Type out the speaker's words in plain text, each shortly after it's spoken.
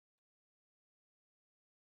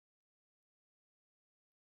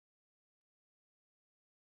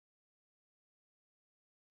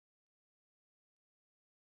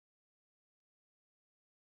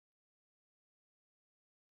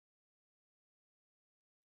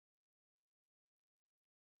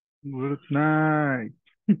Good night.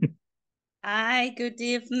 Hi, good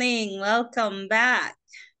evening. Welcome back.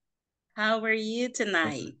 How are you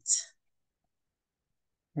tonight?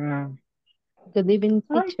 Uh, Good evening,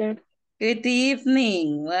 hi. teacher. Good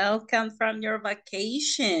evening. Welcome from your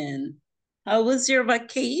vacation. How was your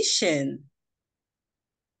vacation?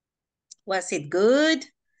 Was it good?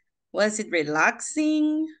 Was it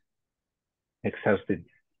relaxing? Exhausted.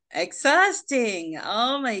 Exhausting.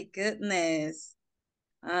 Oh my goodness.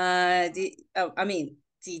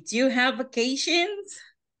 Did you have vacations?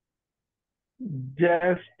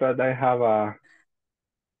 Yes, but I have a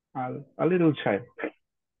little child.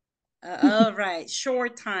 All right,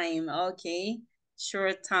 short time. Okay,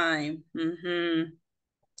 short time.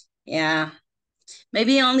 Yeah,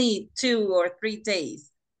 maybe only 2 or 3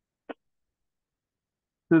 days.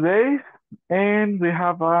 Today, and we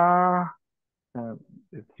have uh,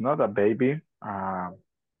 it's not a baby,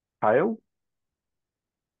 child.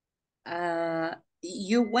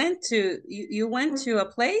 You went to a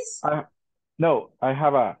place? I no, I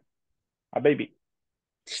have a baby.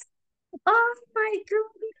 Oh my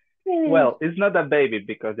goodness. Well, it's not a baby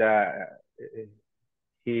because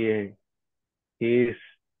he is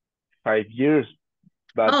 5 years,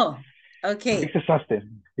 but Oh, it's okay.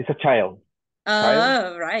 exhausting. It's a child. Child?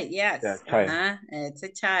 Oh, right. Yeah, Yes. child. Uh-huh. It's a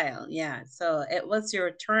child. Yeah. So it was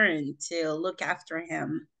your turn to look after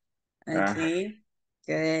him. Uh, Okay.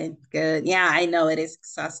 Good, good. Yeah, I know it is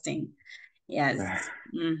exhausting. uh, Yes.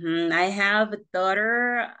 I have a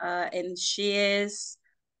daughter, and she is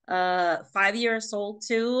 5 years old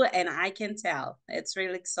too, and I can tell it's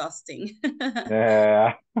really exhausting.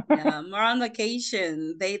 yeah. Yeah, more on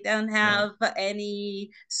vacation. They don't have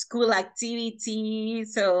any school activity,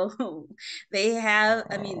 so Oh,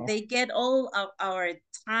 they get all of our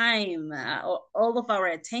time, all of our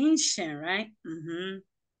attention, right?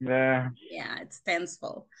 yeah. Yeah, it's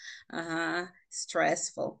tenseful,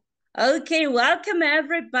 stressful. Okay, welcome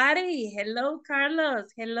everybody. Hello, Carlos.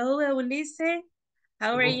 Hello, Ulisse.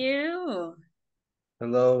 How are Hello. you?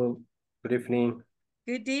 Hello, good evening.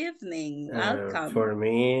 Good evening. For Welcome.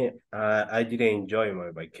 me, I didn't enjoy my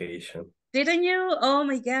vacation. Didn't you? Oh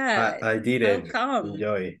my I, God. I How didn't come?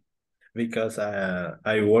 enjoy because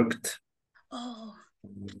I worked. Oh,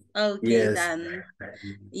 okay Yes, then.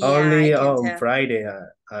 Yeah, I only can on tell. Friday.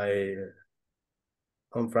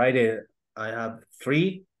 On Friday I have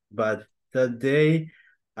free, but that day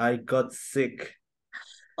I got sick.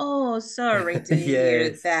 Oh, sorry to hear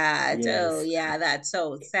Yes, that. Oh, yes, yeah, that's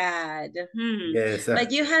so sad. yes,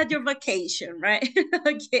 But you had your vacation, right?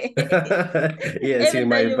 Okay. yes. Even In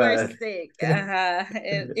though my you were bad. sick.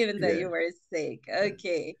 Even though Yeah, you were sick.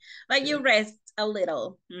 Okay. But yeah, you rest a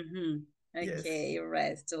little. yes. Okay, you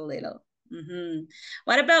rest a little.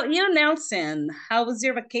 What about you, Nelson? How was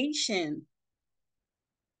your vacation?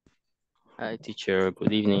 Hi, teacher.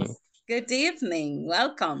 Good evening. Good evening.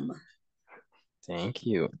 Welcome. Thank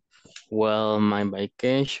you. Well, my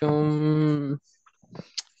vacation,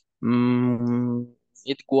 mm,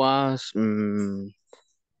 it was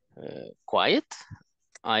quiet.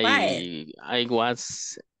 Quiet. I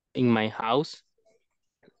was in my house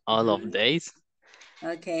all of Mhm. days.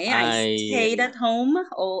 Okay, I I stayed at home.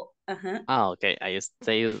 Oh, okay. I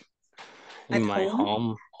stayed in at my home.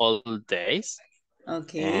 home all days.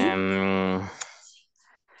 Okay. Um,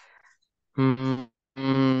 mm,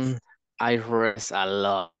 mm, I rest a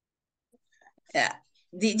lot. Yeah.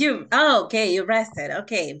 Did you? Oh, okay. You rested.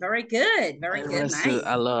 Okay. Very good. I Very good. rested Nice.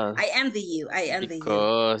 a lot I envy you. I envy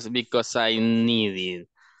you. because I needed.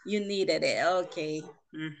 You needed it. Okay.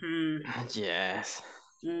 Yes.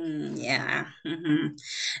 Yeah.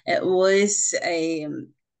 It was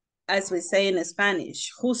as we say in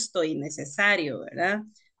Spanish, justo y necesario, ¿verdad?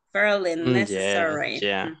 Fairly Yeah, necessary.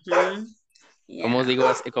 yeah. Yeah.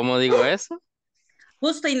 Cómo digo eso?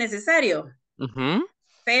 Justo y necesario. Ujú.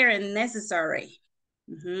 Fair and necessary.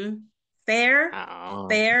 Fair, Ah,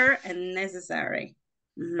 fair and necessary.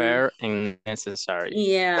 fair and necessary.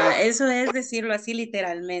 Yeah, eso es decirlo así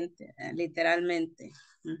literalmente, literalmente.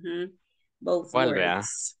 Both ¿Cuál vea?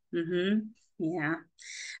 words. Yeah.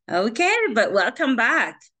 Okay, but welcome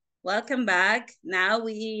back. Welcome back. Now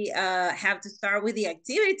we have to start with the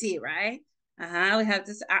activity, right? We have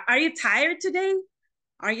to. Are you tired today?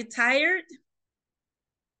 Are you tired?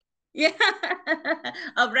 Yeah,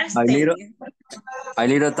 of I little, resting. I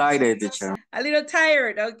little tired, teacher. A little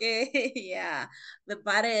tired. Okay. Yeah. The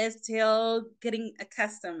body is still getting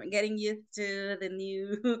accustomed, getting used to the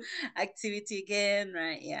new activity again,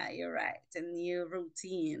 right? Yeah, you're right. The new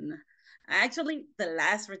routine. Actually, the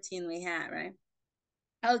last routine we had, right?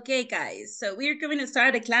 Okay, guys, so we're going to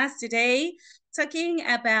start the class today talking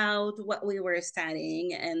about what we were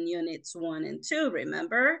studying in units 1 and 2,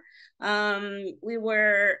 remember? We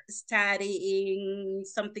were studying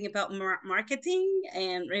something about marketing,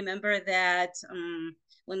 and remember that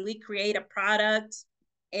when we create a product,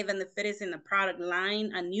 even if it is in a product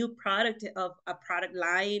line, a new product of a product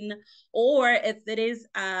line, or if it is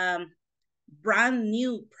a brand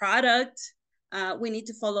new product, we need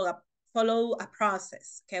to follow a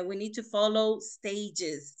process, okay? We need to follow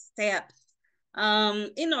stages, steps,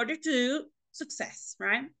 in order to success,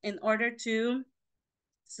 right? In order to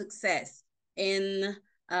success in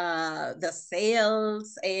the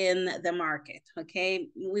sales in the market, okay?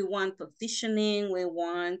 We want positioning, we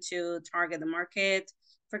want to target the market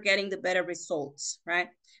for getting the better results, right?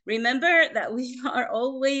 Remember that we are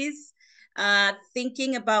always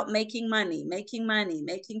thinking about making money,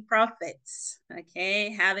 making profits, okay?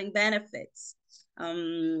 Having benefits,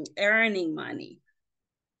 earning money.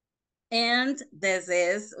 And this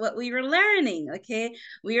is what we were learning, okay?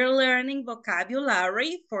 We are learning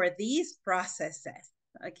vocabulary for these processes,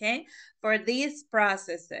 okay? For these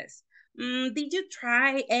processes. Did you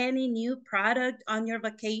try any new product on your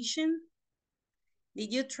vacation?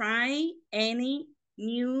 Did you try any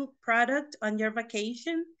new product on your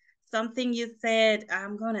vacation? Something you said,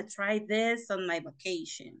 I'm gonna try this on my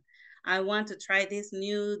vacation. I want to try this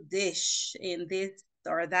new dish in this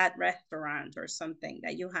or that restaurant or something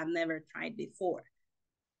that you have never tried before.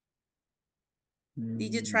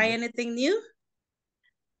 Did you try anything new?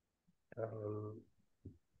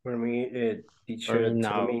 For me, teacher told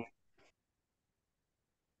No. me,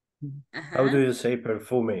 how do you say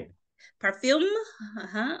perfume? Perfume,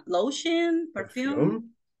 lotion,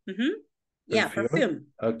 perfume. Yeah, perfume.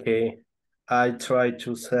 Okay, I try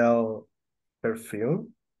to sell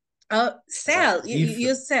perfume. Oh, sell,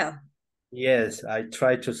 you sell. Yes, I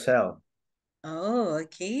try to sell. Oh,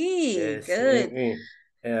 okay, Yes, good.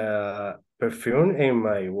 Perfume in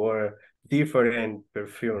my word, different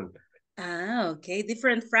perfume. Ah, okay,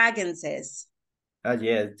 different fragrances.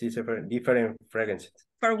 Yes, different fragrances.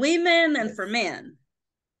 For women and for men.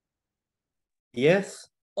 Yes.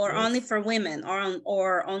 Or only for women,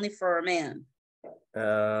 or only for men.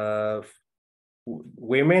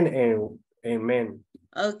 Women and men.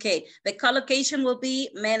 Okay, the collocation will be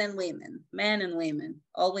men and women. Men and women.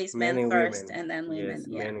 Always men first and then women. Yes,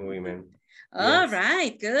 yeah. men and women. All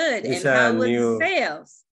right, good. It's and how was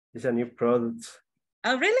sales? It's a new product.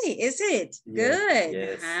 Oh, really? Is it? Yes, good.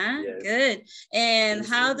 Yes, yes. Good. And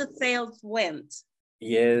how the sales went?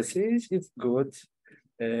 Yes, it's good.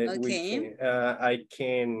 Okay. I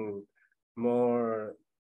can more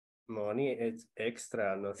money. It's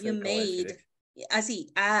extra. No sé You cómo decir made. eso.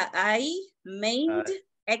 I made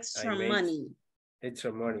extra money.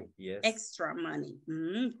 Extra money, yes. Extra money.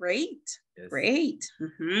 Great, Yes. great.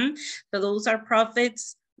 So those are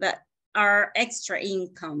profits that are extra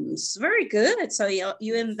incomes. Very good. So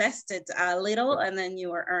you invested a little and then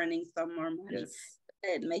you are earning some more money. Yes.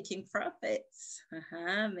 Good. Making profits.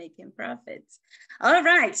 Making profits. All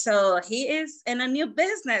right. So he is in a new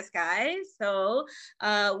business, guys. So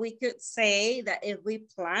we could say that if we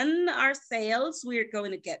plan our sales, we're going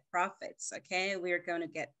to get profits. Okay. We're going to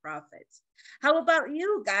get profits. How about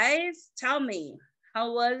you guys? Tell me,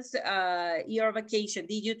 how was your vacation?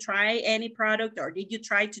 Did you try any product or did you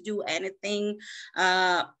try to do anything,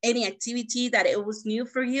 any activity that it was new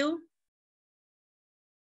for you?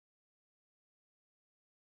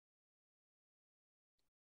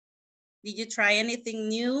 Did you try anything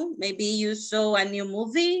new? Maybe you saw a new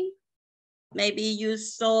movie. Maybe you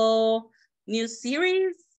saw new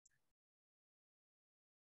series.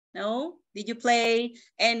 No? Did you play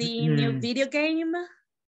any new video game?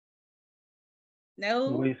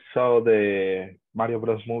 No? We saw the Mario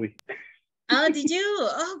Bros. Movie. Oh, did you?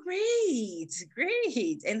 Oh, great,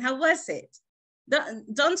 great. And how was it?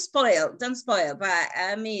 Don't spoil, but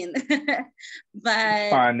I mean,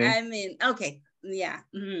 Funny. I mean, okay, yeah.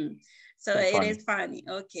 So It's it funny. is funny.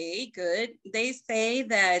 Okay, good. They say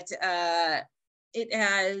that it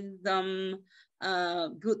has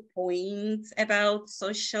good points about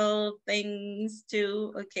social things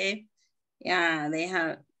too. Okay, yeah, they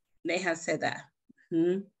have said that.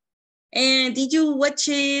 And did you watch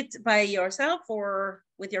it by yourself or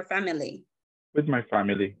with your family? With my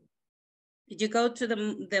family. Did you go to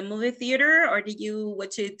the movie theater or did you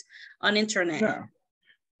watch it on internet? Yeah,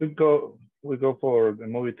 we go for the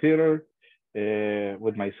movie theater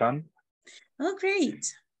with my son. Oh,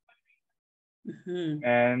 great.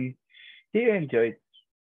 And he enjoyed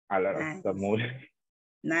a lot of the movie.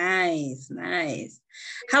 Nice, nice.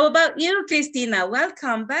 How about you, Christina?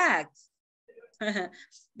 Welcome back.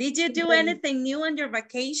 Did you do anything new on your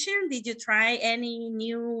vacation? Did you try any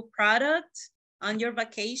new product on your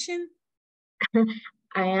vacation?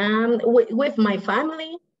 I am with my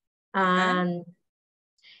family and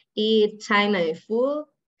eat Chinese food.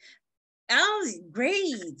 Oh,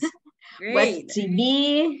 great. Watch Great.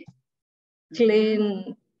 TV,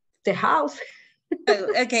 clean the house.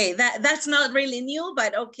 Oh, okay, that's not really new,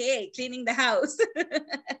 but okay, cleaning the house.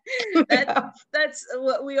 That's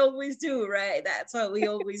what we always do, right? That's what we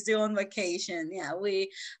always do on vacation. Yeah,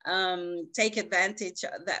 we take advantage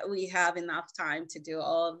that we have enough time to do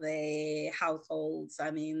all the households,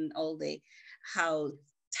 I mean, all the house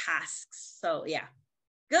tasks. So yeah.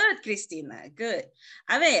 Good, Cristina, good.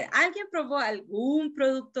 A ver, ¿alguien probó algún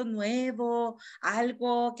producto nuevo?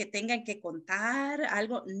 Algo que tengan que contar,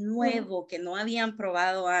 algo nuevo que no habían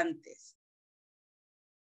probado antes.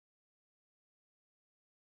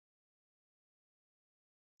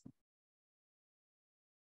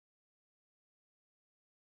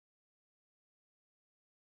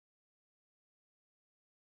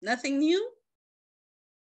 Nothing new?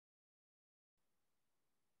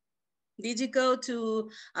 Did you go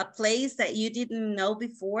to a place that you didn't know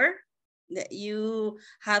before? That you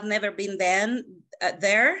have never been there?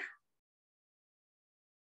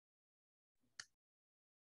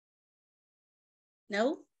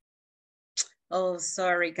 No? Oh,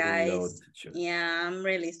 sorry, guys. Yeah, I'm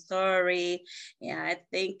really sorry. Yeah, I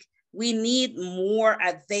think we need more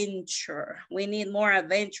adventure. We need more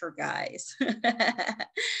adventure, guys.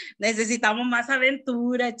 Necesitamos más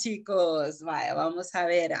aventura, chicos. Vaya, vamos a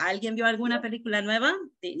ver. ¿Alguien vio alguna película nueva?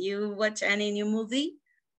 Did you watch any new movie?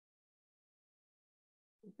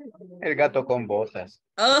 El gato con botas.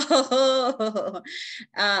 Oh,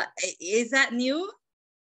 is that new?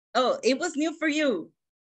 Oh, it was new for you.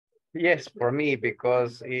 Yes, for me,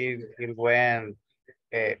 because it went,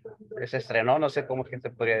 se estrenó, no sé cómo que se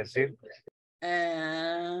podría decir.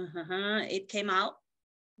 It came out.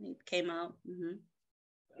 It came out.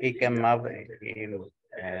 It came out in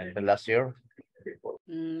the last year.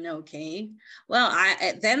 Okay. Well,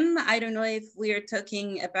 I don't know if we are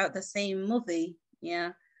talking about the same movie.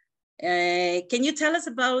 Yeah. Can you tell us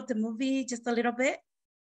about the movie just a little bit?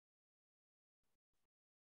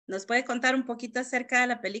 ¿Nos puede contar un poquito acerca de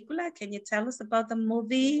la película? Can you tell us about the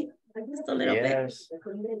movie just a little bit?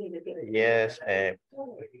 Yes.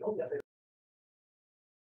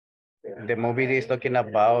 The movie is talking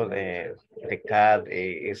about the cat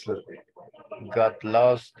is got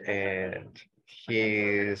lost and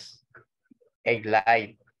his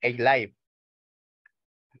lives.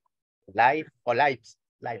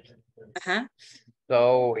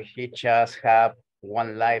 So he just have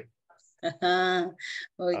one life.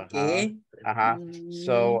 Okay.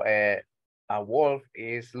 So a wolf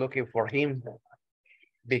is looking for him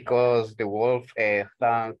because the wolf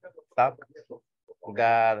thought that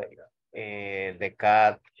the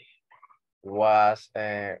cat was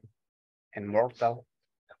immortal.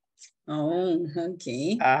 Oh,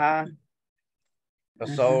 okay.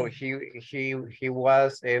 So he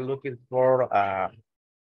was looking for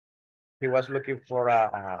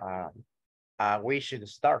a wishing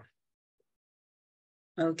star.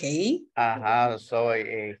 Okay. So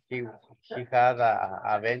he had a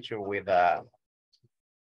adventure with a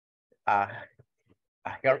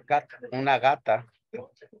haircut, una gata.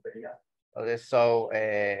 So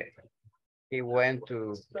he went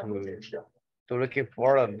to looking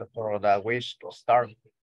for the wish star.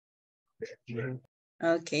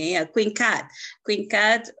 Okay, a queen cat,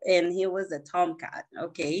 and he was a tomcat.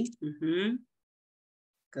 Okay.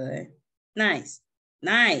 Good. Nice.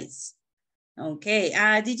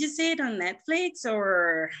 Okay. Did you see it on Netflix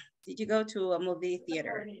or did you go to a movie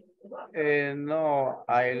theater? No,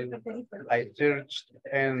 I searched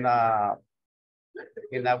in a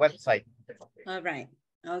website. All right.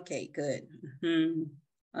 Okay, good.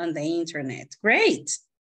 On the internet. Great.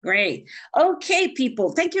 Okay,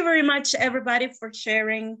 people. Thank you very much, everybody, for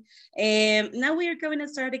sharing. Now we are going to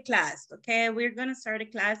start a class, okay? We're going to start a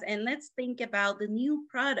class and let's think about the new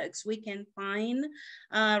products we can find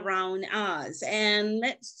around us. And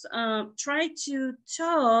let's try to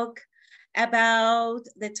talk about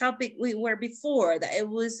the topic we were before, that it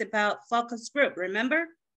was about focus group, remember?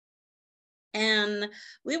 And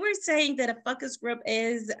we were saying that a focus group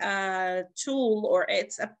is a tool, or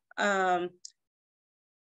it's a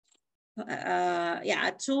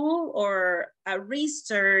tool or a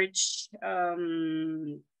research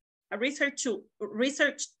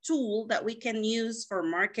tool that we can use for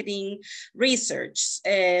marketing research.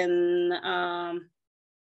 And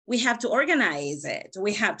we have to organize it.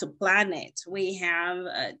 We have to plan it. We have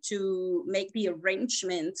to make the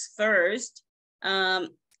arrangements first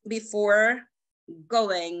before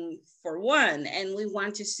going for one, and we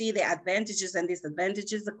want to see the advantages and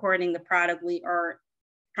disadvantages according to the product we are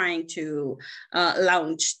trying to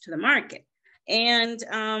launch to the market. And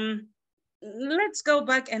let's go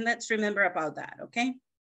back and let's remember about that, okay?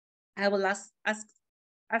 I will ask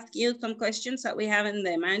you some questions that we have in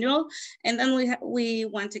the manual, and then we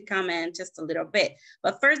want to comment just a little bit.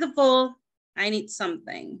 But first of all, I need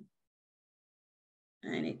something.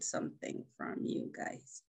 I need something from you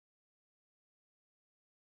guys.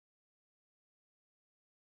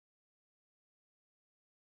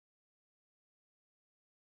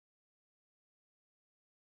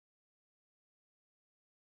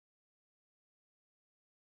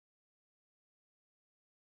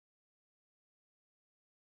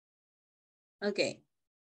 Okay,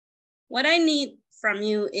 what I need from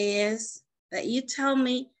you is that you tell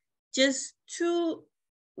me just 2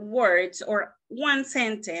 words or 1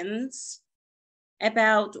 sentence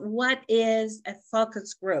about what is a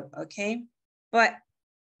focus group, okay? But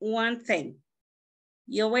one thing.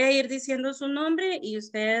 Yo voy a ir diciendo su nombre y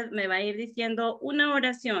usted me va a ir diciendo una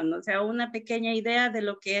oración, o sea, una pequeña idea de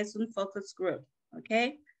lo que es un focus group,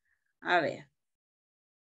 okay? A ver.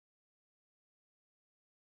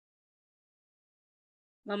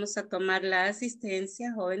 Vamos a tomar la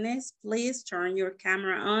asistencia, jóvenes. Please turn your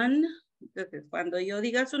camera on. Entonces, cuando yo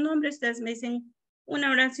diga su nombre, ustedes me dicen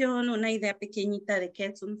una oración, una idea pequeñita de qué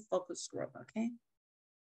es un focus group, ¿ok?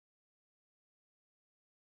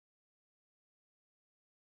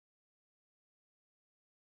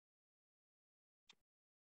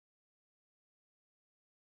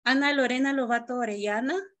 Ana Lorena Lobato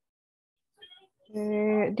Orellana.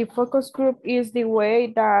 The focus group is the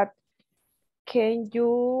way that can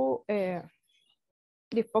you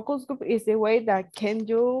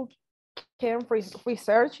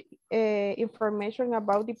research information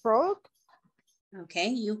about the product. Okay,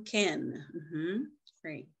 you can.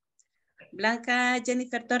 Great. Blanca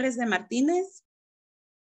Jennifer Torres de Martínez.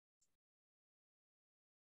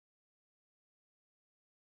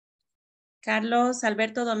 Carlos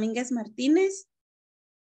Alberto Domínguez Martínez.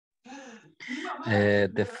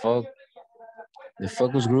 The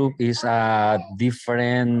focus group is a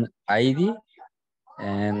different ID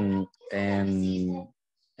and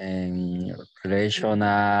relation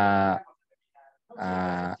a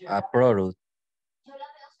product.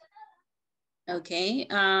 Okay.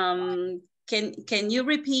 Can you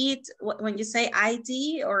repeat when you say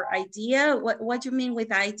ID or idea? What do you mean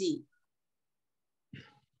with ID?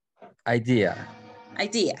 Idea.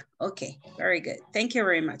 Idea. Okay. Very good. Thank you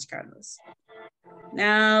very much, Carlos.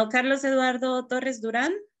 Now, Carlos Eduardo Torres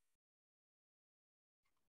Duran.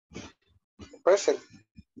 Present.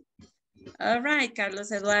 All right,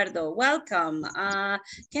 Carlos Eduardo, welcome.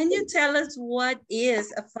 Can you tell us what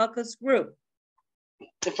is a focus group?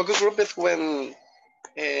 The focus group is when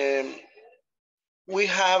we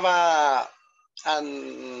have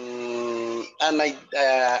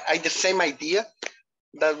the same idea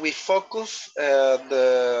that we focus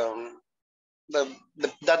the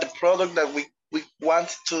product that we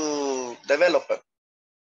want to develop.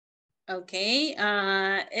 Okay,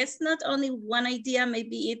 it's not only one idea,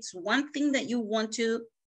 maybe it's one thing that you want to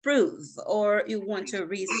prove or you want to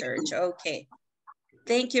research. Okay,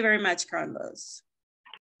 thank you very much, Carlos.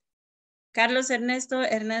 Carlos Ernesto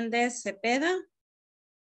Hernandez Cepeda.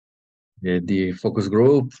 The focus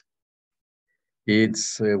group,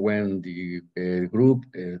 it's when the group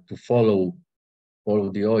to follow all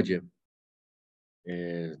of the object.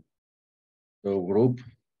 The group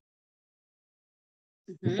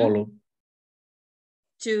to follow.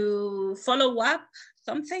 To follow up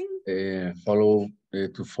something? To follow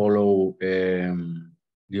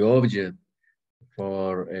the object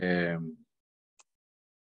for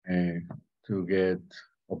to get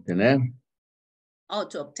obtener. Oh,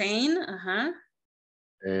 to obtain,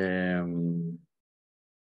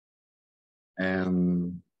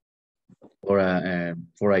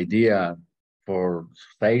 for idea, for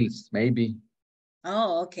sales, maybe.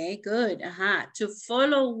 Oh, okay, good. To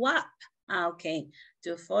follow up. Okay,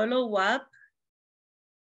 to follow up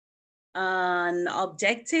an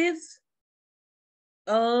objective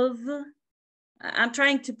of, I'm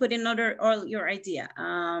trying to put in order all your idea.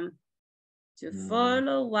 To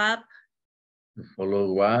follow up. To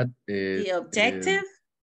follow what? The objective?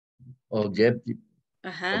 Objective.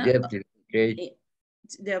 Objective, okay.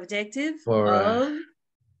 The objective for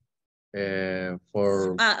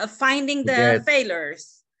finding the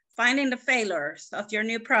failures. Finding the failures of your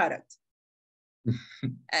new product.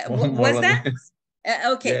 What's that?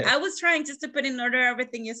 Okay, Yeah. I was trying just to put in order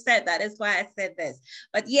everything you said. That is why I said this.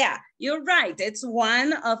 But yeah, you're right. It's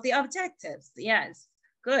one of the objectives. Yes,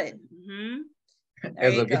 good.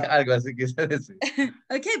 There you go. Algo así quise decir.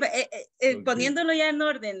 Okay, but poniéndolo ya en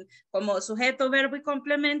orden, como sujeto, verbo y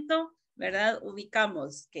complemento, ¿verdad?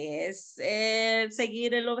 Ubicamos que es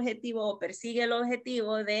seguir el objetivo o persigue el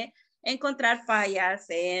objetivo de encontrar fallas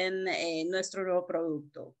en nuestro nuevo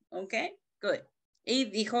producto. Okay, good. Y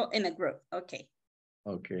dijo in a group. Okay.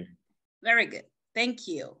 Okay. Very good. Thank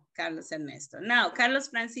you, Carlos Ernesto. Now, Carlos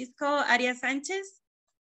Francisco Arias Sánchez.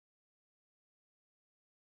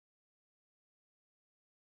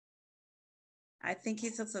 I think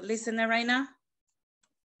he's also listening right now.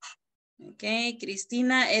 Okay,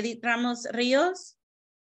 Cristina Edith Ramos Rios.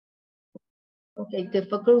 Okay, the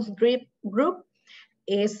focus group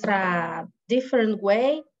is a different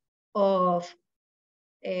way of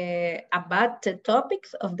about the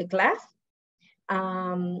topics of the class.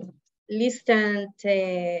 Listen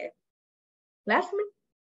to classmates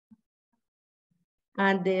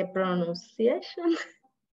and the pronunciation.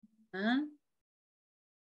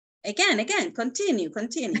 Again, continue.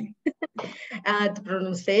 The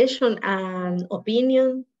pronunciation and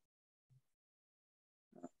opinion.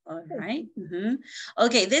 All right.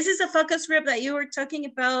 Okay, this is a focus group that you were talking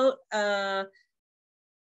about. I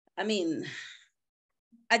mean,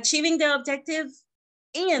 achieving the objective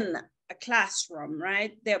in a classroom,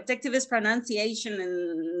 right? The objective is pronunciation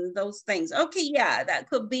and those things. Okay, yeah, that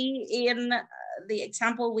could be in the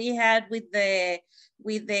example we had with the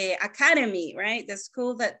academy, right? The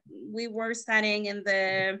school that we were studying in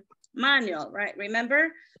the manual, right?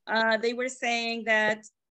 Remember, they were saying that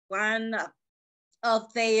one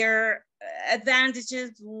of their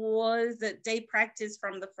advantages was that they practiced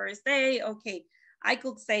from the first day. Okay, I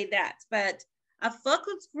could say that, but a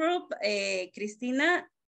focus group, Cristina,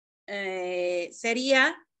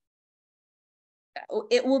 sería,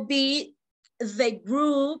 it will be the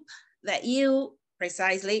group that you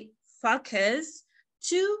precisely focus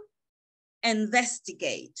to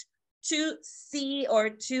investigate, to see or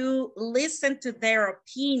to listen to their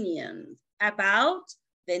opinions about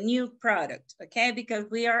the new product, okay? Because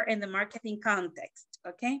we are in the marketing context,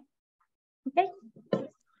 okay? Okay.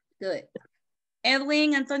 Good.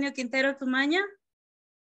 Edwin Antonio Quintero Tumaña?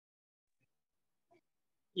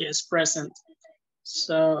 Yes, present.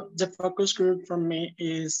 So the focus group for me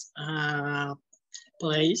is a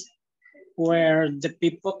place where the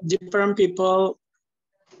different people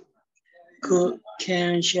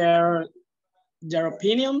can share their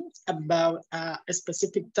opinion about a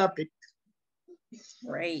specific topic.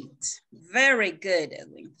 Great. Very good,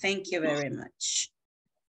 Edwin. Thank you very much.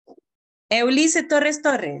 Eulice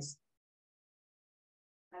Torres.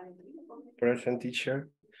 Present, teacher.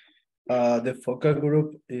 The focus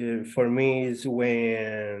group for me is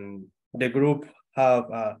when the group have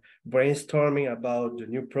a brainstorming about the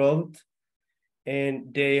new product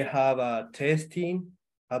and they have a testing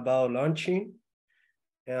about launching,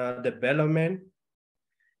 development.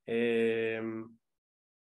 The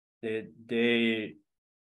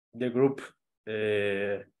group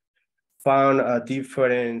found a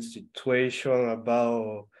different situation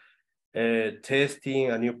about testing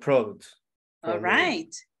a new product. All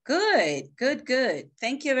right. Good.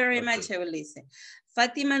 Thank you very much, Eulice.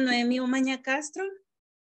 Fátima Noemí Umaña Castro.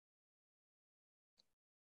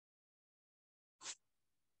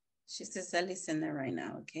 She's just a listener right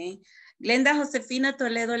now, okay? Glenda Josefina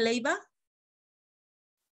Toledo Leiva.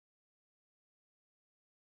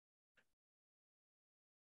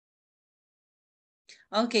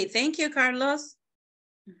 Okay, thank you, Carlos.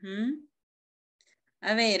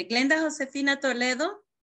 A ver, Glenda Josefina Toledo.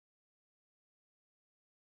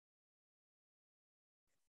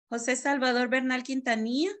 José Salvador Bernal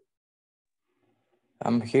Quintanilla.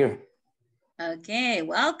 I'm here. Okay,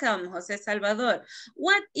 welcome, José Salvador.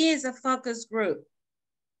 What is a focus group?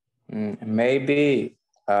 Maybe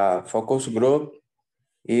a focus group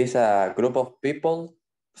is a group of people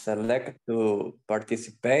select to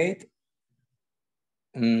participate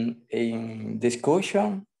in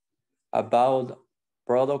discussion about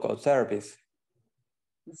product or service.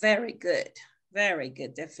 Very good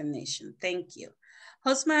definition. Thank you.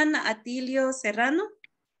 Josman Atilio Serrano.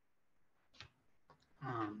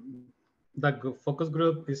 The focus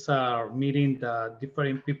group is meeting the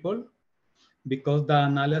different people because the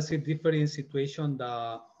analysis different situation,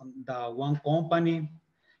 the one company,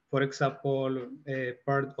 for example,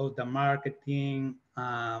 part of the marketing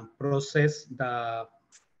process, the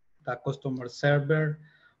customer server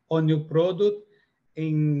or new product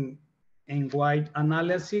in wide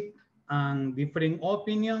analysis and different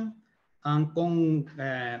opinion and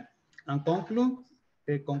conclude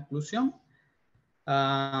conclusion.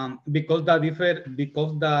 Because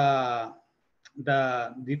the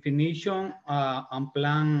definition and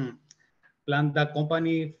plan the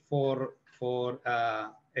company for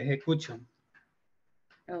execution.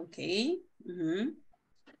 Okay.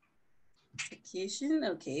 Execution.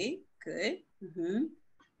 Okay. Good.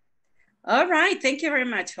 All right. Thank you very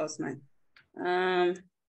much, Hosman.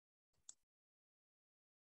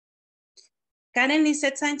 Karen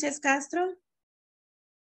Lisette Sanchez Castro.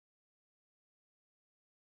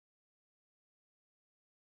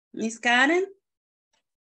 Miss Karen.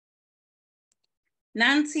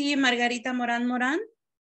 Nancy Margarita Moran Moran.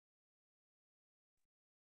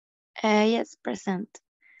 Yes, present.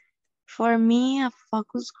 For me, a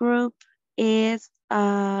focus group is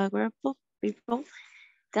a group of people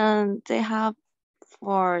that they have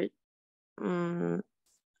for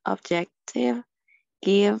objective,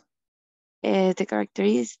 give the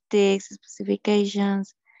characteristics,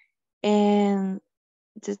 specifications, and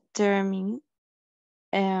determine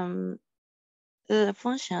the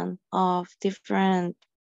function of different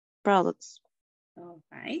products. All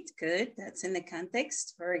right, good. That's in the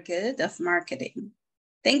context, very good, of marketing.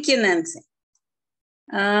 Thank you, Nancy.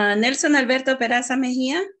 Nelson Alberto Peraza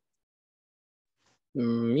Mejia.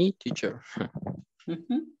 Me, teacher.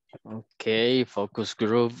 Okay, focus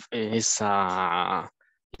group is a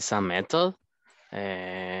method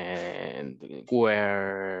and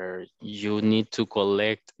where you need to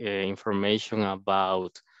collect information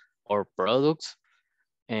about our products,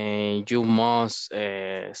 and you must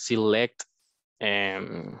select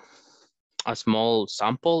a small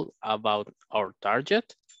sample about our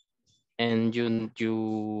target, and you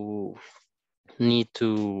need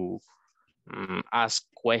to ask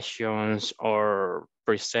questions or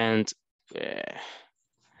present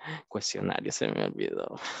cuestionario, se me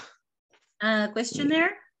olvidó.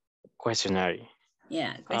 Questionnaire? Questionnaire.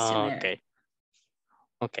 Yeah, questionnaire.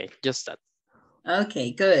 Okay, just that.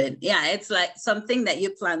 Okay, good. Yeah, it's like something that you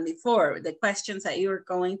planned before, the questions that you're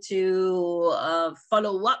going to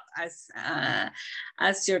follow up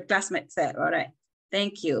as your classmate said. All right.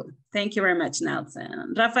 Thank you. Thank you very much,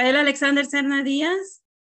 Nelson. Rafael Alexander Serna Diaz.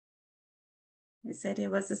 He said he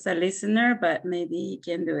was a listener, but maybe he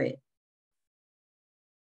can do it.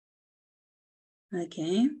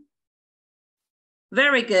 Okay.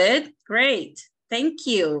 Very good. Great. Thank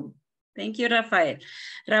you. Thank you, Rafael.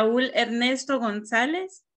 Raúl Ernesto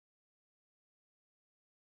González.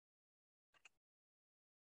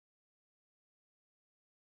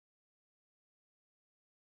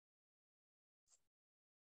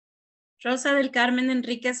 Rosa del Carmen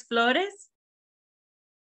Enríquez Flores.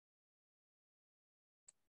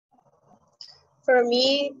 For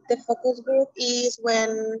me, the focus group is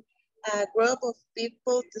when a group of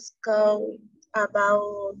people discuss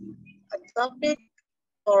about a topic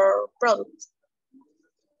or product.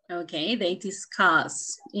 Okay, they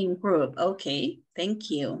discuss in group. Okay,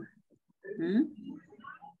 thank you.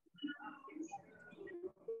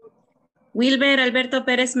 Wilber Alberto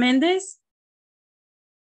Pérez Méndez.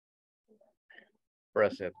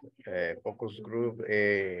 Present. Focus group,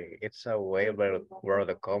 it's a way where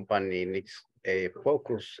the company needs a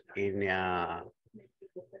focus in a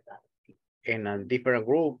different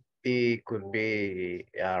group. It could be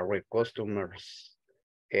real customers,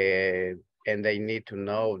 and they need to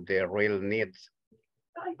know the real needs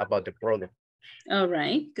about the product. All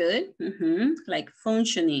right, good. Like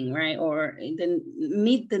functioning, right? Or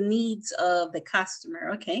meet the needs of the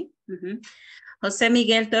customer. Okay. Jose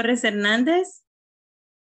Miguel Torres Hernandez.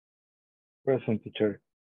 Present, teacher.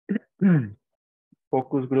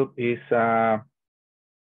 Focus group is a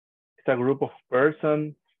group of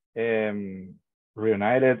persons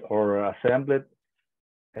reunited or assembled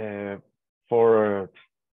for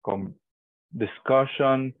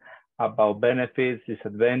discussion about benefits,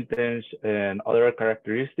 disadvantages, and other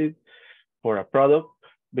characteristics for a product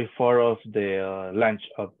before of the launch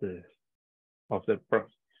of the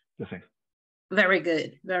product. Very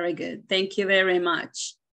good, very good. Thank you very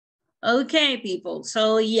much. Okay, people.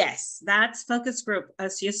 So yes, that's focus group,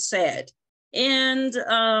 as you said. And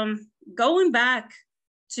going back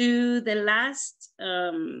to the last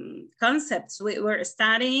concepts we were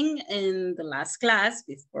studying in the last class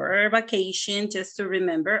before vacation, just to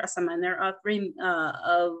remember as a manner of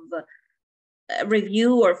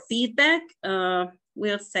review or feedback,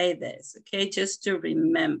 we'll say this, okay, just to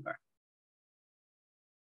remember.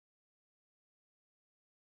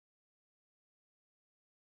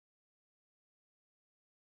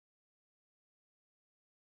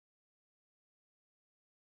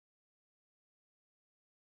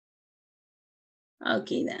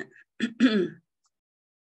 Okay, then.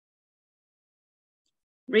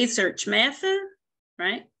 research method,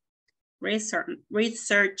 right?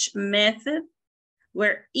 Research method,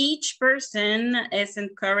 where each person is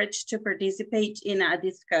encouraged to participate in a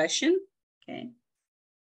discussion, okay?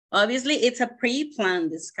 Obviously, it's a pre-planned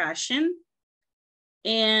discussion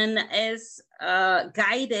and is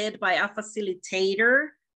guided by a facilitator,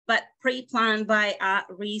 but pre-planned by a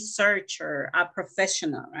researcher, a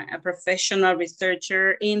professional, right? A professional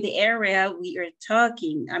researcher in the area we are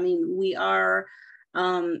talking. I mean, we are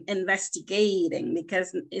investigating,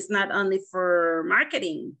 because it's not only for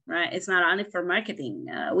marketing, right? It's not only for marketing.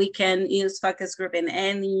 We can use focus group in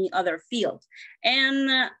any other field.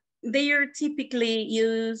 And they are typically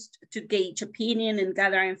used to gauge opinion and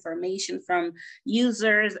gather information from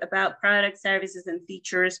users about products, services, and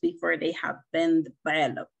features before they have been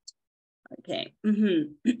developed. Okay.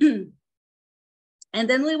 Mm-hmm. And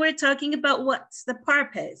then we were talking about what's the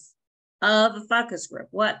purpose of a focus group.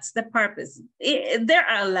 What's the purpose? There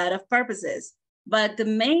are a lot of purposes, but the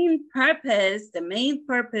main purpose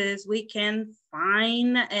we can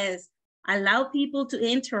find is allow people to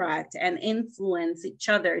interact and influence each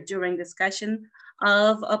other during discussion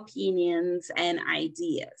of opinions and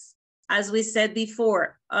ideas. As we said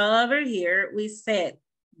before, over here, we said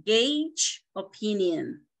gauge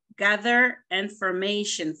opinion, gather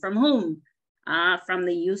information from whom? From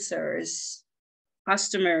the users,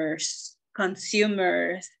 customers,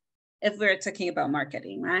 consumers, if we're talking about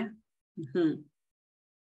marketing, right? Mm-hmm.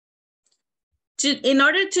 In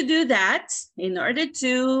order to do that, in order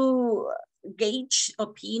to gauge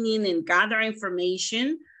opinion and gather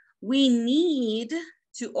information, we need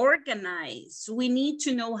to organize. We need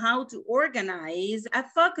to know how to organize a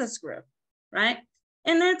focus group, right?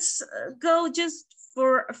 And let's go just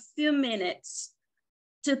for a few minutes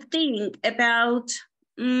to think about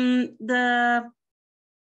the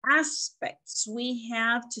aspects we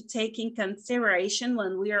have to take in consideration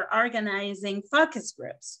when we are organizing focus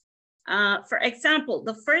groups. For example,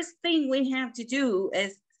 the first thing we have to do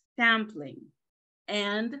is sampling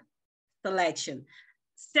and selection.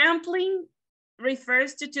 Sampling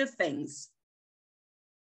refers to two things.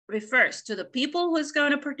 Refers to the people who's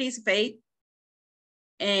going to participate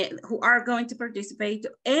and who are going to participate,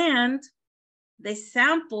 and the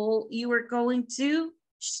sample you are going to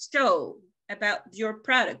show about your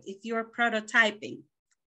product. If you're prototyping,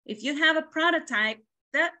 if you have a prototype,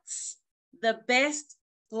 that's the best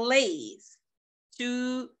place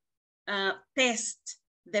to test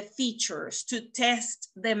the features, to test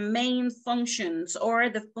the main functions or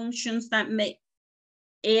the functions that make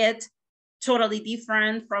it totally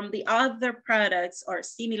different from the other products or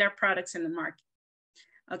similar products in the market.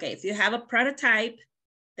 Okay, if you have a prototype,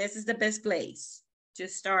 this is the best place to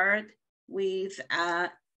start with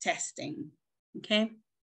testing, okay?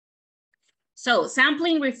 So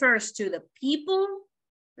sampling refers to the people,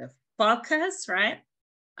 the focus, right?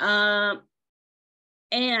 And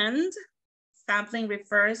sampling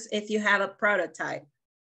refers if you have a prototype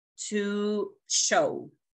to show.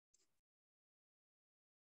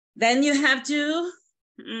 Then you have to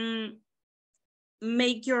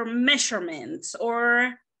make your measurements,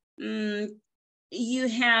 or you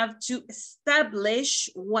have to establish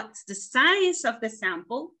what's the size of the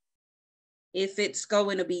sample, if it's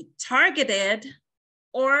going to be targeted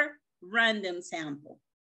or random sample.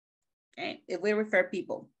 Okay, if we refer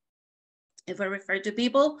people. If we refer to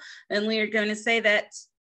people, then we are going to say that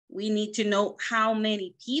we need to know how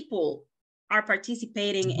many people are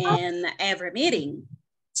participating in every meeting.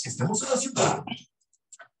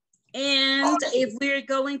 And if we're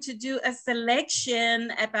going to do a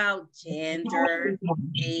selection about gender,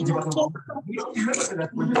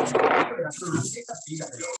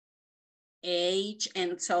 age,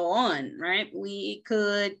 and so on, right? We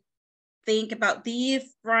could think about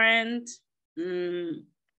different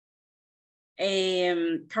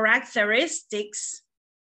characteristics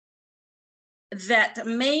that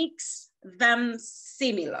makes them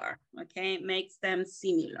similar, okay? Makes them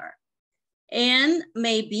similar. And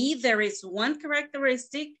maybe there is one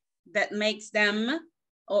characteristic that makes them,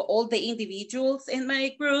 or all the individuals in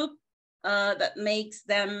my group, that makes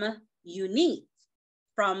them unique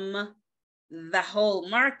from the whole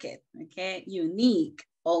market, okay? Unique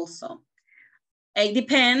also. It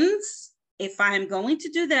depends if I'm going to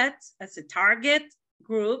do that as a target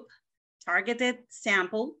group, targeted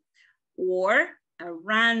sample, or a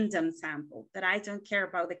random sample that I don't care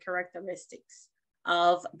about the characteristics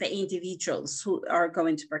of the individuals who are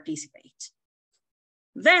going to participate.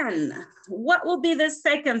 Then, what will be the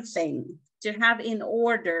second thing to have in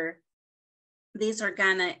order this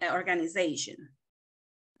organization?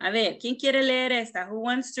 A ver, ¿quién quiere leer esta? Who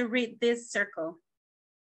wants to read this circle?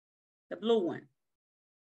 The blue one.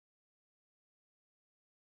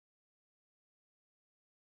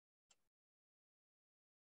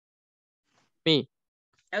 Me.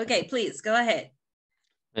 Okay, please go ahead.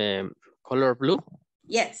 Color blue.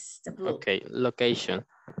 Yes, the blue. Okay, location.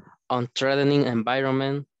 Unthreatening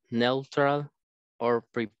environment, neutral, or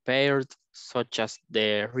prepared, such as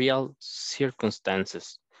the real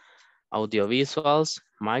circumstances. Audiovisuals,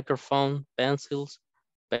 microphone, pencils,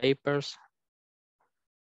 papers,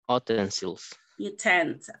 utensils.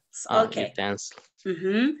 Utensils. Okay.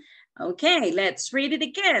 Utensils. Okay, let's read it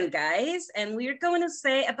again, guys. And we're going to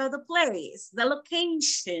say about the place, the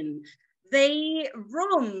location, the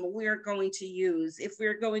room we're going to use, if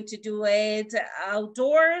we're going to do it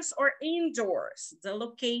outdoors or indoors. The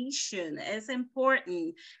location is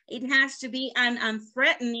important. It has to be an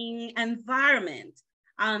unthreatening environment.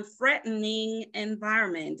 Unthreatening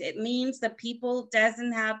environment. It means that people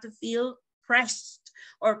doesn't have to feel pressed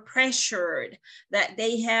or pressured, that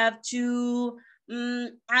they have to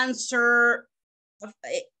answer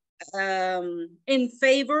in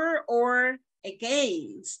favor or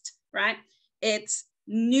against, right? It's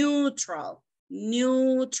neutral,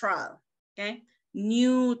 okay?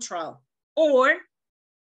 Neutral. Or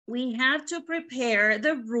we have to prepare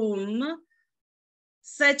the room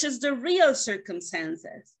such as the real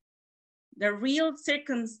circumstances. The real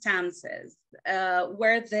circumstances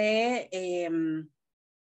where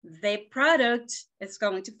the product is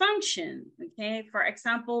going to function, okay? For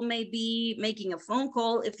example, maybe making a phone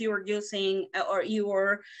call if you are using or you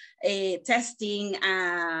are testing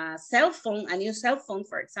a cell phone, a new cell phone,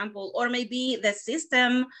 for example, or maybe the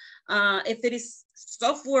system, if it is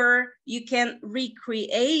software, you can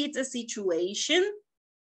recreate a situation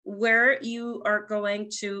where you are going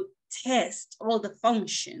to test all the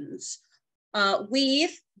functions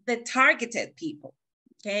with the targeted people.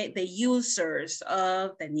 Okay, the users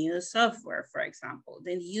of the new software, for example,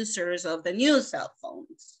 the users of the new cell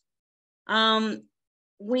phones.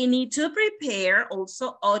 We need to prepare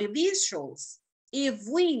also audiovisuals. If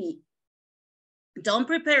we don't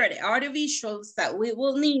prepare the audiovisuals that we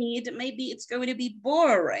will need, maybe it's going to be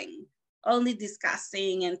boring, only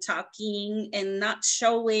discussing and talking and not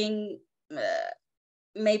showing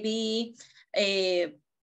maybe a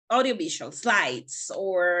audiovisual slides,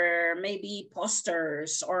 or maybe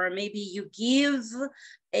posters, or maybe you give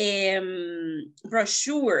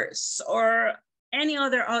brochures or any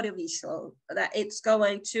other audiovisual that it's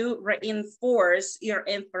going to reinforce your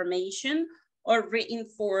information or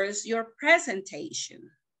reinforce your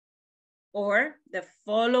presentation. Or the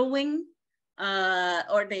following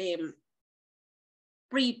or the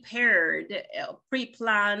prepared,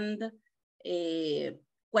 pre-planned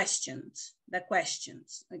questions,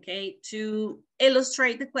 okay? To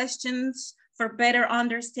illustrate the questions for better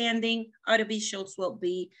understanding, audiovisuals would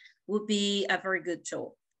be a very good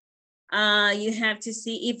tool. You have to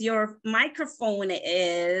see if your microphone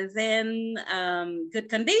is in good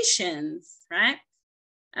conditions, right?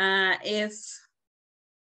 If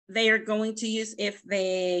they are going to use, if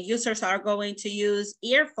the users are going to use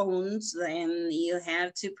earphones, then you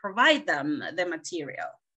have to provide them the material,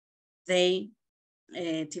 the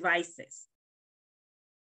devices.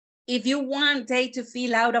 If you want they to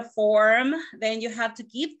fill out a form, then you have to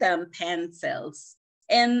give them pencils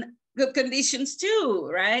and good conditions too,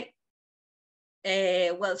 right?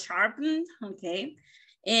 Well sharpened, okay?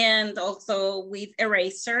 And also with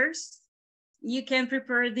erasers. You can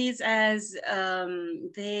prepare these as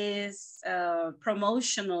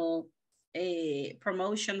promotional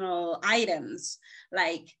items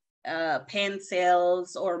like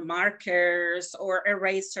pencils or markers or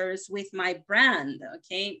erasers with my brand,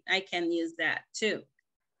 okay? I can use that too.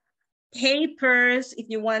 Papers, if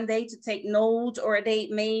you want they to take notes or they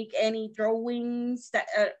make any drawings that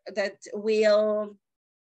will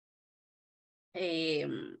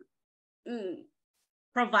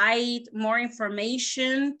provide more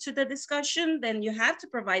information to the discussion, then you have to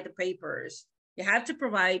provide the papers. You have to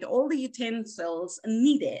provide all the utensils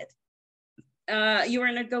needed. You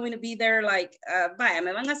are not going to be there like, vaya,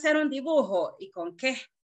 me van a hacer un dibujo, ¿y con qué?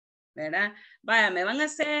 ¿Verdad? Vaya, me van a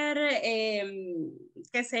hacer,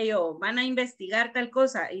 qué sé yo, van a investigar tal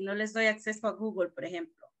cosa y no les doy acceso a Google, por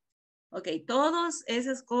ejemplo. Ok, todas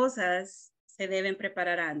esas cosas se deben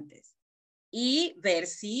preparar antes. Y ver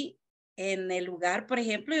si en el lugar, por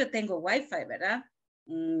ejemplo, yo tengo Wi-Fi, ¿verdad?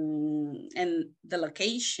 En the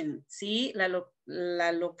location, ¿sí? La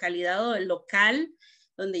localidad o el local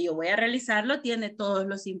donde yo voy a realizarlo tiene todos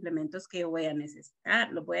los implementos que yo voy a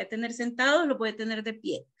necesitar. Los voy a tener sentados, los voy a tener de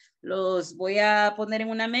pie. Los voy a poner en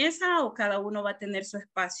una mesa o cada uno va a tener su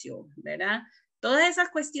espacio, ¿verdad? Todas esas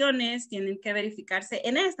cuestiones tienen que verificarse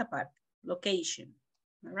en esta parte, location,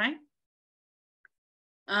 all right?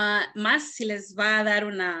 más si les va a dar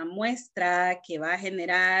una muestra que va a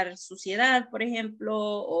generar suciedad, por ejemplo,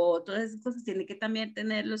 o todas esas cosas, tiene que también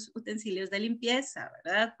tener los utensilios de limpieza,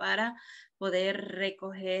 ¿verdad? Para poder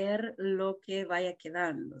recoger lo que vaya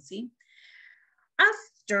quedando, ¿sí?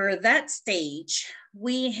 After that stage,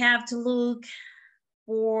 we have to look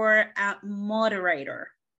for a moderator.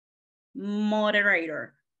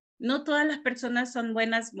 Moderator. No todas las personas son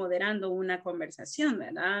buenas moderando una conversación,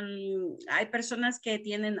 ¿verdad? Hay personas que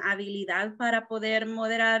tienen habilidad para poder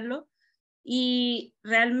moderarlo y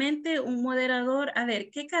realmente un moderador, a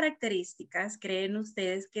ver, ¿qué características creen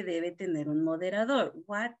ustedes que debe tener un moderador?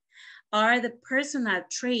 What are the personal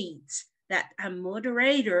traits that a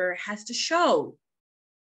moderator has to show?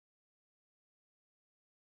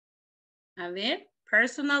 A ver,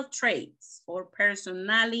 personal traits or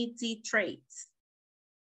personality traits.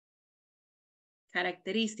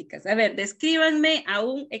 Características. A ver, descríbanme a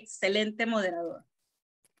un excelente moderador.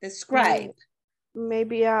 Describe.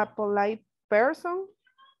 Maybe a polite person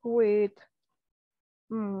with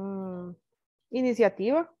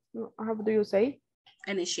initiative. How do you say?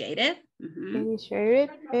 Initiative. Mm-hmm. Initiative.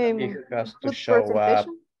 It has to Good show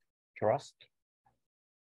presentation. trust.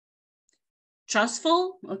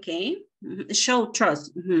 Trustful. Okay. Mm-hmm. Show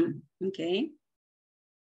trust. Mm-hmm. Okay.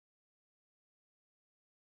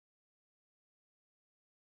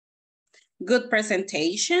 Good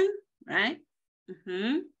presentation, right?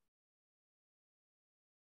 Mm-hmm.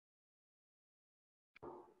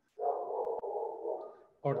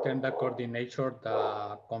 Or then the coordinator,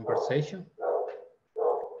 the conversation.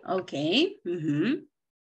 Okay. Mm-hmm.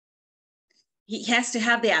 He has to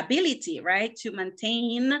have the ability, right, to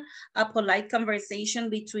maintain a polite conversation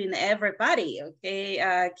between everybody,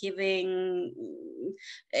 okay, giving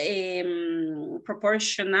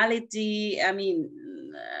proportionality, I mean,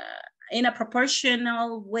 in a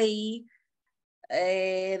proportional way,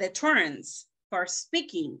 the turns for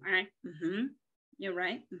speaking, right? Mm-hmm. You're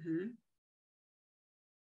right. Mm-hmm.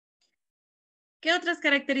 ¿Qué otras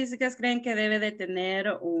características creen que debe de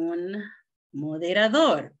tener un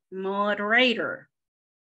moderador? Moderator.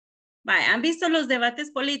 Vale, ¿han visto los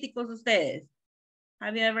debates políticos ustedes?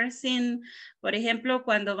 Have you ever seen, por ejemplo,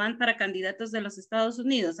 cuando van para candidatos de los Estados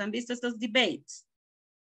Unidos? ¿Han visto estos debates?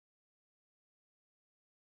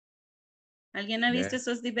 ¿Alguien ha visto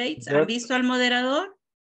esos debates? ¿Han visto al moderador?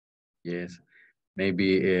 Yes.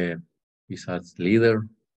 Maybe he's a leader.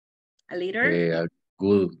 A leader? A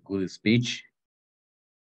good speech.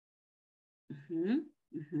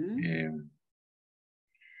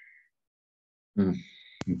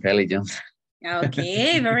 Intelligence.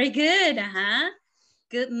 Okay, very good.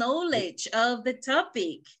 Good knowledge of the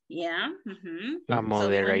topic. Yeah.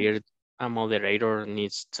 A moderator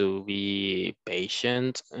needs to be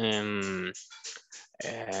patient and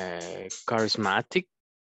charismatic.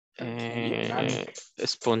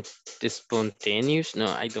 Spontaneous. No,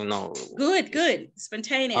 I don't know. Good.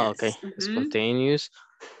 Spontaneous. Oh, okay, spontaneous.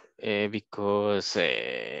 Because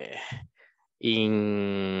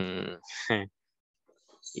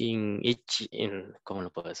 ¿cómo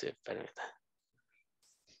lo puedo decir?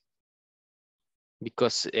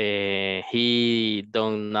 Because he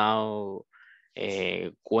don't know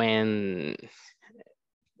when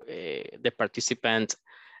the participant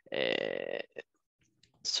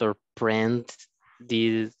surprised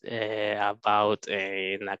about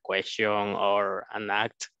a question or an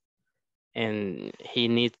act, and he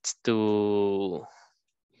needs to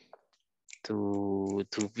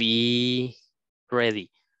be ready.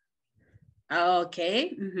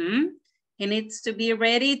 Okay. He needs to be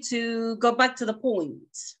ready to go back to the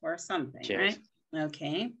point or something, yes. Right?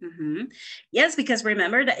 Okay. Yes, because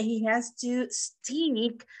remember that he has to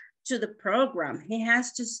stick to the program. He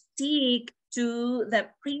has to stick to the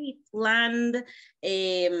pre-planned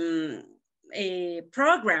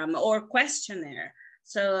program or questionnaire.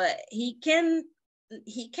 So he cannot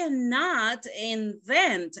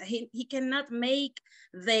invent. He cannot make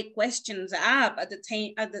the questions up at the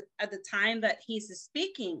time that he's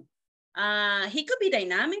speaking. He could be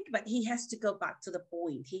dynamic, but he has to go back to the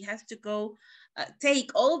point. He has to go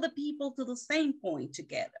take all the people to the same point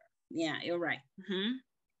together. Yeah, you're right.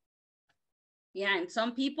 Yeah, and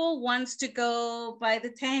some people wants to go by the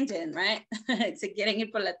tangent, right? Se quieren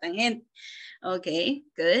ir por la tangente. Okay,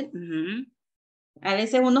 good. A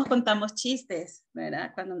veces unos contamos chistes,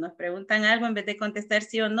 ¿verdad? Cuando nos preguntan algo, en vez de contestar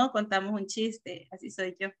sí o no, contamos un chiste. Así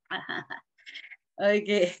soy yo.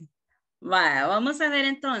 Okay. Vale, vamos a ver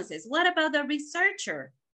entonces. What about the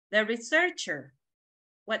researcher? The researcher.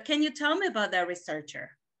 What can you tell me about the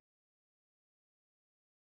researcher?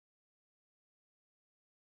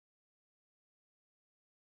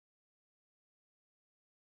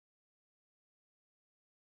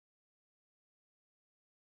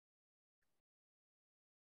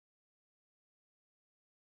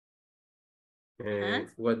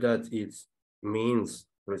 What that it means,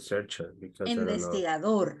 researcher, because I don't know.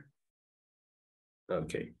 Investigador.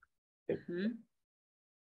 Okay.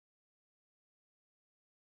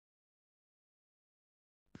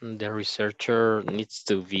 The researcher needs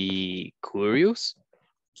to be curious.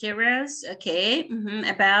 Curious, okay.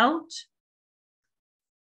 About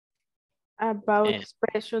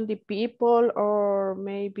expression the people, or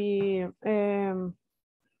maybe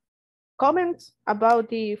comments about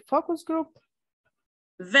the focus group.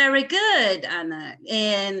 Very good, Anna.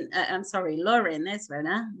 And I'm sorry, Lauren, es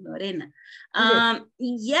verdad, Lorena.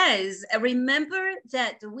 Yes, remember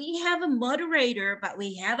that we have a moderator, but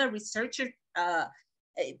we have a researcher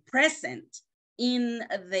present in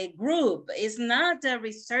the group. It's not the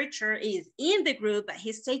researcher is in the group, but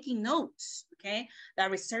he's taking notes, okay? The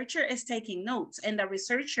researcher is taking notes, and the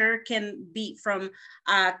researcher can be from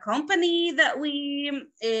a company that we,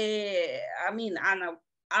 an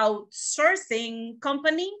outsourcing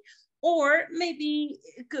company, or maybe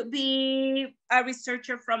it could be a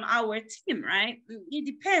researcher from our team, right? It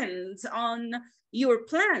depends on your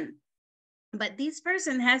plan. But this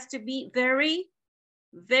person has to be very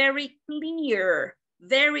clear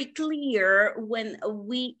when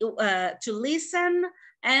we to listen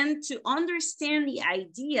and to understand the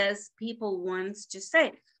ideas people want to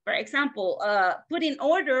say. For example, put in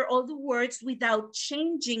order all the words without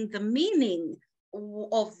changing the meaning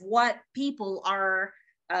of what people are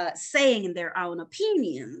saying in their own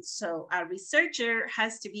opinions. So a researcher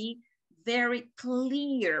has to be very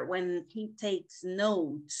clear when he takes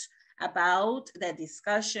notes about the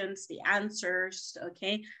discussions, the answers,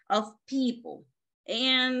 okay, of people.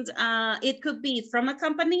 And it could be from a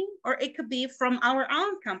company, or it could be from our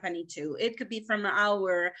own company too. It could be from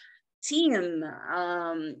our team,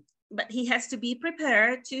 but he has to be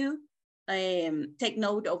prepared to take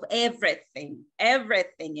note of everything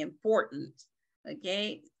important,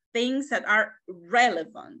 okay? Things that are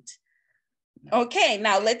relevant. Okay,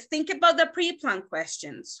 now let's think about the pre-planned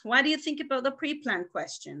questions. What do you think about the pre-planned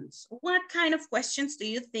questions? What kind of questions do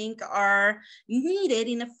you think are needed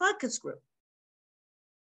in a focus group?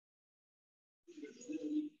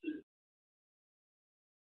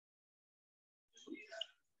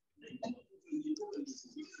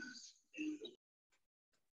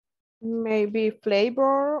 Maybe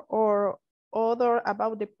flavor or other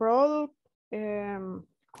about the product,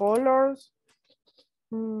 colors,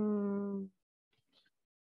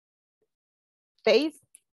 taste,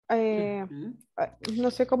 no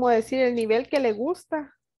sé cómo decir el nivel que le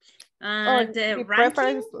gusta. The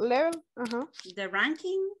preference ranking, level. The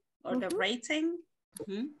ranking or the rating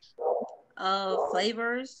of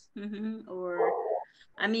flavors, or,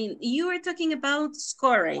 I mean, you were talking about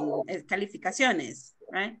scoring, calificaciones,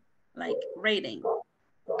 right? Like rating.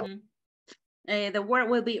 The word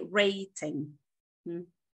will be rating.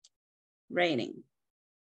 Rating.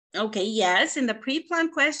 Okay, yes, in the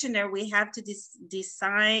pre-planned questionnaire, we have to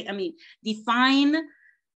define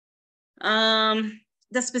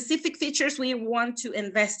the specific features we want to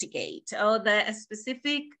investigate, or the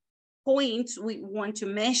specific points we want to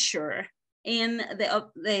measure in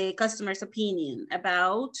the customer's opinion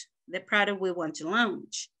about the product we want to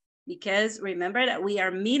launch. Because remember that we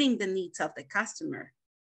are meeting the needs of the customer.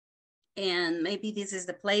 And maybe this is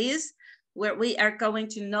the place where we are going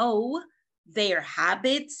to know their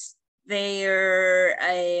habits, their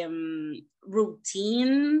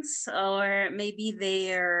routines, or maybe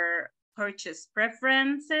their purchase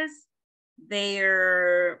preferences,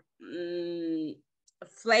 their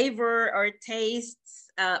flavor or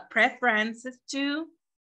tastes preferences too,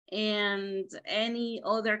 and any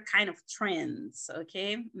other kind of trends,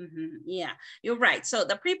 okay? Yeah, you're right. So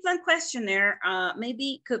the pre-planned questionnaire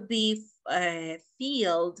maybe could be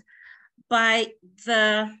filled by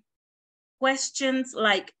the questions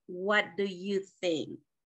like, what do you think?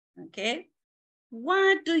 Okay,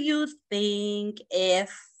 what do you think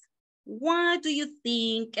if, what do you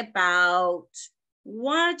think about,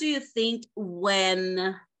 what do you think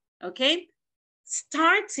when? Okay,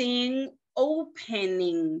 starting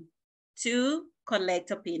opening to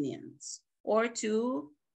collect opinions or to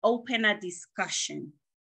open a discussion.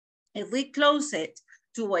 If we close it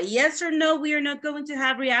to a yes or no, we are not going to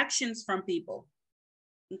have reactions from people.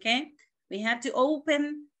 Okay, we have to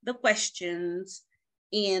open the questions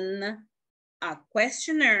in a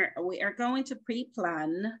questionnaire. We are going to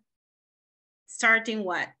pre-plan, starting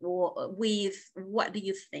what? With what do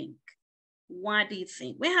you think? What do you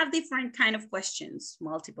think? We have different kind of questions: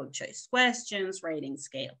 multiple choice questions, rating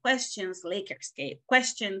scale questions, Likert scale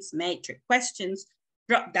questions, matrix questions,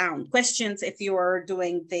 drop down questions if you are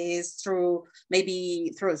doing this through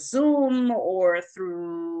maybe through Zoom or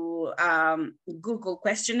through Google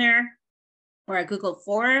questionnaire or a Google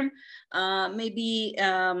form. Maybe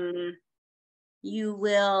you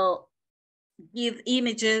will give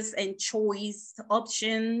images and choice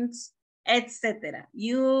options, etc.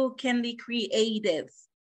 You can be creative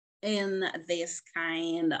in this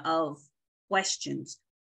kind of questions,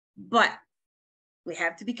 but we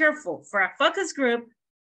have to be careful. For a focus group,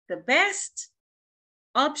 the best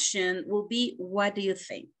option will be, what do you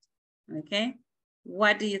think? Okay,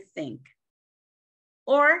 what do you think?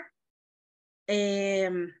 Or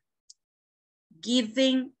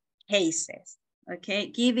giving cases, okay?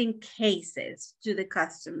 Giving cases to the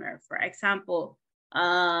customer. For example,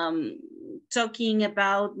 talking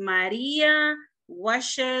about Maria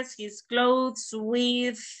washes his clothes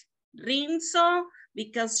with Rinso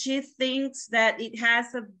because she thinks that it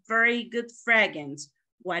has a very good fragrance.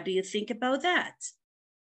 What do you think about that?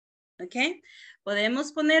 Okay,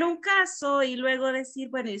 podemos poner un caso y luego decir,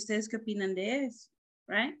 bueno, ¿y ustedes qué opinan de eso?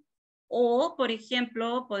 Right? O, por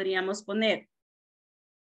ejemplo, podríamos poner,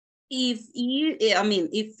 if you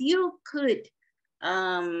could,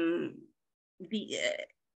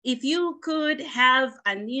 if you could have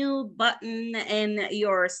a new button in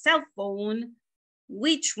your cell phone,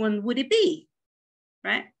 which one would it be?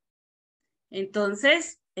 Right?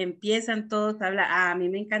 Entonces, empiezan todos a hablar, a mí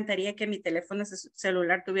me encantaría que mi teléfono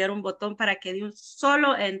celular tuviera un botón para que de un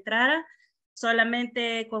solo entrara,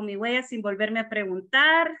 solamente con mi huella sin volverme a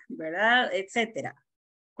preguntar, ¿verdad? Etcétera.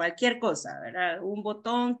 Cualquier cosa, ¿verdad? Un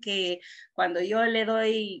botón que cuando yo le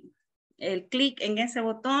doy el clic en ese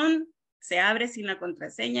botón, se abre sin la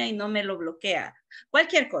contraseña y no me lo bloquea.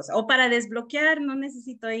 Cualquier cosa. O para desbloquear no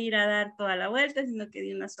necesito ir a dar toda la vuelta, sino que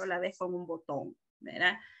de una sola vez con un botón,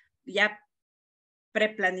 ¿verdad? Ya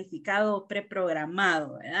preplanificado o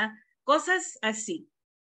preprogramado, ¿verdad? Cosas así.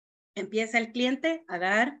 Empieza el cliente a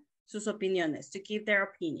dar sus opiniones, to give their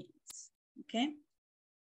opinions, ¿ok?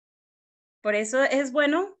 Por eso es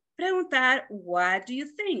bueno preguntar, what do you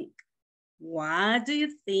think? What do you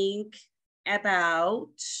think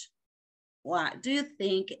about? What do you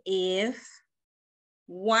think if?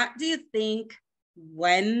 What do you think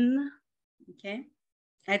when? ¿Ok?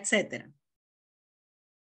 Etcétera.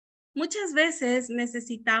 Muchas veces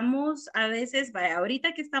necesitamos,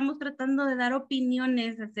 ahorita que estamos tratando de dar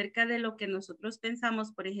opiniones acerca de lo que nosotros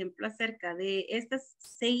pensamos, por ejemplo, acerca de estas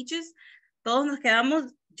stages, todos nos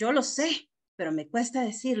quedamos, yo lo sé, pero me cuesta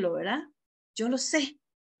decirlo, ¿verdad? Yo lo sé,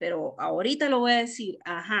 pero ahorita lo voy a decir,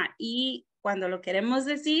 ajá, y cuando lo queremos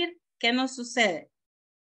decir, ¿qué nos sucede?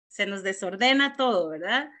 Se nos desordena todo,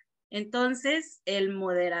 ¿verdad? Entonces, el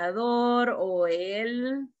moderador o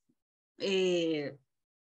el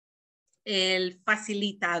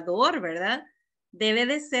facilitador, ¿verdad? Debe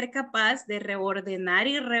de ser capaz de reordenar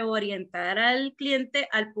y reorientar al cliente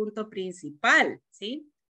al punto principal, ¿sí?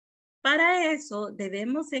 Para eso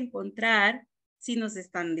debemos encontrar si nos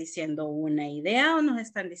están diciendo una idea o nos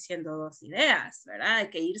están diciendo dos ideas, ¿verdad? Hay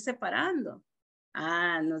que ir separando.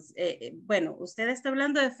 Bueno, usted está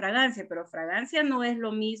hablando de fragancia, pero fragancia no es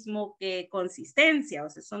lo mismo que consistencia, o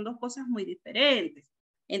sea, son dos cosas muy diferentes.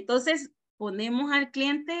 Entonces, ponemos al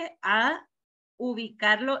cliente a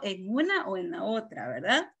ubicarlo en una o en la otra,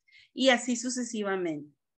 ¿verdad? Y así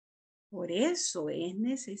sucesivamente. Por eso es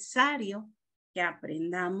necesario que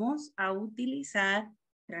aprendamos a utilizar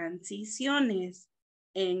transiciones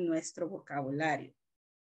en nuestro vocabulario.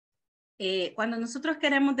 Cuando nosotros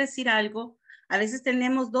queremos decir algo, a veces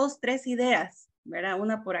tenemos 2, 3 ideas, ¿verdad?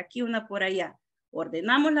 Una por aquí, una por allá.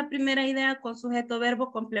 Ordenamos la primera idea con sujeto,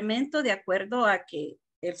 verbo, complemento, de acuerdo a que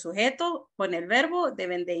el sujeto con el verbo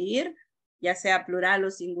deben de ir, ya sea plural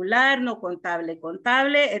o singular, no contable,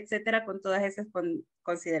 contable, etcétera, con todas esas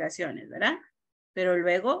consideraciones, ¿verdad? Pero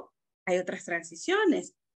luego hay otras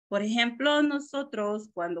transiciones. Por ejemplo, nosotros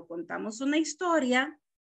cuando contamos una historia,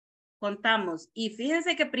 contamos, y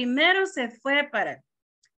fíjense que primero se fue para,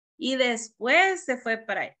 y después se fue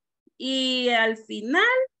para ahí, y al final,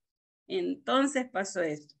 entonces pasó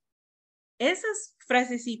esto. Esas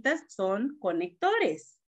frasecitas son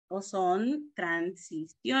conectores o son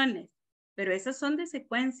transiciones, pero esas son de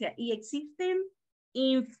secuencia y existen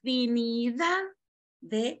infinidad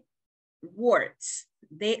de words,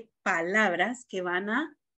 de palabras que van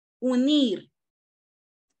a unir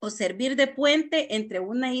o servir de puente entre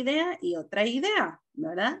una idea y otra idea,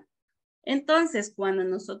 ¿verdad? Entonces, cuando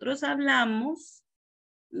nosotros hablamos,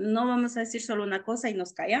 no vamos a decir solo una cosa y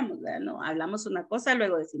nos callamos, ¿verdad? No, hablamos una cosa,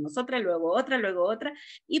 luego decimos otra, luego otra, luego otra.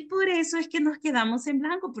 Y por eso es que nos quedamos en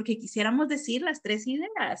blanco, porque quisiéramos decir las 3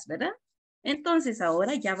 ideas, ¿verdad? Entonces,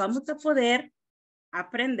 ahora ya vamos a poder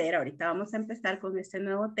aprender, ahorita vamos a empezar con este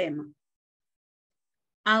nuevo tema,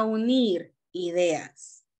 a unir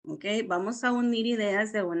ideas, ¿ok? Vamos a unir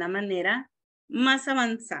ideas de una manera más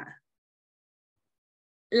avanzada.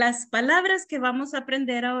 Las palabras que vamos a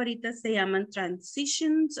aprender ahorita se llaman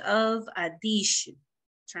transitions of addition.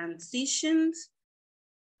 Transitions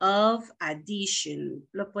of addition.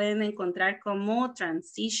 Lo pueden encontrar como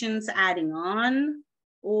transitions adding on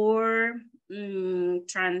or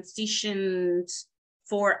transitions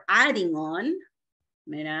for adding on.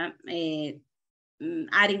 Mira,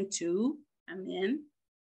 adding to también.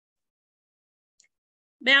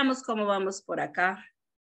 Veamos cómo vamos por acá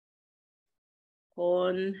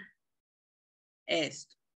con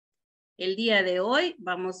esto. El día de hoy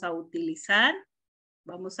vamos a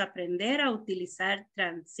aprender a utilizar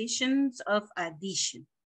transitions of addition.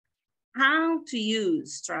 How to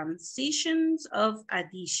use transitions of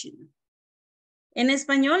addition. En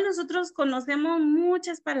español nosotros conocemos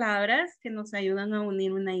muchas palabras que nos ayudan a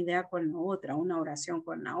unir una idea con la otra, una oración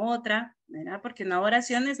con la otra, ¿verdad? Porque una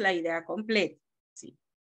oración es la idea completa, sí.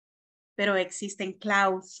 Pero existen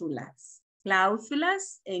cláusulas.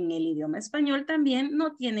 Cláusulas en el idioma español también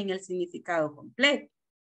no tienen el significado completo.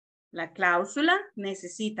 La cláusula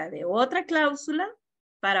necesita de otra cláusula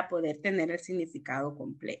para poder tener el significado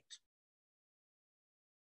completo.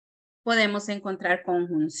 Podemos encontrar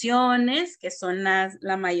conjunciones, que son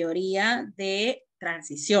la mayoría de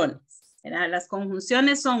transiciones, ¿verdad? Las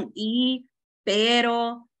conjunciones son y,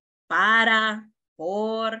 pero, para,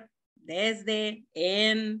 por, desde,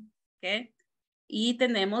 en, ¿ok? Y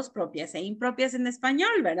tenemos propias e impropias en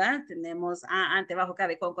español, ¿verdad? Tenemos ante, bajo,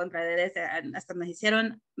 cabe, con, contra, desde, hasta nos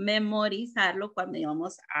hicieron memorizarlo cuando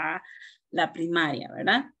íbamos a la primaria,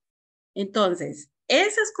 ¿verdad? Entonces,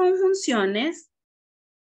 esas conjunciones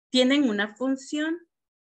tienen una función,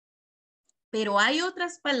 pero hay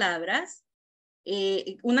otras palabras,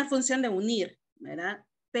 una función de unir, ¿verdad?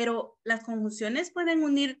 Pero las conjunciones pueden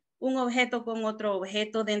unir un objeto con otro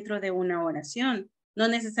objeto dentro de una oración, no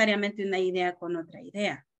necesariamente una idea con otra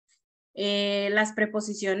idea. Las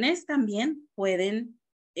preposiciones también pueden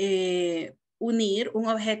unir un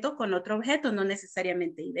objeto con otro objeto, no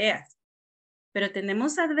necesariamente ideas. Pero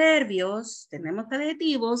tenemos adverbios, tenemos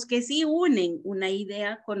adjetivos que sí unen una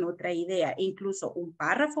idea con otra idea, incluso un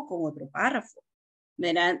párrafo con otro párrafo.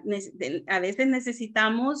 ¿Verdad? A veces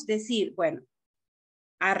necesitamos decir, bueno,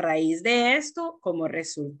 a raíz de esto, como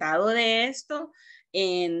resultado de esto,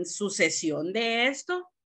 en sucesión de esto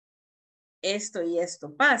y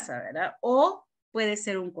esto pasa, ¿verdad? O puede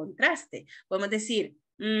ser un contraste. Podemos decir,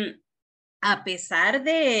 a pesar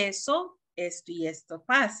de eso, esto y esto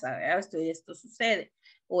pasa, ¿verdad? Esto y esto sucede,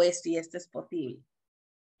 o esto y esto es posible.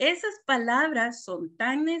 Esas palabras son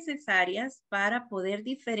tan necesarias para poder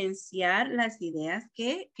diferenciar las ideas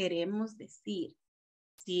que queremos decir.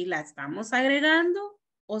 Si la estamos agregando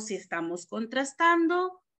o si estamos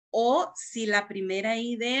contrastando o si la primera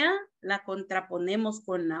idea la contraponemos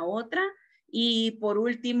con la otra y por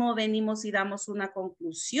último venimos y damos una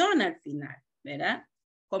conclusión al final, ¿verdad?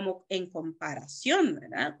 Como en comparación,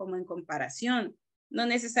 ¿verdad? Como en comparación. No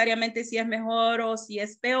necesariamente si es mejor o si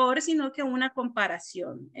es peor, sino que una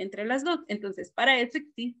comparación entre las dos. Entonces, para eso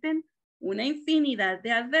existen una infinidad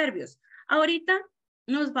de adverbios. Ahorita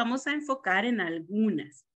nos vamos a enfocar en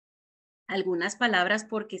algunas palabras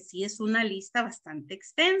porque sí es una lista bastante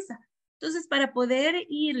extensa. Entonces, para poder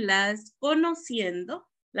irlas conociendo,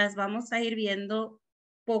 las vamos a ir viendo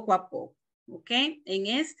poco a poco, ¿ok? En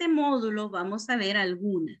este módulo vamos a ver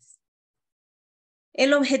algunas.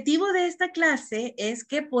 El objetivo de esta clase es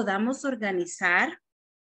que podamos organizar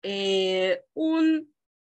un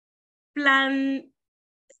plan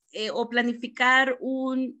o planificar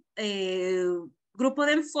un grupo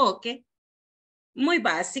de enfoque muy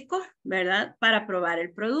básico, ¿verdad? Para probar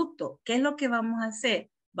el producto. ¿Qué es lo que vamos a hacer?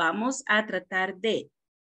 Vamos a tratar de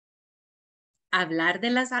hablar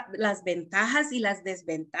de las ventajas y las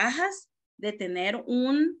desventajas de tener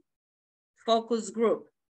un focus group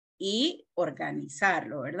y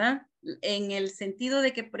organizarlo, ¿verdad? En el sentido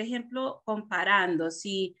de que, por ejemplo, comparando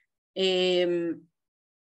si el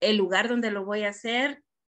lugar donde lo voy a hacer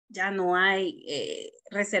ya no hay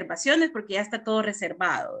reservaciones porque ya está todo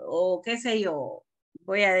reservado o qué sé yo,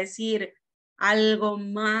 voy a decir algo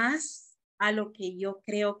más a lo que yo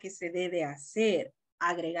creo que se debe hacer,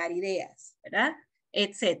 agregar ideas, ¿verdad?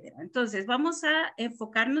 Etcétera. Entonces vamos a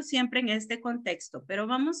enfocarnos siempre en este contexto, pero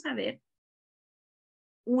vamos a ver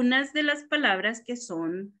unas de las palabras que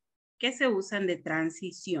se usan de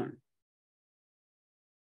transición.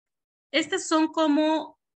 Estas son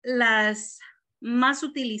como las más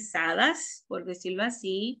utilizadas, por decirlo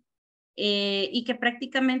así, y que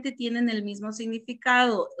prácticamente tienen el mismo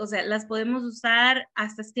significado. O sea, las podemos usar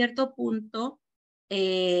hasta cierto punto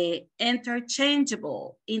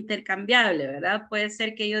interchangeable, intercambiable, ¿verdad? Puede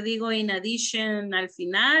ser que yo digo in addition al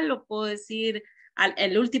final, o puedo decir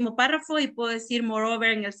el último párrafo, y puedo decir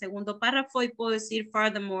moreover en el segundo párrafo, y puedo decir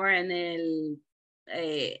furthermore en el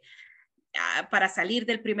para salir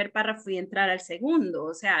del primer párrafo y entrar al segundo.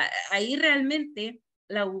 O sea, ahí realmente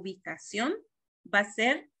la ubicación va a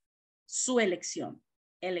ser su elección.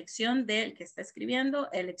 Elección del que está escribiendo,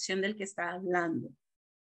 elección del que está hablando.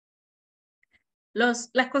 Las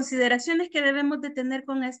consideraciones que debemos de tener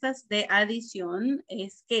con estas de adición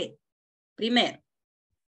es que, primero,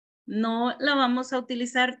 no la vamos a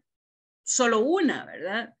utilizar solo una,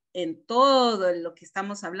 ¿verdad? En todo lo que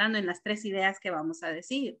estamos hablando, en las 3 ideas que vamos a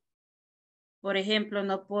decir. Por ejemplo,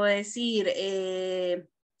 no puedo decir,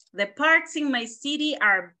 the parks in my city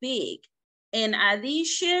are big. In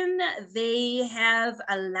addition, they have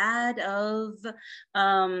a lot of,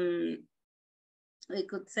 we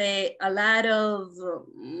could say a lot of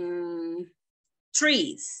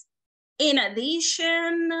trees. In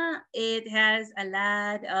addition, it has a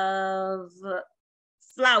lot of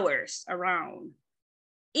flowers around.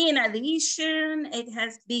 In addition, it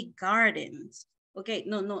has big gardens. Ok,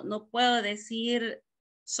 no puedo decir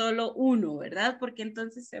solo uno, ¿verdad? Porque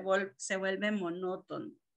entonces se vuelve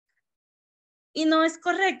monótono. Y no es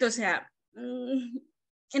correcto, o sea, en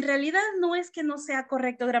realidad no es que no sea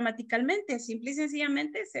correcto gramaticalmente, simple y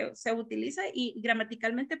sencillamente se utiliza y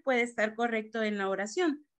gramaticalmente puede estar correcto en la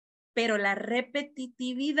oración, pero la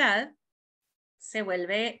repetitividad se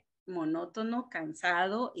vuelve monótono,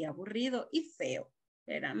 cansado y aburrido y feo,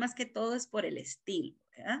 ¿verdad? Más que todo es por el estilo,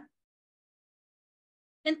 ¿verdad?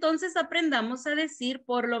 Entonces aprendamos a decir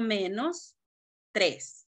por lo menos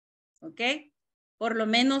 3, ¿ok? Por lo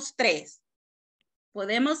menos 3.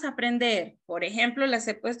 Podemos aprender, por ejemplo, las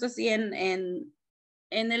he puesto así en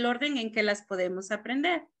el orden en que las podemos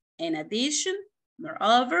aprender. In addition,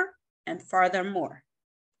 moreover, and furthermore.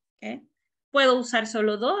 ¿Okay? Puedo usar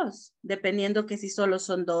solo 2, dependiendo que si solo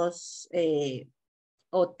son 2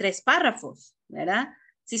 o 3 párrafos, ¿verdad?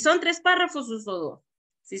 Si son 3 párrafos, uso 2.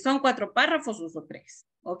 Si son 4 párrafos, uso 3.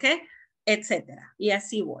 ¿Ok? Etcétera. Y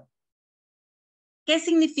así voy. ¿Qué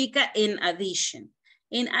significa in addition?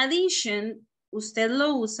 In addition, usted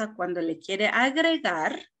lo usa cuando le quiere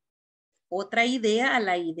agregar otra idea a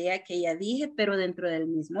la idea que ya dije, pero dentro del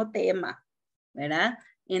mismo tema, ¿verdad?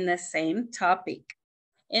 In the same topic.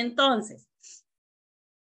 Entonces,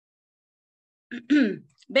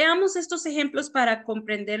 veamos estos ejemplos para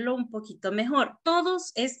comprenderlo un poquito mejor.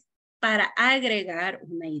 Todos es para agregar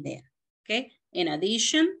una idea, ¿ok? In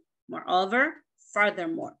addition, moreover,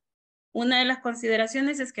 furthermore. Una de las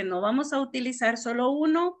consideraciones es que no vamos a utilizar solo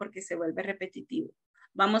uno porque se vuelve repetitivo.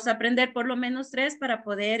 Vamos a aprender por lo menos 3 para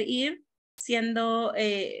poder ir siendo,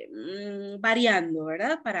 variando,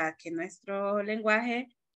 ¿verdad? Para que nuestro lenguaje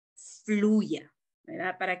fluya,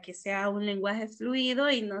 ¿verdad? Para que sea un lenguaje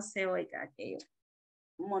fluido y no se oiga aquello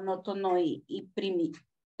monótono y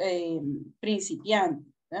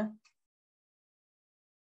principiante, ¿verdad?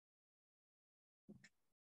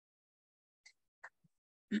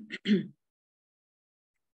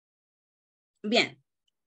 Bien.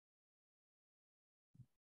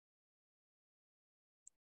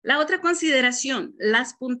 La otra consideración,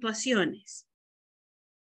 las puntuaciones.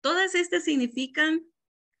 Todas estas significan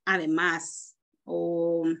además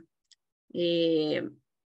o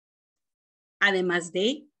además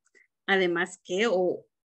de, además que o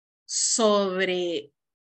sobre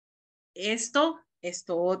esto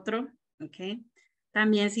otro, ¿ok?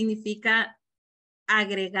 También significa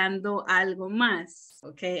agregando algo más,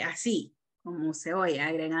 ¿ok? Así como se oye,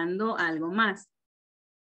 agregando algo más.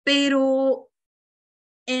 Pero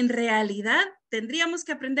en realidad tendríamos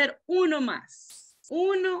que aprender uno más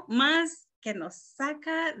que nos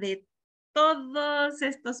saca de todos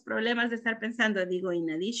estos problemas de estar pensando, digo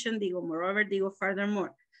in addition, digo moreover, digo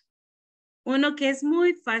furthermore. Uno que es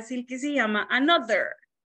muy fácil que se llama another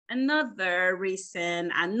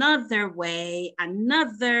reason, another way,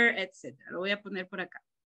 another, etc. Lo voy a poner por acá.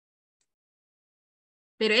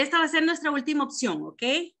 Pero esta va a ser nuestra última opción, ¿ok?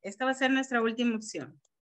 Esta va a ser nuestra última opción.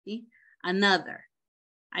 ¿Sí? Another.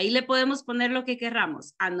 Ahí le podemos poner lo que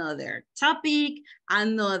querramos. Another topic,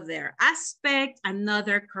 another aspect,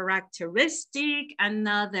 another characteristic,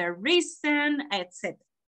 another reason, etc.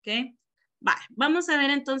 ¿Ok? Vamos a ver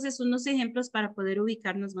entonces unos ejemplos para poder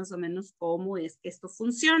ubicarnos más o menos cómo es que esto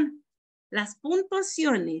funciona. Las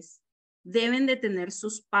puntuaciones deben de tener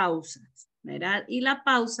sus pausas, ¿verdad? Y la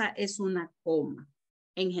pausa es una coma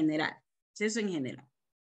en general. Eso en general.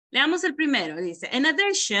 Leamos el primero. Dice, in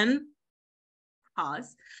addition,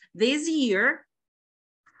 this year,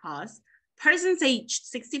 persons aged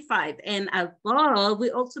 65 and above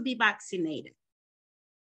will also be vaccinated.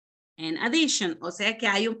 In addition, o sea que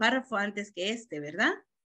hay un párrafo antes que este, ¿verdad?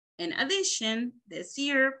 In addition, this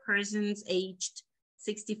year, persons aged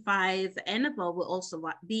 65 and above will also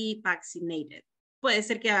be vaccinated. Puede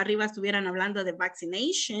ser que arriba estuvieran hablando de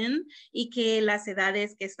vaccination y que las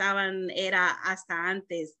edades que estaban era hasta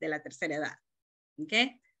antes de la tercera edad. ¿Ok?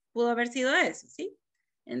 Pudo haber sido eso, ¿sí?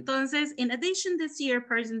 Entonces, in addition, this year,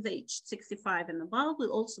 persons aged 65 and above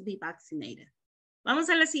will also be vaccinated. Vamos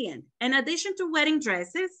a la siguiente. In addition to wedding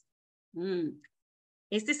dresses,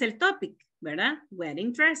 este es el topic, ¿verdad?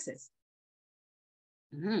 Wedding dresses.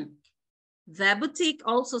 The boutique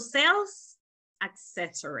also sells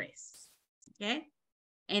accessories. Okay?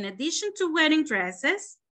 In addition to wedding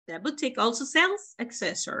dresses, the boutique also sells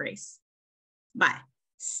accessories. Vale.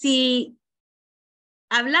 Si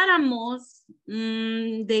habláramos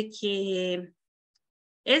de que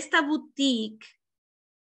esta boutique,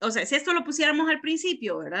 o sea, si esto lo pusiéramos al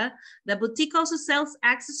principio, ¿verdad? The boutique also sells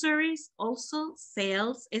accessories, also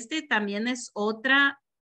sells. Este también es otra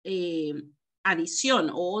adición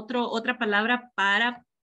o otra palabra para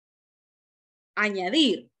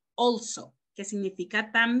añadir, also, que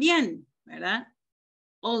significa también, ¿verdad?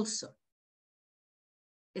 Also.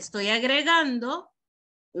 Estoy agregando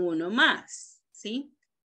uno más, ¿sí?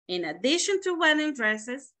 In addition to wedding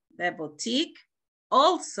dresses, the boutique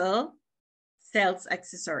also sells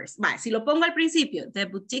accessories. Vale, si lo pongo al principio, the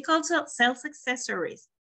boutique also sells accessories.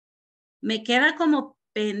 Me queda como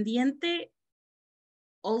pendiente,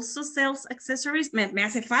 also sells accessories. Me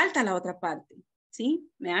hace falta la otra parte, ¿sí?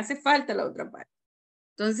 Me hace falta la otra parte.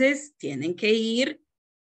 Entonces, tienen que ir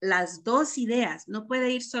las dos ideas. No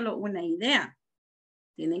puede ir solo una idea.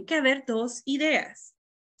 Tienen que haber dos ideas,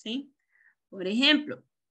 ¿sí? Por ejemplo,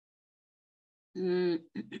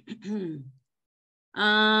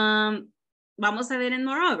 vamos a ver en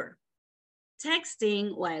moreover.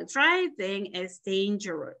 Texting while driving is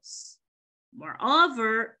dangerous.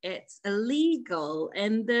 Moreover, it's illegal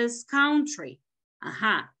in this country.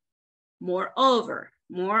 Ajá. Moreover.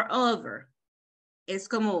 Es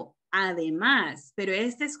como además, pero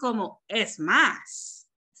este es como es más,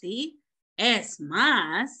 ¿sí? Es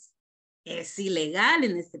más, es ilegal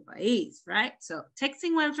en este país, right? So,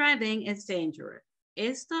 texting while driving is dangerous.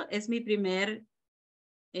 Esto es mi primer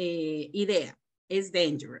idea, is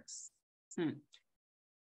dangerous.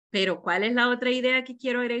 Pero, ¿cuál es la otra idea que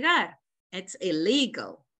quiero agregar? It's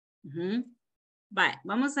illegal. Vale,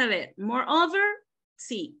 vamos a ver. Moreover,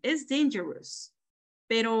 sí, it's dangerous.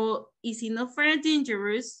 Pero, y si no fuera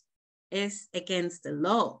dangerous, es against the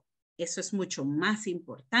law. Eso es mucho más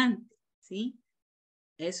importante, ¿sí?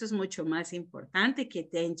 Eso es mucho más importante que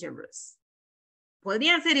dangerous.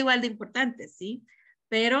 Podrían ser igual de importantes, ¿sí?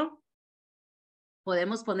 Pero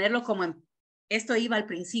podemos ponerlo como en, esto iba al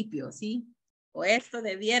principio, ¿sí? O esto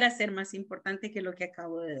debiera ser más importante que lo que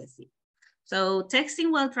acabo de decir. So,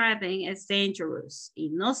 texting while driving is dangerous. Y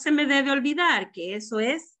no se me debe olvidar que eso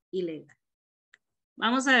es ilegal.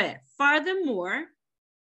 Vamos a ver. Furthermore,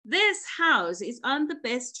 this house is on the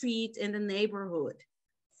best street in the neighborhood.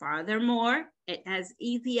 Furthermore, it has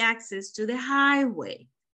easy access to the highway.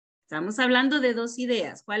 Estamos hablando de dos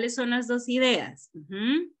ideas. ¿Cuáles son las dos ideas?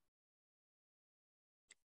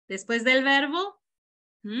 Después del verbo,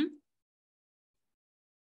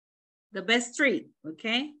 the best street,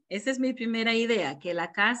 ¿ok? Esa es mi primera idea, que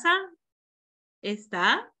la casa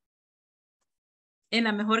está en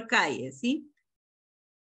la mejor calle, ¿sí?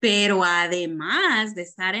 Pero además de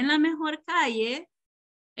estar en la mejor calle,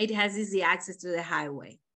 it has easy access to the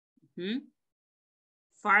highway.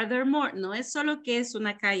 Furthermore, no es solo que es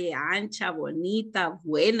una calle ancha, bonita,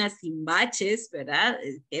 buena, sin baches, ¿verdad?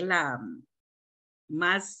 Es la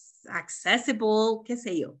más accessible, qué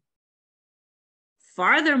sé yo.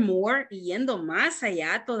 Furthermore, yendo más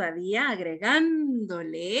allá todavía,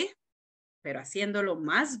 agregándole, pero haciéndolo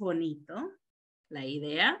más bonito, la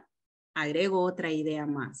idea, agrego otra idea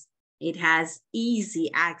más. It has easy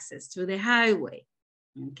access to the highway.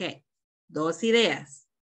 Ok, dos ideas.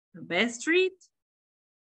 The best street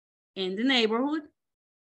in the neighborhood.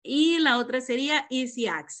 Y la otra sería easy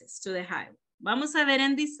access to the highway. Vamos a ver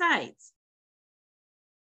en these sides.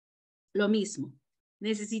 Lo mismo.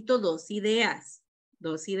 Necesito dos ideas.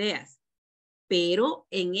 Dos ideas. Pero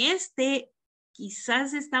en este,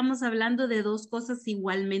 quizás estamos hablando de dos cosas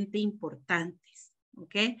igualmente importantes.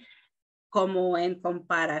 ¿Ok? Como en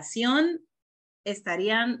comparación,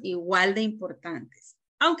 estarían igual de importantes.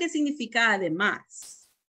 Aunque significa además.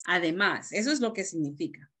 Además, eso es lo que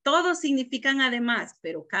significa. Todos significan además,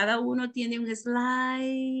 pero cada uno tiene un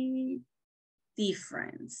slight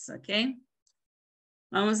difference, okay?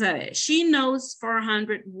 Vamos a ver. She knows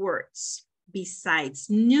 400 words besides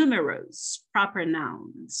numerous proper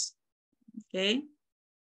nouns, okay?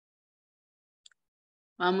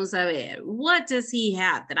 Vamos a ver. What does he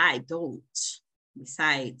have that I don't?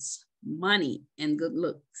 Besides money and good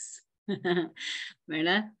looks.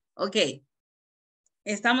 ¿Verdad? Ok.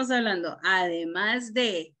 Estamos hablando, además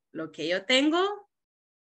de lo que yo tengo,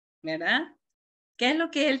 ¿verdad? ¿Qué es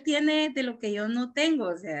lo que él tiene de lo que yo no tengo?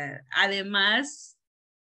 O sea, además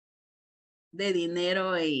de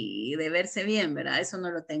dinero y de verse bien, ¿verdad? Eso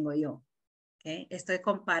no lo tengo yo. ¿Ok? Estoy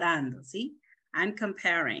comparando, ¿sí? I'm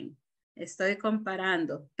comparing. Estoy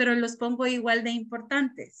comparando, pero los pongo igual de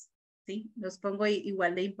importantes, ¿sí? Los pongo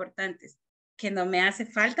igual de importantes. Que no me hace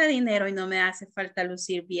falta dinero y no me hace falta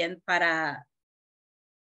lucir bien para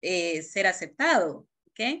ser aceptado,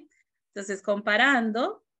 ¿ok? Entonces,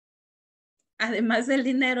 comparando, además del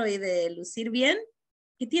dinero y de lucir bien,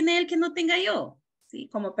 ¿qué tiene él que no tenga yo? ¿Sí?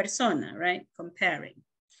 Como persona, right? Comparing.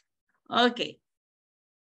 Ok.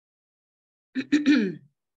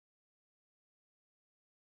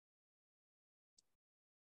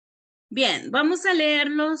 Bien, vamos a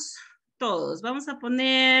leerlos todos. Vamos a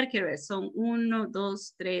poner, quiero ver, son 1,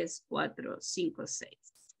 2, 3, 4, 5, 6.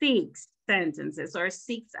 6 sentences or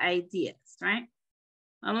 6 ideas, right?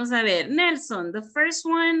 Vamos a ver. Nelson, the first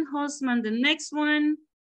one. Hosman, the next one.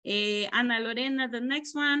 Ana Lorena, the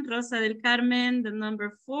next one. Rosa del Carmen, the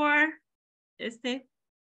number 4.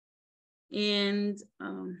 And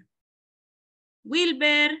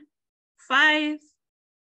Wilber, 5.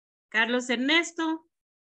 Carlos Ernesto,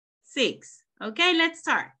 6. Okay, let's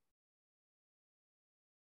start.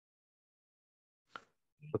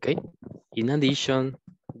 Okay. In addition,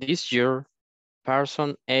 this year,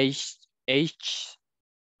 person aged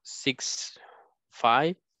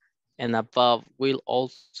 65 and above will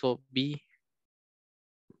also be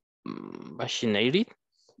vaccinated.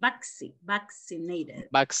 Vaccinated.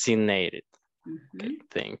 Vaccinated. Mm-hmm. Okay,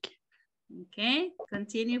 thank you. Okay,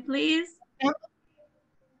 continue, please.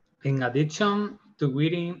 In addition to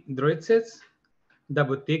wearing dresses, the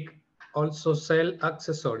boutique also sells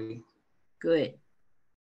accessories. Good.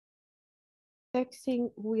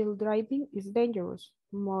 Texting while driving is dangerous.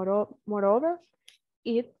 Moreover,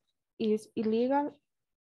 it is illegal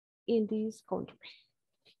in this country.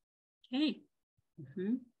 Okay.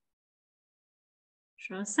 Mm-hmm.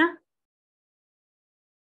 Rosa?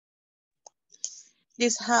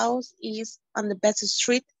 This house is on the best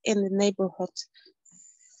street in the neighborhood.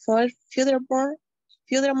 Furthermore,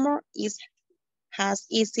 has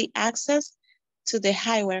easy access to the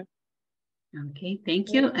highway. Okay,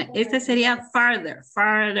 thank you. Este sería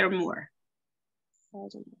furthermore.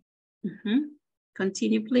 Mm-hmm.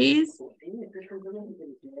 Continue, please.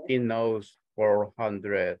 He knows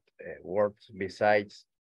 400 words besides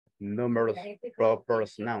numerous proper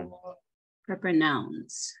nouns. Proper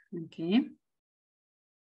nouns, okay.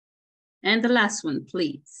 And the last one,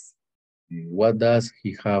 please. What does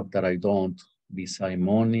he have that I don't, besides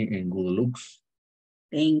money and good looks?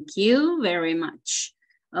 Thank you very much.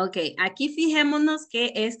 Ok, aquí fijémonos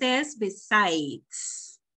que este es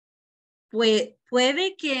besides.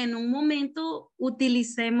 Puede que en un momento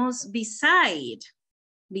utilicemos beside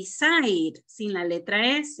sin la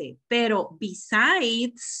letra S, pero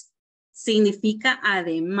besides significa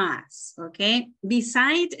además, ¿ok?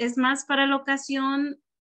 Beside es más para la ocasión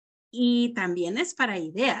y también es para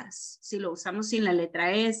ideas, si lo usamos sin la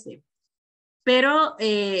letra S. Pero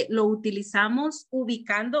lo utilizamos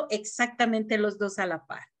ubicando exactamente los dos a la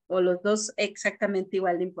par, o los dos exactamente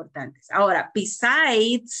igual de importantes. Ahora,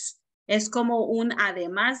 besides es como un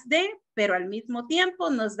además de, pero al mismo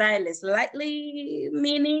tiempo nos da el slightly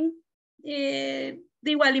meaning de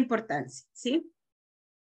igual importancia, ¿sí?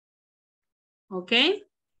 ¿Ok?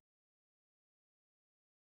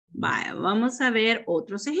 Vaya, vamos a ver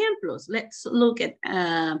otros ejemplos. Let's look at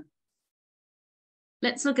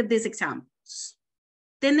these examples.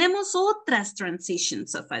 Tenemos otras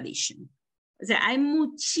transitions of addition. O sea, hay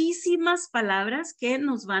muchísimas palabras que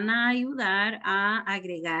nos van a ayudar a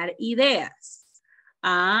agregar ideas,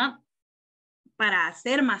 para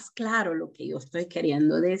hacer más claro lo que yo estoy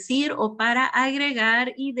queriendo decir o para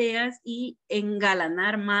agregar ideas y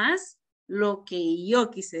engalanar más lo que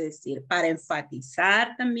yo quise decir. Para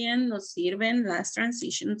enfatizar también nos sirven las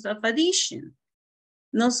transitions of addition.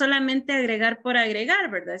 No solamente agregar por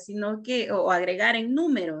agregar, ¿verdad? Sino que, o agregar en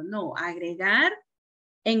número, no, agregar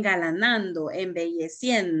engalanando,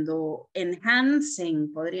 embelleciendo,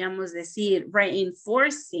 enhancing, podríamos decir,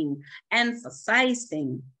 reinforcing,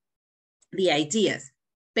 emphasizing the ideas.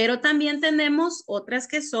 Pero también tenemos otras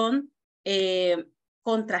que son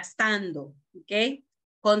contrastando, ¿ok?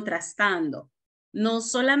 Contrastando. No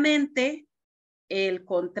solamente el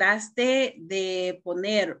contraste de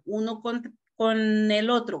poner uno con el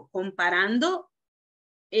otro, comparando,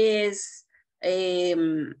 es,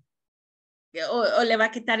 o le va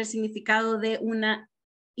a quitar el significado de una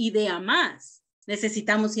idea más.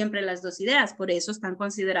 Necesitamos siempre las dos ideas, por eso están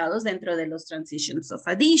considerados dentro de los transitions of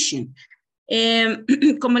addition.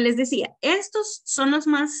 Como les decía, estos son los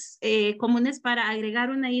más comunes para agregar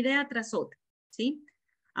una idea tras otra, ¿sí?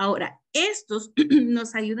 Ahora, estos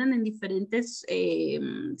nos ayudan en diferentes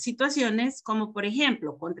situaciones, como por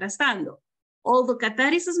ejemplo, contrastando. Although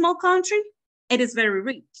Qatar is a small country, it is very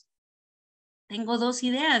rich. Tengo dos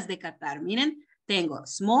ideas de Qatar, miren, tengo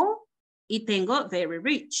small y tengo very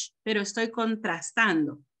rich, pero estoy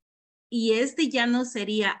contrastando. Y este ya no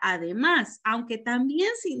sería además, aunque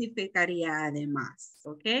también significaría además,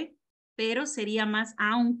 ¿ok? Pero sería más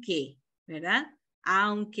aunque, ¿verdad?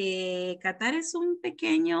 Aunque Qatar es un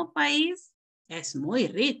pequeño país, es muy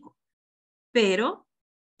rico, pero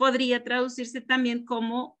podría traducirse también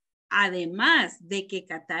como además de que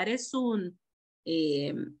Qatar es un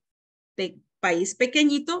país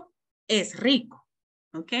pequeñito, es rico,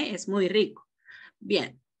 ¿ok? Es muy rico.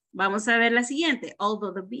 Bien, vamos a ver la siguiente.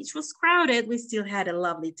 Although the beach was crowded, we still had a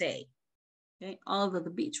lovely day. Okay? Although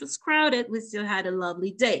the beach was crowded, we still had a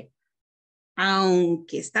lovely day.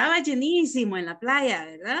 Aunque estaba llenísimo en la playa,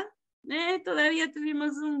 ¿verdad? Todavía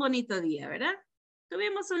tuvimos un bonito día, ¿verdad?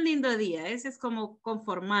 Tuvimos un lindo día. Ese es como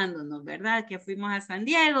conformándonos, ¿verdad? Que fuimos a San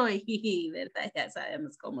Diego y, ¿verdad? Ya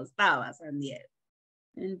sabemos cómo estaba San Diego.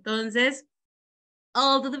 Entonces,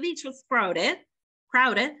 although the beach was crowded,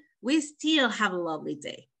 we still have a lovely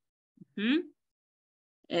day.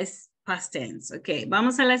 Es past tense. Ok,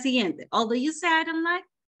 vamos a la siguiente. Although you say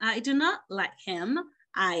I do not like him,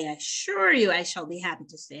 I assure you I shall be happy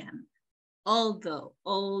to see him. Although.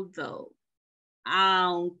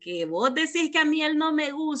 Aunque vos decís que a mí él no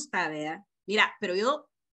me gusta, ¿verdad? Mira, pero yo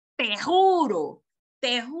te juro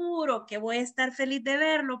que voy a estar feliz de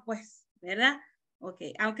verlo, pues, ¿verdad? Ok,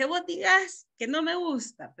 aunque vos digas que no me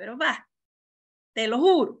gusta, pero va, te lo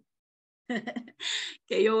juro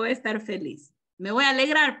que yo voy a estar feliz. Me voy a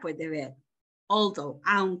alegrar, pues, de ver. Although,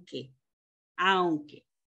 aunque.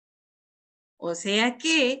 O sea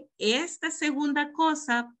que esta segunda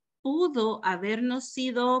cosa pudo habernos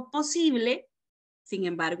sido posible, sin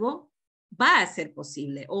embargo, va a ser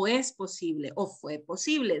posible, o es posible, o fue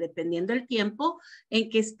posible, dependiendo del tiempo en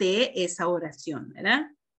que esté esa oración,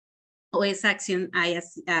 ¿verdad? O esa acción haya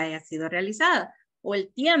sido realizada. O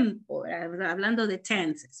el tiempo, hablando de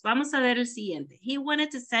tenses. Vamos a ver el siguiente. He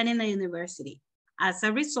wanted to study in a university. As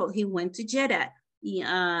a result, he went to Jeddah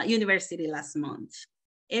University last month.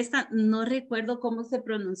 Esta no recuerdo cómo se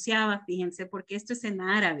pronunciaba, fíjense, porque esto es en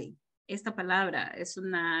árabe. Esta palabra es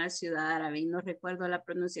una ciudad árabe y no recuerdo la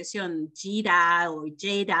pronunciación. Jeddah o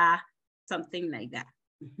Jeddah, something like that.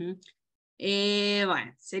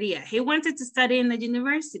 Bueno, sería, he wanted to study in the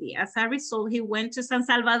university. As a result, he went to San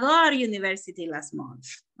Salvador University last month.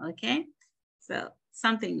 Okay, so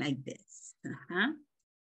something like this.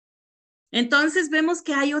 Entonces vemos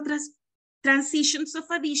que hay otras transitions of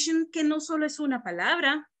addition que no solo es una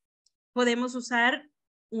palabra, podemos usar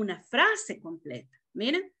una frase completa.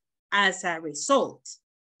 Miren, as a result,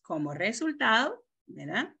 como resultado,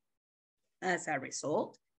 ¿verdad? As a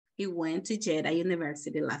result, he went to Jeddah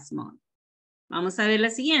University last month. Vamos a ver la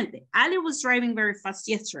siguiente. Ali was driving very fast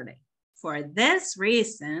yesterday. For this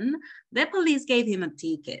reason, the police gave him a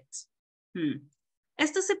ticket.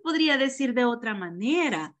 Esto se podría decir de otra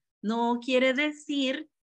manera. No quiere decir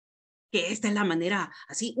que esta es la manera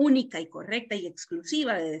así única y correcta y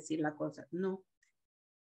exclusiva de decir la cosa. No.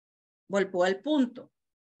 Vuelvo al punto.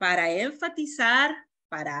 Para enfatizar,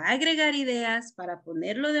 para agregar ideas, para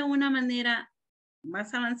ponerlo de una manera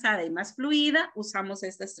más avanzada y más fluida, usamos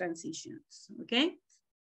estas transitions, ¿ok?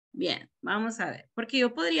 Bien, vamos a ver. Porque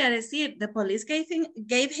yo podría decir, the police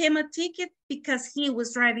gave him a ticket because he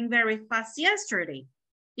was driving very fast yesterday.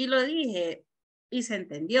 Y lo dije y se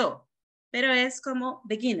entendió. Pero es como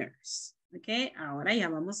beginners, ¿ok? Ahora ya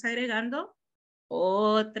vamos agregando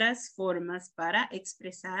otras formas para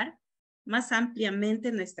expresar más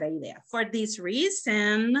ampliamente nuestra idea. For this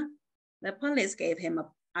reason, the police gave him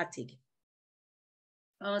a ticket.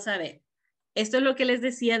 Vamos a ver. Esto es lo que les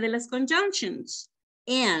decía de las conjunctions.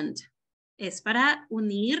 And es para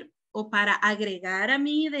unir o para agregar a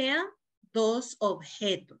mi idea dos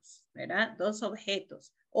objetos, ¿verdad? Dos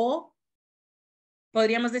objetos. O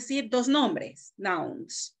podríamos decir dos nombres,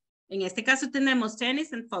 nouns. En este caso tenemos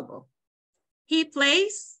tennis and football. He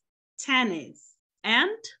plays tennis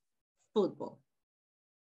and football.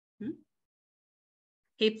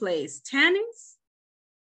 He plays tennis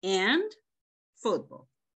and football.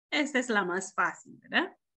 Esta es la más fácil,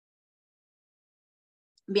 ¿verdad?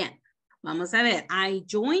 Bien, vamos a ver. I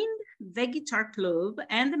joined the guitar club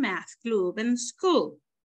and the math club in school.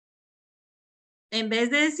 En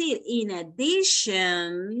vez de decir in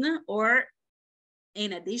addition or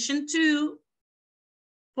in addition to,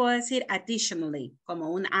 puedo decir additionally,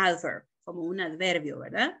 como un adverb, como un adverbio,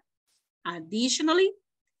 ¿verdad? Additionally,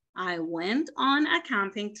 I went on a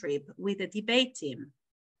camping trip with the debate team.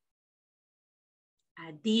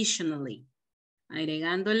 Additionally,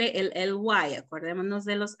 agregándole el ly, acordémonos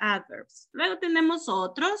de los adverbs. Luego tenemos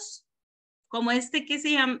otros, como este que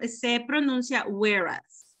se pronuncia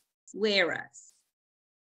whereas. Whereas.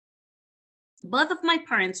 Both of my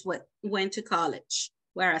parents went to college,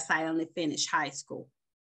 whereas I only finished high school.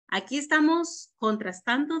 Aquí estamos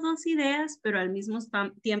contrastando dos ideas, pero al mismo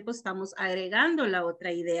tiempo estamos agregando la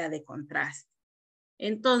otra idea de contraste.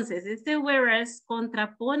 Entonces, este whereas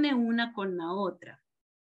contrapone una con la otra.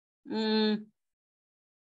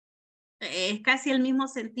 Es casi el mismo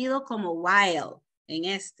sentido como while en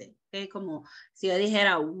este, ¿okay? Como si yo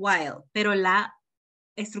dijera while, pero la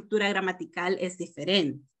estructura gramatical es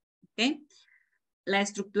diferente, ¿okay? La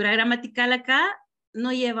estructura gramatical acá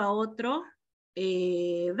no lleva otro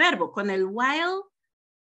verbo. Con el while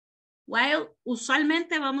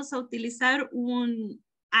usualmente vamos a utilizar un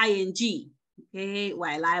ing, ¿okay?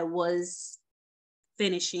 While I was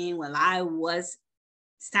finishing, while I was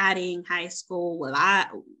studying high school,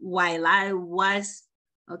 while I was,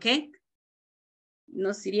 ¿ok?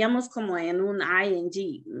 Nos iríamos como en un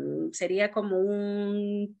ing. Sería como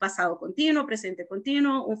un pasado continuo, presente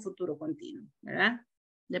continuo, un futuro continuo, ¿verdad?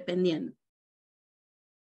 Dependiendo.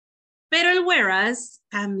 Pero el whereas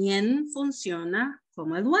también funciona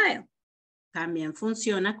como el while. También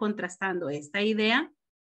funciona contrastando esta idea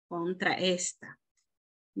contra esta.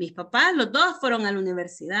 Mis papás, los dos fueron a la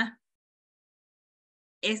universidad.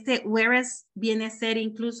 Este whereas viene a ser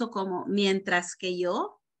incluso como mientras que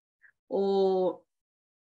yo, o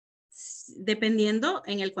dependiendo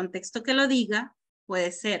en el contexto que lo diga,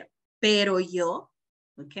 puede ser pero yo,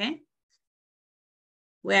 ¿ok?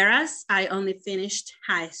 Whereas I only finished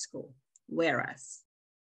high school. Whereas.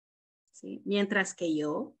 ¿Sí? Mientras que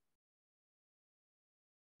yo.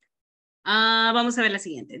 Vamos a ver la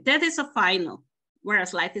siguiente. Death is so final,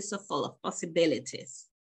 whereas life is so full of possibilities.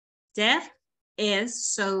 Death is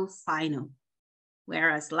so final,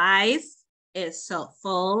 whereas life is so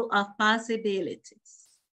full of possibilities.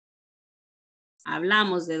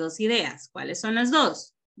 Hablamos de dos ideas. ¿Cuáles son las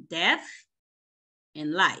dos? Death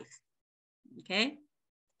and life. ¿Ok?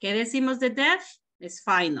 ¿Qué decimos de death? Es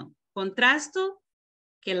final. Contrasto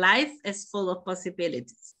que life is full of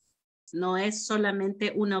possibilities. No es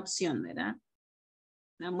solamente una opción, ¿verdad?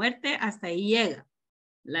 La muerte hasta ahí llega.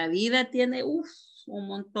 La vida tiene un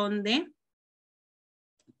montón de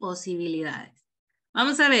posibilidades.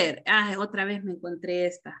 Vamos a ver. Otra vez me encontré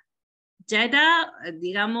esta. Jada,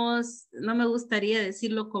 digamos, no me gustaría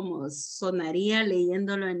decirlo como sonaría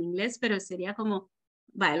leyéndolo en inglés, pero sería como,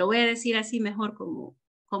 vale, lo voy a decir así mejor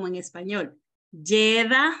como en español.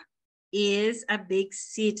 Jeddah is a big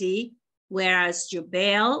city, whereas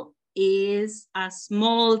Jubel is a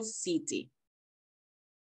small city.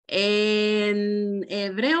 En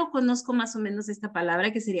hebreo conozco más o menos esta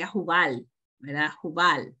palabra que sería Jubal, ¿verdad?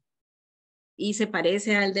 Jubal. Y se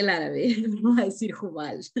parece al del árabe, no voy a decir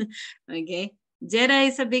Jubal. Okay. Jeddah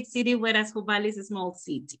is a big city, whereas Jubal is a small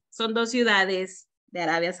city. Son dos ciudades de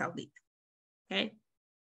Arabia Saudita. Okay.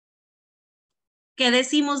 ¿Qué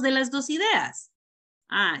decimos de las dos ideas?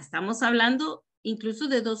 Estamos hablando incluso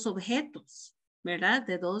de dos objetos, ¿verdad?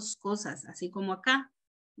 De dos cosas, así como acá.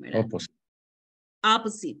 ¿Verdad? Opposite.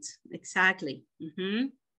 Opposite, exactly.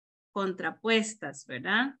 Contrapuestas,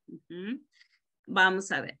 ¿verdad?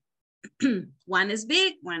 Vamos a ver. One is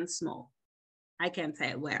big, one is small. I can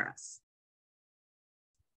say whereas.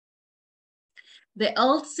 The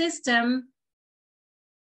old system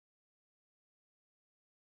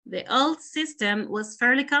was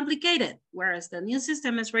fairly complicated, whereas the new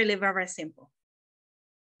system is really very simple.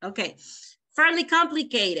 Okay, fairly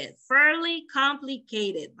complicated,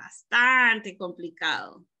 bastante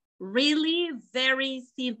complicado. Really very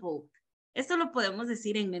simple. Esto lo podemos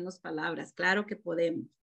decir en menos palabras, claro que podemos.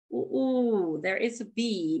 There is a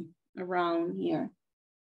bee around here.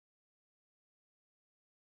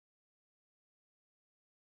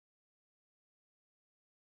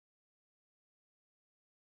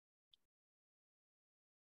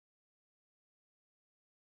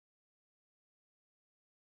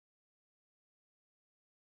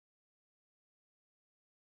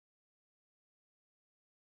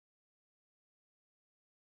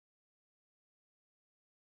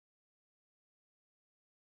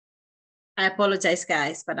 I apologize,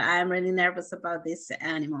 guys, but I'm really nervous about this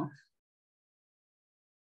animal.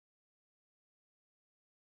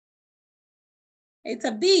 It's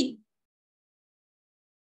a bee.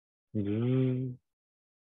 Mm.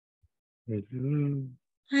 I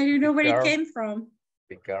don't know where it came from.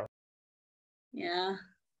 Picar. Yeah.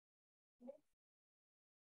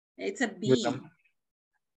 It's a bee.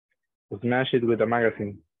 Smash it with a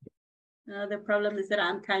magazine. The problem is that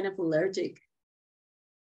I'm kind of allergic.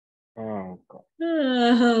 Oh, God.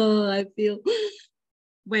 Oh, I feel...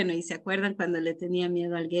 Bueno, y se acuerdan cuando le tenía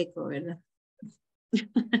miedo al gecko, ¿verdad?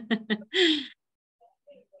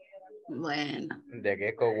 Bueno. The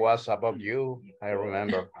gecko was above you, I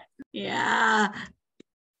remember. Yeah.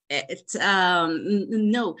 It's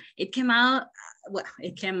no, it came out, well,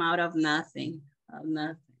 it came out of nothing,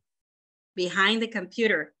 behind the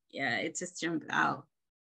computer. Yeah, it just jumped out.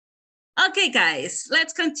 Okay, guys,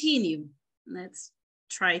 let's continue. Let's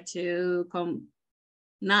try to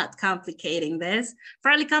not complicating this.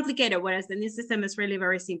 Fairly complicated, whereas the new system is really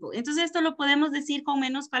very simple. Entonces esto lo podemos decir con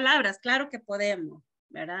menos palabras. Claro que podemos,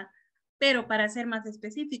 ¿verdad? Pero para ser más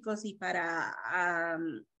específicos y para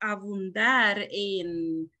abundar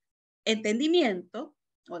en entendimiento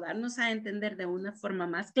o darnos a entender de una forma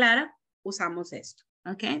más clara, usamos esto,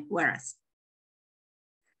 ¿ok? Whereas.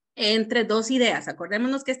 Entre dos ideas,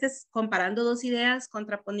 acordémonos que este es comparando dos ideas,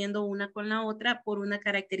 contraponiendo una con la otra por una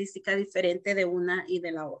característica diferente de una y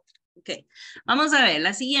de la otra. ¿Ok? Vamos a ver,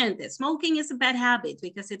 la siguiente. Smoking is a bad habit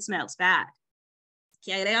because it smells bad.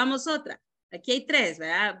 Aquí agregamos otra. Aquí hay tres,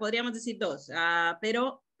 ¿verdad? Podríamos decir dos,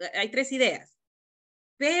 pero hay tres ideas.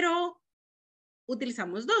 Pero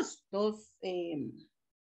utilizamos dos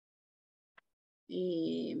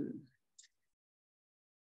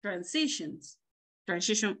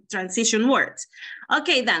transition words.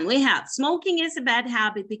 Okay, then we have smoking is a bad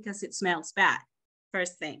habit because it smells bad.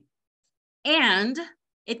 First thing. And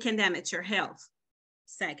it can damage your health.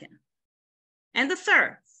 Second. And the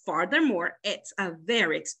third, furthermore, it's a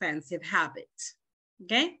very expensive habit.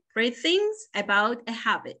 Okay, 3 things about a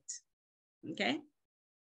habit. Okay,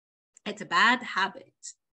 it's a bad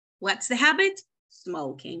habit. What's the habit?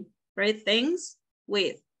 Smoking. 3 things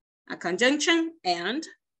with a conjunction and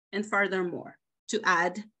furthermore, to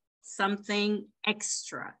add something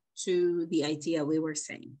extra to the idea we were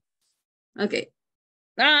saying. Okay.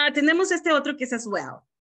 Tenemos este otro que es as well.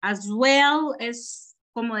 As well es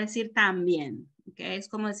como decir también. Okay, es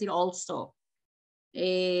como decir also.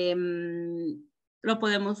 Lo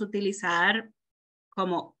podemos utilizar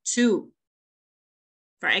como to.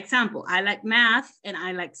 For example, I like math and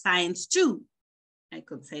I like science too. I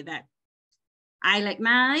could say that. I like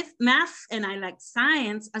math and I like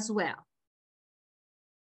science as well.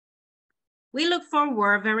 We look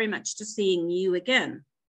forward very much to seeing you again.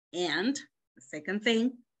 And the second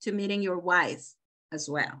thing, to meeting your wife as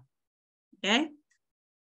well. Okay?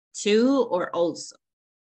 To or also.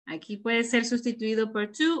 Aquí puede ser sustituido por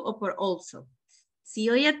to o por also. Si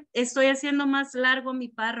yo ya estoy haciendo más largo mi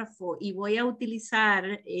párrafo y voy a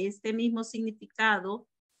utilizar este mismo significado,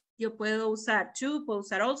 yo puedo usar to, puedo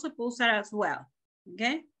usar also, puedo usar as well. ¿Ok?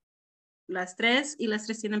 Las tres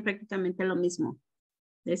tienen prácticamente lo mismo.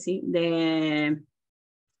 De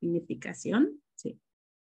significación. Sí.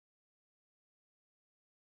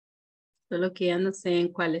 Solo que ya no sé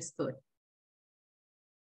en cuál estoy.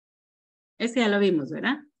 Este ya lo vimos,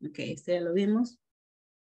 ¿verdad? Ok, este ya lo vimos.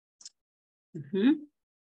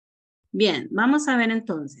 Bien, vamos a ver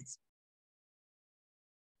entonces.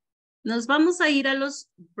 Nos vamos a ir a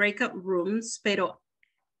los breakout rooms, pero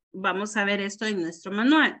vamos a ver esto en nuestro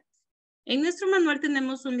manual. En nuestro manual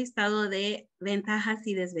tenemos un listado de ventajas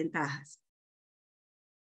y desventajas.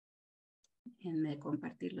 Déjenme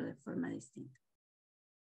compartirlo de forma distinta.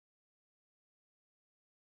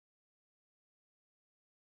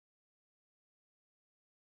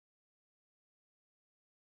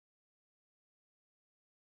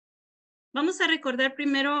 Vamos a recordar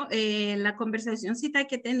primero la conversacióncita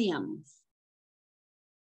que teníamos.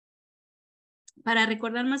 Para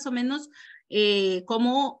recordar más o menos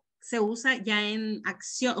cómo se usa ya en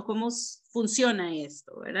acción, o cómo funciona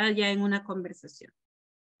esto, ¿verdad? Ya en una conversación.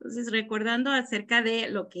 Entonces, recordando acerca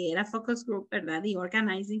de lo que era focus group, ¿verdad? The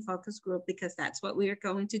organizing focus group, because that's what we are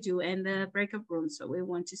going to do in the breakout room. So we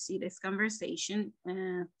want to see this conversation.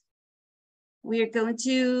 We are going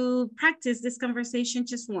to practice this conversation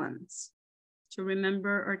just once to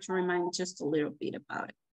remember or to remind just a little bit about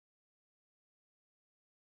it.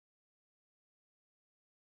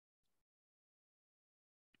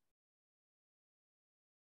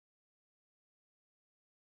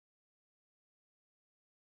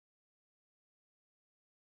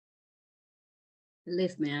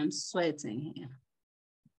 Believe me, I'm sweating here.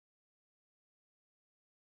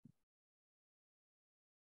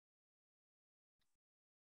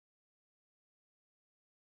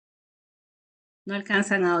 No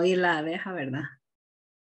alcanzan a oír la abeja, ¿verdad?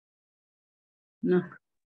 No.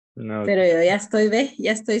 No. Pero yo ya estoy, ¿ves?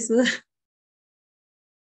 Ya estoy sudando.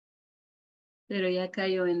 Pero ya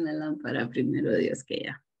cayó en la lámpara, primero Dios que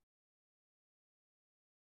ya.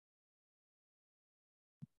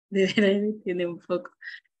 De verdad tiene un poco.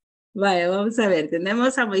 Vaya, vamos a ver.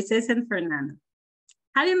 Tenemos a Moisés y Fernando.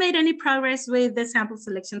 Have you made any progress with the sample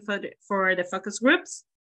selection for the focus groups?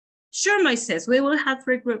 Sure, Moises, we will have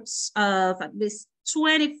 3 groups of at least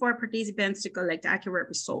 24 participants to collect accurate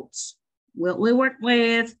results. We work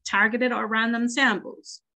with targeted or random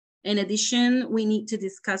samples. In addition, we need to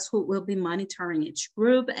discuss who will be monitoring each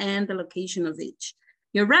group and the location of each.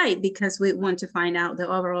 You're right, because we want to find out the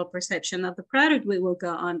overall perception of the product. We will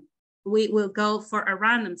go for a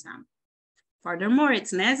random sample. Furthermore,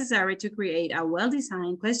 it's necessary to create a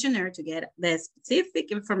well-designed questionnaire to get the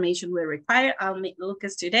specific information we require. I'll meet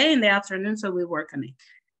Lucas today in the afternoon, so we work on it.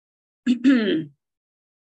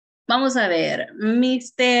 Vamos a ver,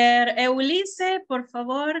 Mr. Eulise, por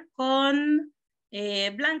favor, con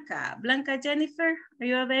Blanca. Blanca Jennifer, are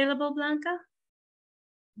you available, Blanca?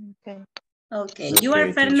 Okay. Okay, you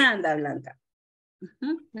are Fernanda, Blanca.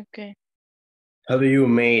 Okay. Have you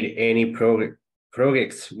made any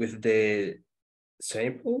progress with the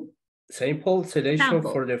sample selection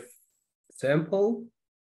for the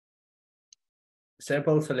sample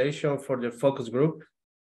selection for the focus group?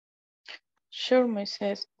 Sure,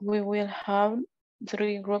 Mrs. We will have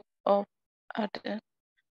 3 groups of at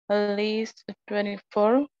least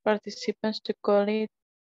 24 participants to collect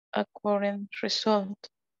a current result.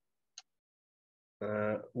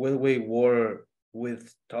 Will we work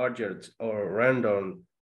with targets or random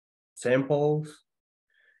samples?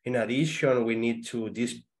 In addition, we need to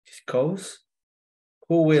discuss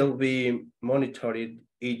who will be monitoring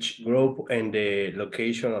each group and the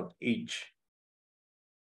location of each.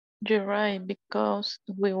 You're right, because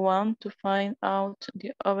we want to find out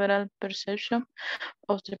the overall perception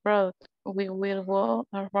of the product. We will go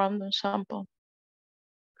a random sample.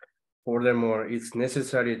 Furthermore, it's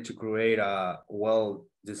necessary to create a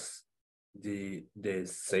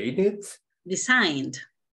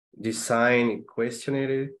design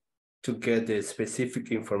questionnaire to get the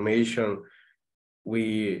specific information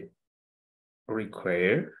we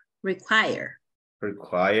require.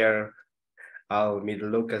 I'll meet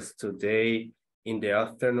Lucas today in the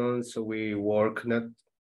afternoon, so we work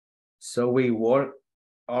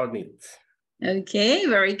on it. Okay,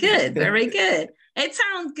 very good, very good. It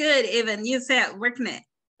sounds good, even you said working it.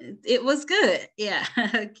 It was good, yeah,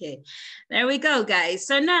 okay. There we go, guys.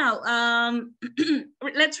 So now,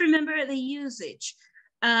 let's remember the usage.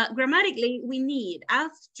 Grammatically, we need,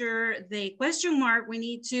 after the question mark, we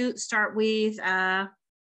need to start with a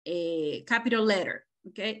capital letter,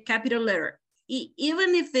 okay? Capital letter.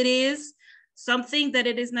 Even if it is something that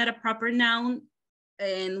it is not a proper noun,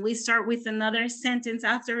 and we start with another sentence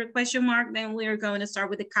after a question mark, then we are going to start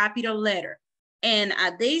with a capital letter and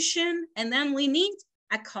addition, and then we need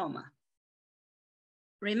a comma.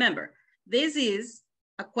 Remember, this is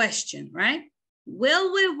a question, right?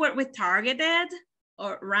 Will we work with targeted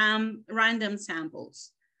or random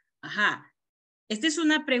samples? Ajá. Esta es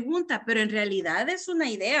una pregunta, pero en realidad es una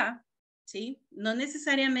idea, ¿sí? No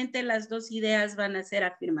necesariamente las 2 ideas van a ser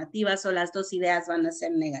afirmativas o las 2 ideas van a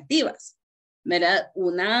ser negativas, ¿verdad?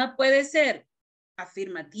 Una puede ser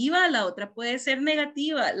afirmativa, la otra puede ser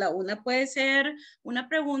negativa, la una puede ser una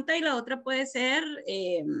pregunta y la otra puede ser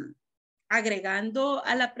agregando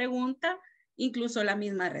a la pregunta incluso la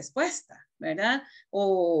misma respuesta, ¿verdad?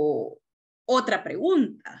 O otra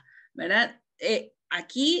pregunta, ¿verdad?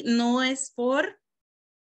 Aquí no es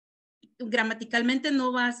gramaticalmente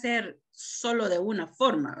no va a ser solo de una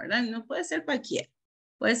forma, ¿verdad? No puede ser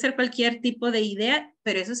cualquier tipo de idea,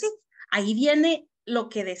 pero eso sí, ahí viene lo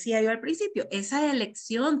que decía yo al principio, esa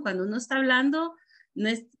elección, cuando uno está hablando, no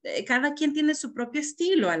es, cada quien tiene su propio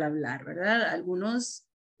estilo al hablar, ¿verdad? Algunos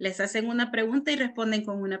les hacen una pregunta y responden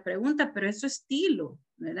con una pregunta, pero es su estilo,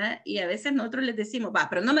 ¿verdad? Y a veces nosotros les decimos, va,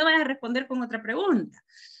 pero no me vayas a responder con otra pregunta,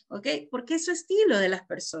 ¿ok? Porque es su estilo de las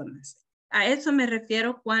personas. A eso me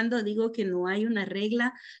refiero cuando digo que no hay una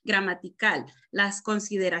regla gramatical. Las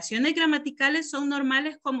consideraciones gramaticales son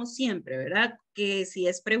normales como siempre, ¿verdad? Que si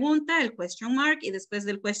es pregunta, el question mark, y después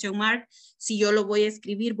del question mark, si yo lo voy a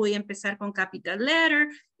escribir, voy a empezar con capital letter,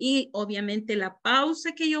 y obviamente la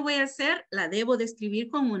pausa que yo voy a hacer, la debo de escribir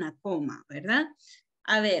con una coma, ¿verdad?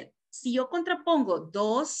 A ver, si yo contrapongo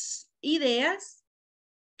 2 ideas,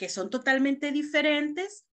 que son totalmente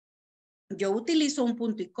diferentes, yo utilizo un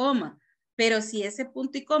punto y coma. Pero si ese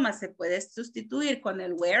punto y coma se puede sustituir con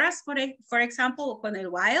el whereas, por ejemplo, o con el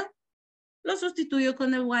while, lo sustituyo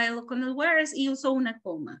con el while o con el whereas y uso una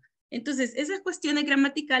coma. Entonces, esas cuestiones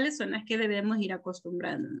gramaticales son las que debemos ir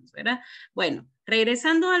acostumbrándonos, ¿verdad? Bueno,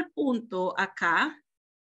 regresando al punto acá.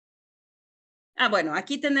 Bueno,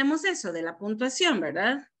 aquí tenemos eso de la puntuación,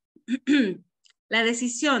 ¿verdad? La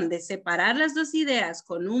decisión de separar las dos ideas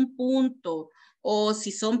con un punto o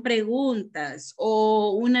si son preguntas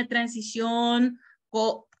o una transición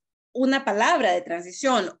o una palabra de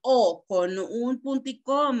transición o con un punto y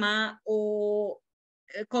coma o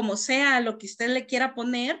como sea lo que usted le quiera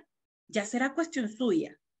poner, ya será cuestión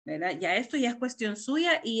suya, ¿verdad? Ya esto ya es cuestión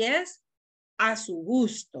suya y es a su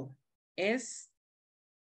gusto. Es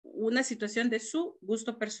una situación de su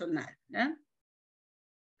gusto personal, ¿verdad?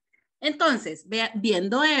 Entonces,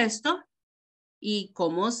 viendo esto y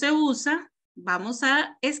cómo se usa, vamos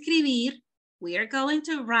a escribir, we are going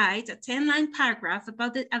to write a 10-line paragraph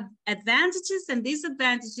about the advantages and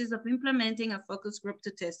disadvantages of implementing a focus group to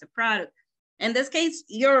test a product. In this case,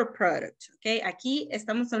 your product, okay? Aquí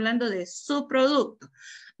estamos hablando de su producto.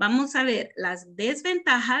 Vamos a ver las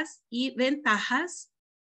desventajas y ventajas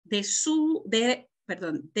de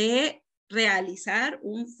realizar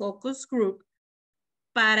un focus group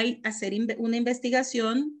para hacer una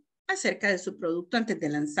investigación acerca de su producto antes de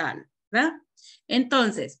lanzarlo, ¿verdad?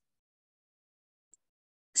 Entonces,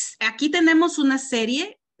 aquí tenemos una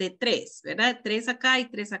serie de 3, ¿verdad? 3 acá y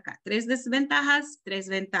 3 acá. 3 desventajas, 3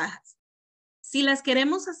 ventajas. Si las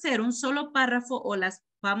queremos hacer un solo párrafo o las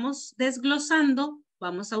vamos desglosando,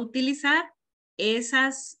 vamos a utilizar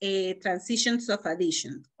esas transitions of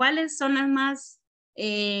addition. ¿Cuáles son las más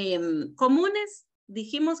comunes?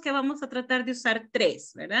 Dijimos que vamos a tratar de usar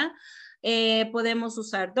 3, ¿verdad? Podemos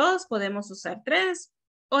usar 2, podemos usar 3,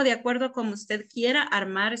 o de acuerdo a como usted quiera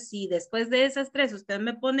armar. Si después de esas 3 usted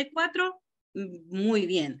me pone 4, muy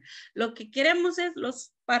bien. Lo que queremos es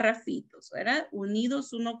los párrafitos, ¿verdad?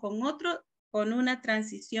 Unidos uno con otro con una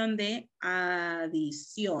transición de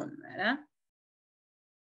adición, ¿verdad?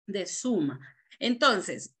 De suma.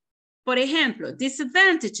 Entonces, por ejemplo,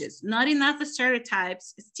 disadvantages, not enough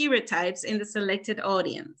stereotypes in the selected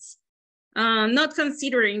audience. Not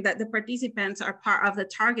considering that the participants are part of the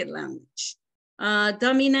target language.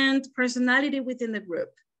 Dominant personality within the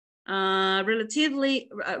group. Relatively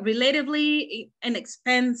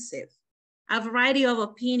inexpensive. A variety of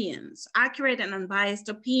opinions. Accurate and unbiased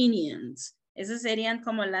opinions. Esas serían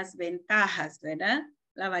como las ventajas, ¿verdad?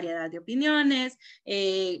 La variedad de opiniones,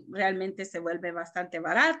 realmente se vuelve bastante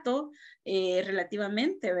barato,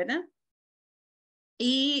 relativamente, ¿verdad?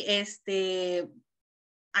 Y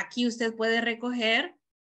aquí usted puede recoger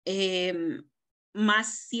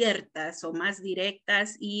más ciertas o más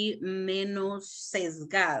directas y menos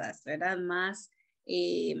sesgadas, ¿verdad? Más,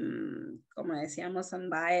 como decíamos,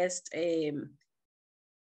 unbiased,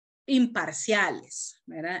 imparciales,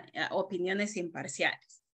 ¿verdad? Opiniones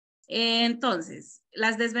imparciales. Entonces,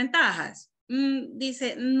 las desventajas.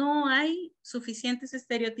 Dice, no hay suficientes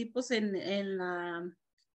estereotipos en la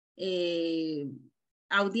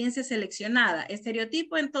audiencia seleccionada.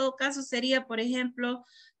 Estereotipo en todo caso sería, por ejemplo,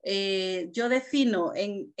 yo defino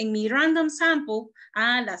en mi random sample,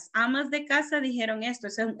 las amas de casa dijeron esto,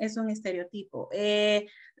 es un estereotipo.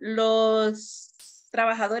 Los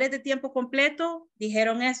trabajadores de tiempo completo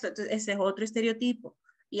dijeron esto, entonces ese es otro estereotipo.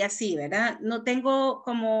 Y así, ¿verdad? No tengo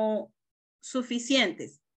como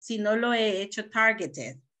suficientes si no lo he hecho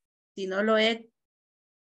targeted, si no lo he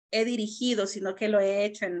dirigido, sino que lo he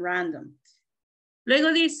hecho en random.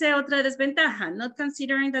 Luego dice otra desventaja, not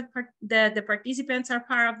considering that the participants are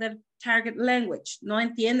part of the target language. No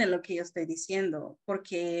entienden lo que yo estoy diciendo,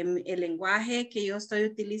 porque el lenguaje que yo estoy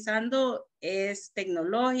utilizando es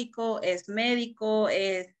tecnológico, es médico,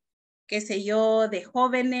 es, qué sé yo, de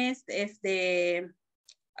jóvenes, es de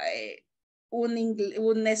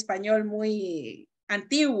un español muy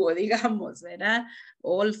antiguo, digamos, ¿verdad?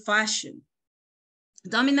 Old fashioned.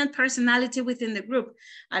 Dominant personality within the group.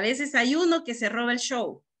 A veces hay uno que se roba el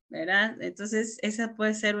show, ¿verdad? Entonces, esa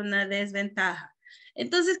puede ser una desventaja.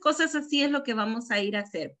 Entonces, cosas así es lo que vamos a ir a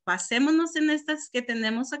hacer. Pasémonos en estas que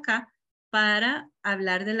tenemos acá para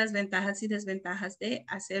hablar de las ventajas y desventajas de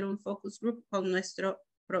hacer un focus group con nuestro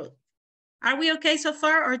product. Are we okay so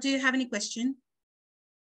far, or do you have any question?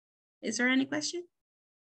 Is there any question?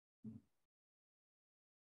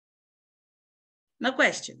 No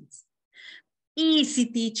questions. Easy,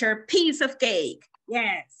 teacher, piece of cake.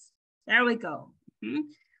 Yes, there we go.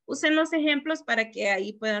 Usen los ejemplos para que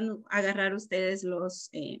ahí puedan agarrar ustedes los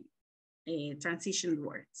transition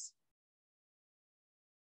words.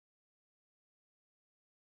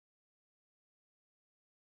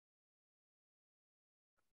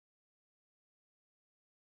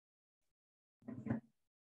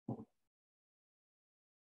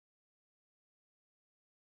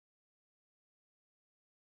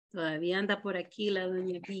 Todavía anda por aquí la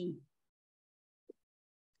doña B.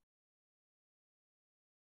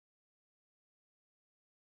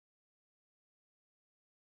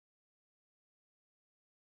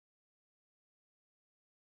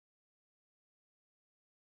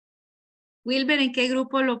 Wilber, ¿en qué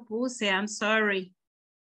grupo lo puse? I'm sorry.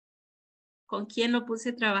 ¿Con quién lo puse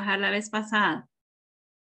a trabajar la vez pasada?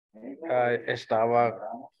 Estaba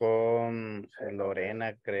con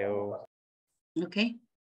Lorena, creo. Ok.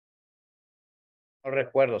 No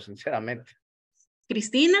recuerdo, sinceramente.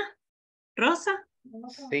 ¿Cristina? ¿Rosa?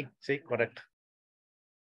 Sí, sí, correcto.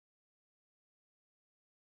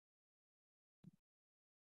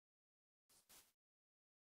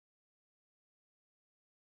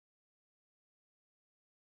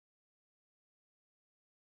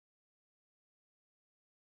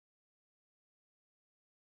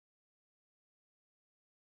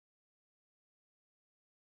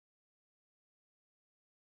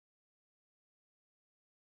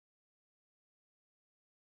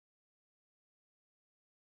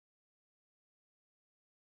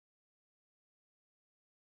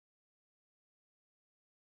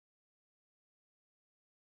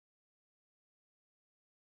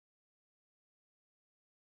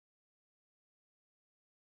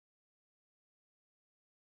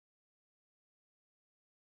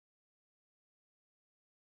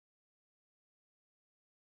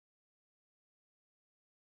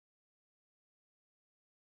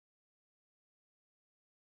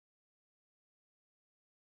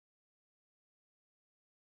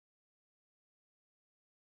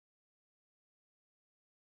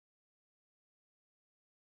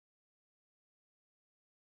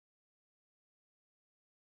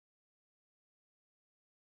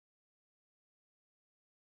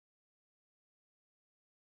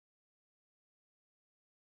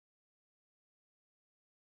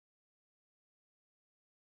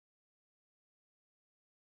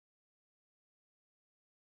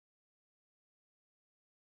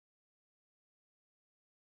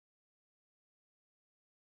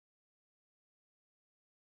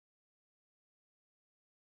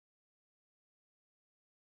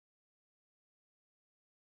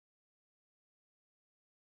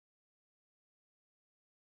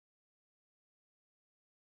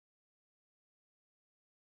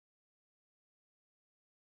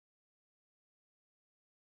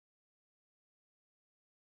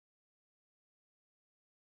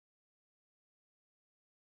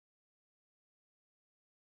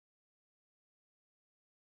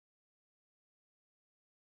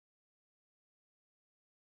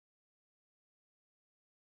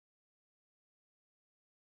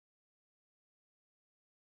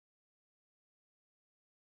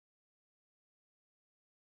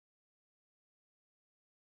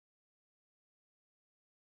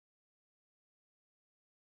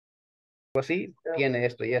 Pues sí, tiene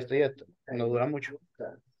esto y esto y esto. No dura mucho.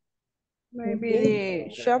 Maybe the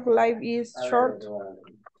shelf life is short.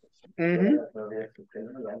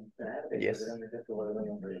 Yes.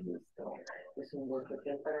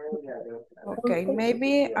 Okay,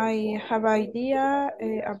 maybe I have idea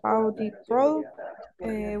about the product.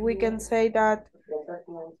 We can say that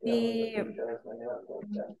the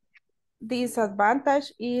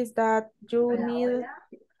disadvantage is that you need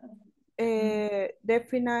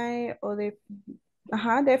define or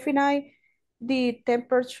define the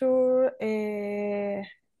temperature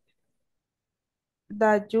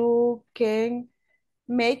that you can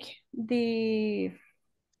make the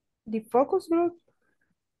focus group.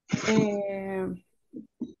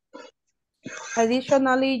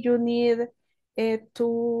 Additionally, you need in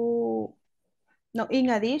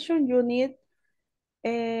addition, you need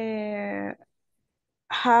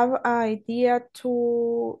have an idea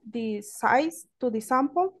to the size, to the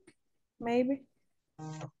sample, maybe.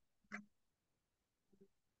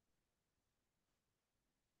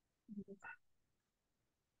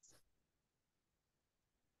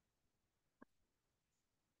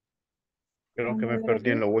 Creo que me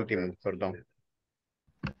perdí en lo último, perdón.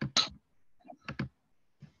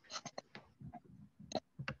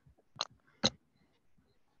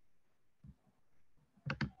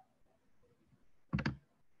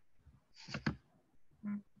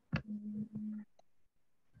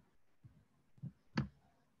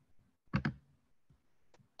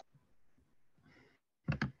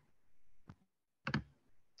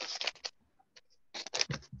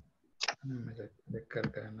 Me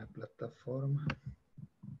descarga en la plataforma.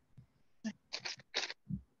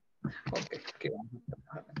 Ok, ¿qué vamos a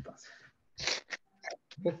trabajar entonces?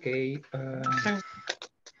 Ok.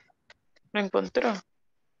 ¿Lo encontró?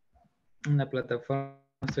 Una plataforma,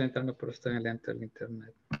 estoy entrando, pero estoy en el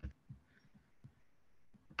internet.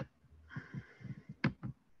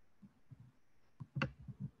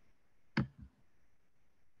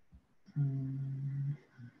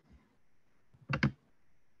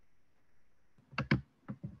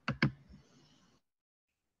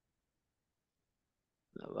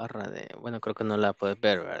 barra de, bueno, creo que no la puedes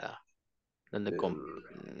ver, ¿verdad? Donde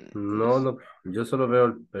No, no, yo solo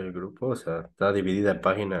veo el grupo, o sea, está dividida en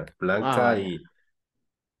páginas blanca vaya. y...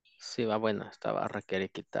 Sí, va bueno, esta barra quiere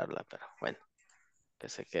quitarla, pero bueno, que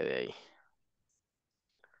se quede ahí.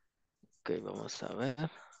 Ok, vamos a ver.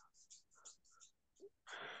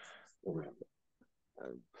 Uy.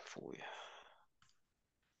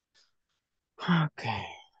 Ok.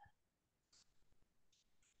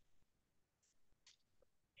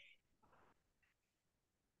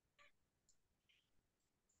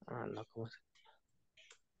 Ah, no, ¿cómo se?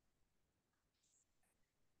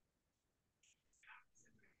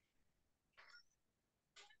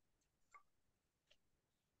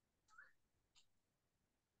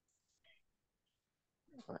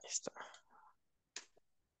 Ahí está.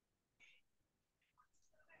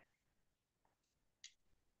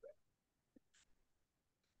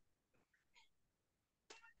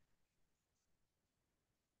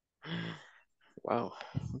 Wow,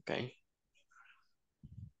 okay.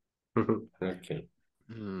 Okay.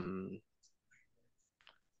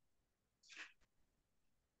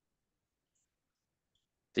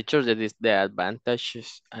 Teacher, the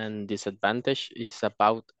advantages and disadvantage is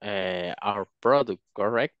about our product,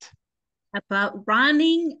 correct? About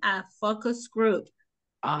running a focus group.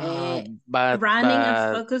 But running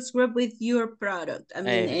a focus group with your product. I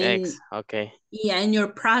mean, okay. Yeah, in your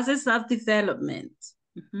process of development.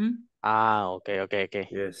 Okay.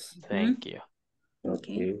 Yes. Thank you.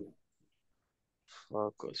 Okay.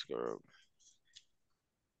 Focus group.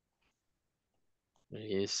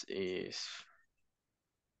 Is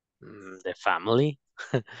the family.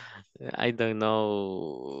 I don't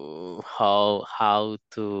know how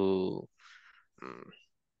to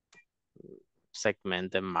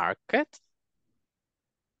segment the market.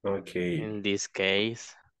 Okay. In this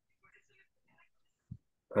case.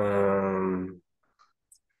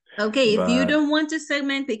 Okay, if you don't want to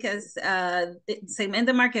segment because segment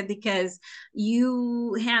the market because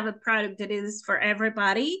you have a product that is for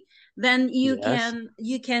everybody, then you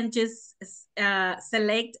can just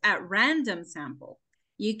select a random sample.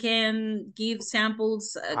 You can give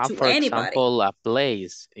samples to for anybody. Example, a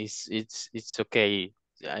place it's okay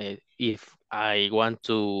if I want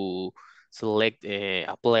to select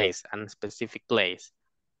a place, a specific place.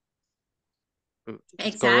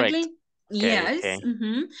 Exactly. Correct. Yes. Okay.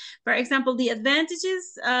 For example, the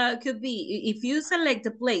advantages could be if you select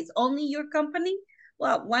a place only your company.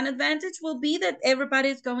 Well, one advantage will be that everybody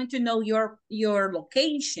is going to know your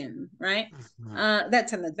location, right?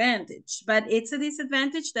 That's an advantage, but it's a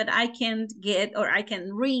disadvantage that I can't get or I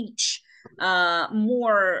can reach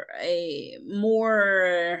more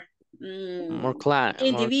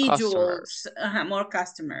individuals, more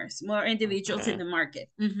customers, more individuals in the market.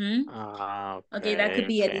 Okay, that could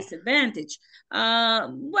be a disadvantage.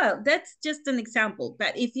 Well, that's just an example,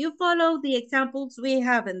 but if you follow the examples we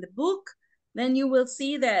have in the book, then you will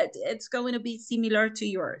see that it's going to be similar to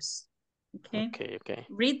yours. Okay.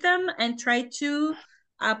 Read them and try to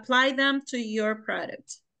apply them to your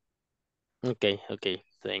product. Okay.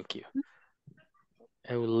 Thank you.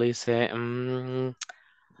 I will listen.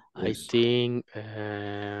 I think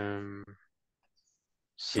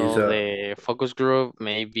so the focus group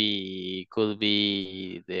maybe could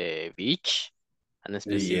be the beach, and a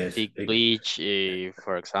specific beach,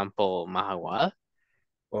 for example, Mahahual.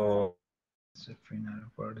 Oh.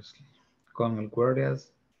 Con el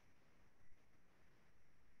guardias.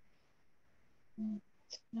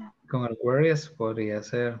 Con el guardias podría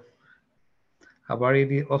ser a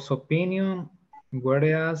variety of opinion,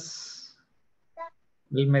 guardias.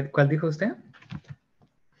 ¿Cuál dijo usted?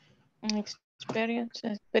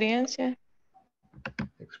 Experiencia.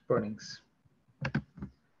 Experience.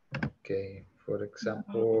 Okay, for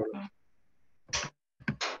example,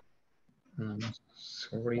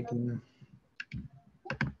 reading.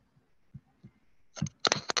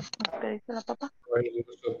 ¿Qué dice la papa? Variety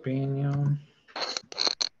of opinion.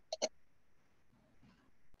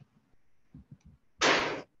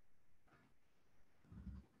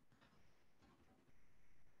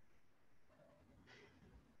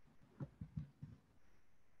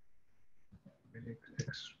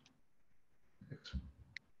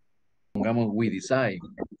 Pongamos we decide.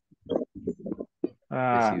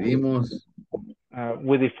 Decidimos.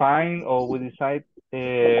 We define or we decide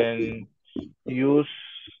and use.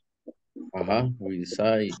 We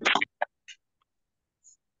decide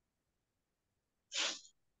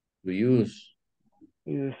to use.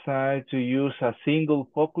 We decide to use a single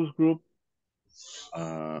focus group.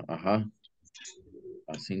 A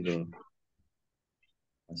single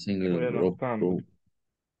group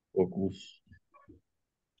focus.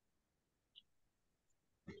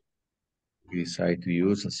 We decide to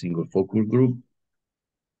use a single focus group.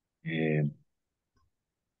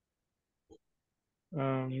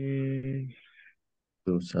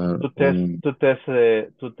 Those are to test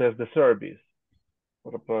the service.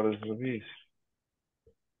 Para probar el servicio.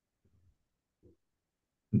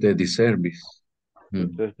 the service. To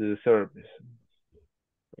test the service.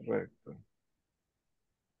 Correcto.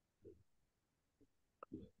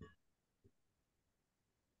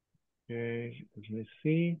 Okay, let me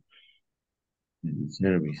see.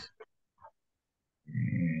 Service.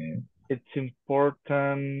 Es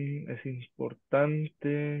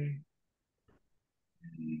importante.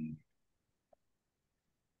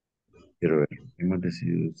 Quiero ver, hemos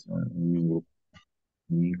decidido usar un grupo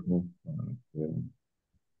único para poder.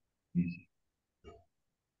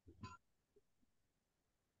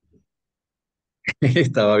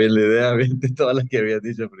 Estaba bien la idea, viste todas las que habías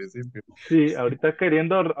dicho al principio. Sí, ahorita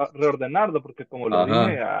queriendo reordenarlo, porque como lo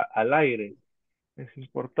dije al aire, es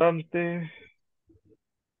importante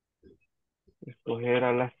escoger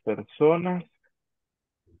a las personas.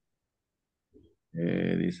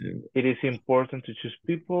 Dice. It is important to choose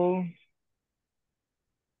people.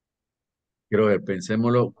 Quiero ver,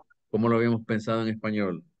 pensémoslo, ¿cómo lo habíamos pensado en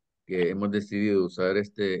español? Que hemos decidido usar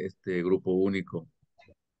este grupo único.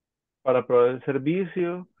 Para probar el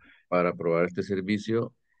servicio. Para probar este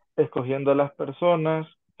servicio. Escogiendo a las personas,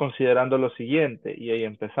 considerando lo siguiente, y ahí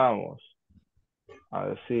empezamos a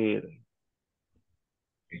decir.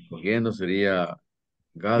 Escogiendo sería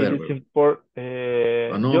gather.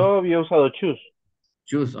 No. Yo había usado choose.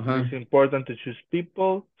 Choose, ajá. It is important to choose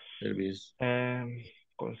people. Service.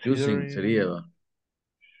 Choosing sería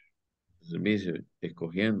servicio,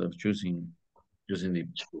 escogiendo, choosing the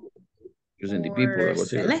people. Algo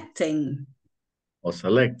así, selecting. O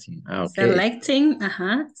selecting. Okay.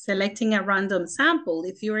 Selecting a random sample.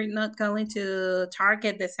 If you're not going to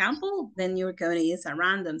target the sample, then you're going to use a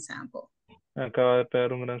random sample. Me acaba de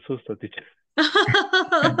pegar un gran susto, teacher. I'm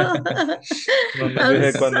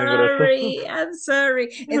sorry.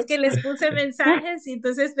 Es que les puse mensajes y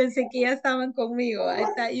entonces pensé que ya estaban conmigo. I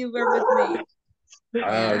thought you were with me.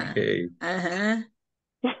 Okay.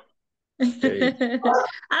 Okay.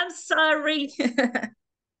 I'm sorry.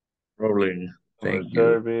 Problem. Thank you.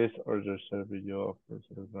 Service or your service you offer.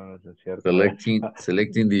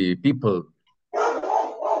 Selecting the people.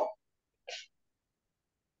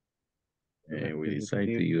 We decide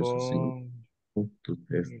to use a single to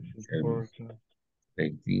test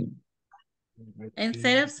selecting.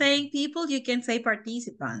 Instead of saying people, you can say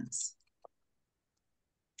participants.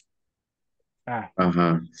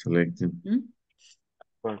 Selecting.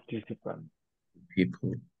 Participant.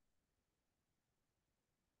 People.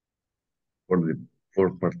 For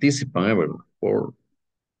participant ever. For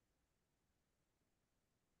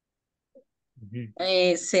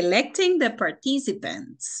selecting the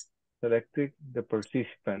participants. Selecting the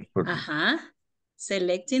participant.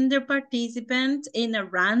 Selecting the participant in a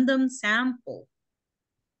random sample.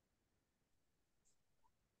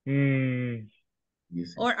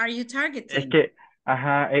 Or are you targeting? Es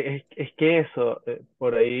que eso,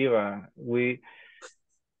 por ahí va.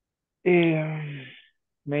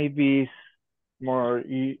 Maybe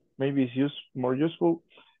it's more useful.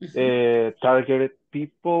 Targeted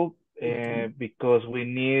people because we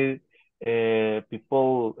need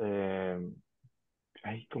people,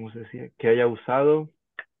 ¿cómo se decía? Que haya usado.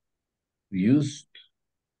 Used.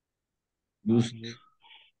 Dios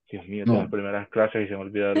mío, de las primeras clases y se me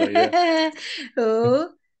olvidó la idea.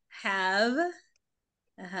 Who have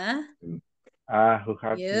who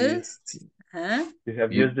have used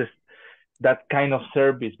used that kind of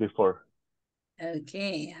service before.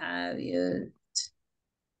 Okay, have used.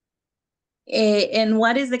 And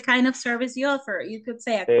what is the kind of service you offer? You could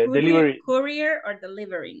say a courier or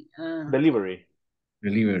delivery. Delivery.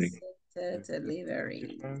 Delivery service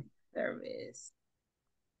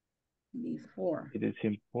before. It is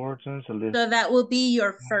important. So that will be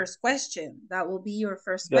your first question.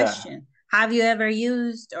 Question. Have you ever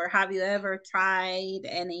used or have you ever tried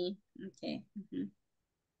any? Okay.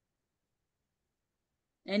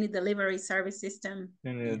 Any delivery service system?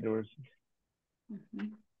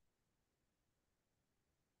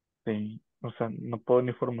 Sí, o sea, no puedo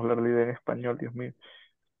ni formular la idea en español, Dios mío.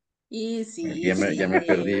 Easy. Ya me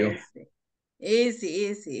perdí yo.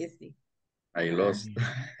 Easy. I lost.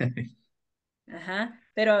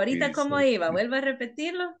 Pero ahorita, ¿cómo iba? ¿Vuelve a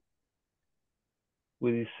repetirlo?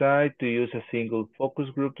 We decide to use a single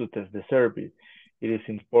focus group to test the service. It is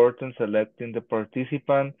important selecting the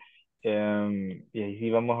participant. Y ahí sí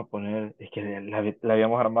vamos a poner, es que la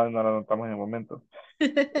habíamos armado y no la anotamos en el momento.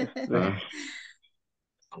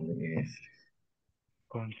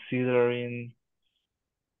 considering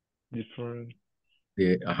different.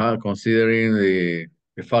 Considering the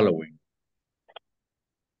following.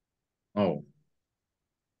 Oh.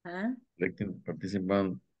 Selecting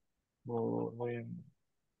participant.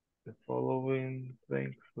 The following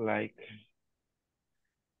things like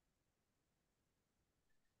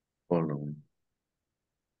following.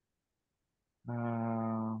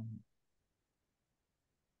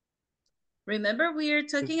 Remember, we are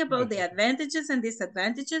talking about the advantages and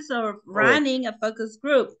disadvantages of running a focus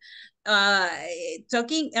group.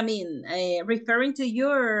 Referring to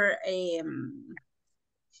your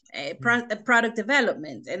product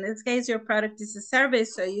development. In this case, your product is a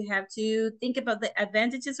service, so you have to think about the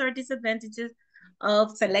advantages or disadvantages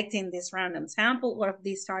of selecting this random sample or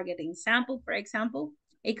this targeting sample, for example.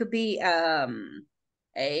 It could be,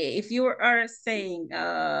 if you are saying,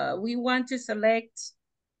 we want to select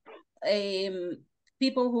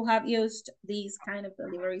people who have used these kind of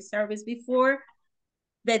delivery service before,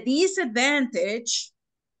 the disadvantage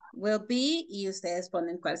will be, y ustedes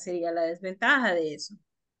ponen cuál sería la desventaja de eso.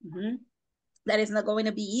 That is not going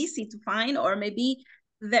to be easy to find, or maybe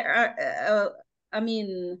there are,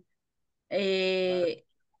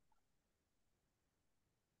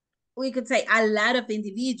 we could say a lot of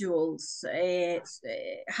individuals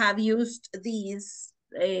have used these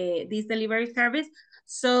delivery service,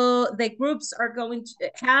 so the groups are going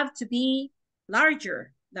to have to be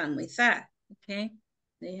larger than with that, okay?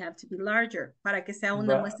 They have to be larger para que sea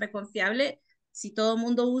una muestra confiable. Si todo el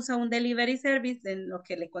mundo usa un delivery service, en lo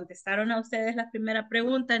que le contestaron a ustedes la primera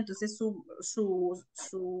pregunta, entonces su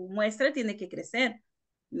muestra tiene que crecer,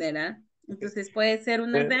 ¿verdad? Entonces puede ser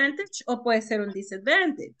un advantage o puede ser un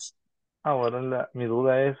disadvantage. Ahora mi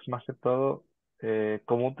duda es más que todo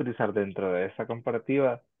cómo utilizar dentro de esa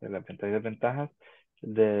comparativa de las ventajas y desventajas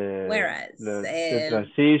de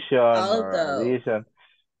transition or addition.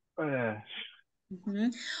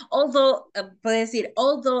 Although, puede decir,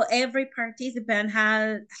 although every participant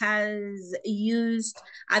has used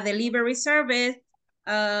a delivery service,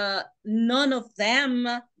 none of them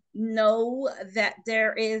know that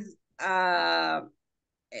there is none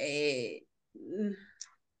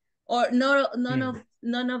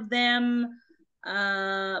of them,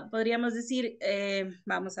 podríamos decir,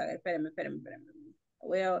 vamos a ver, espérame.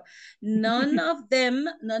 Well, none of them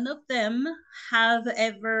have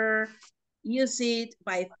ever used it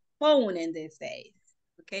by phone in these days,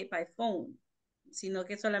 okay, by phone, sino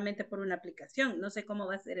que solamente por una aplicación. No sé cómo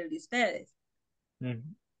va a ser el de ustedes.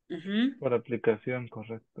 Por aplicación,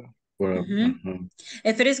 correcto.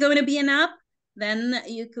 If it is going to be an app, then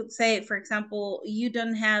you could say, for example, you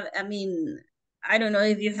don't have, I don't know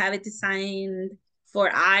if you have it designed for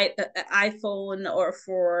iPhone or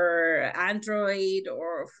for Android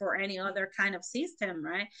or for any other kind of system,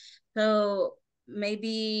 right? So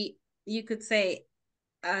maybe you could say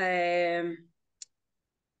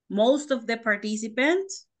most of the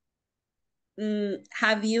participants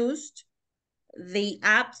have used the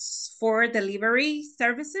apps for delivery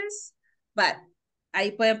services, but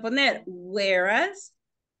ahí pueden poner, whereas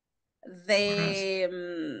the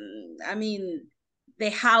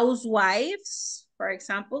housewives, for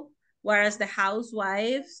example, whereas the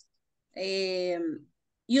housewives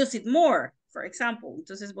use it more, for example.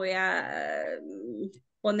 Entonces voy a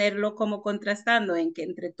ponerlo como contrastando en que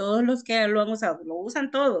entre todos los que lo han usado, lo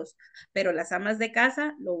usan todos, pero las amas de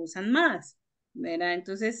casa lo usan más, ¿verdad?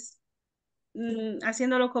 Entonces,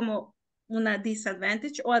 haciéndolo como una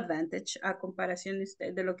disadvantage o advantage a comparación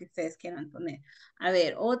de lo que ustedes quieran poner. A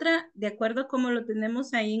ver, otra, de acuerdo a como lo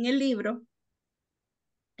tenemos ahí en el libro,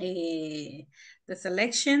 the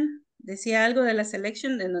selection, decía algo de la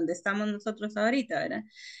selection en donde estamos nosotros ahorita, ¿verdad?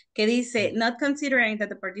 Que dice, not considering that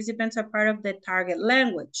the participants are part of the target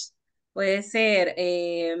language. Puede ser,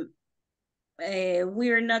 we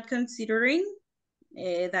are not considering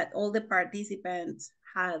that all the participants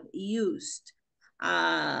have used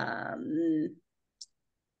a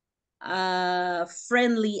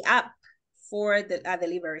friendly app for a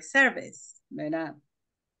delivery service, ¿verdad?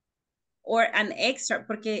 Or an extra,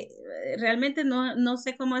 porque realmente no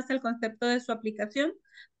sé cómo es el concepto de su aplicación,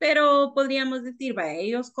 pero podríamos decir, vaya,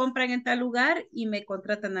 ellos compran en tal lugar y me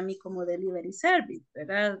contratan a mí como delivery service,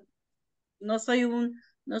 ¿verdad? No soy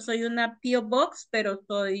una P.O. Box, pero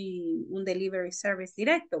soy un delivery service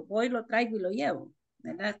directo. Voy, lo traigo y lo llevo,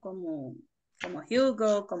 ¿verdad? Como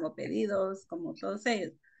Hugo, como Pedidos, como todos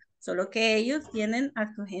ellos. Solo que ellos tienen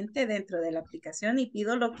a su gente dentro de la aplicación y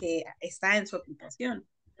pido lo que está en su aplicación.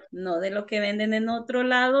 No de lo que venden en otro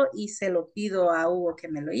lado y se lo pido a Hugo que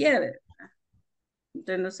me lo lleve, ¿verdad?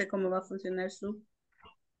 Entonces no sé cómo va a funcionar su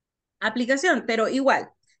aplicación, pero igual.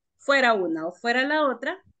 fuera una o fuera la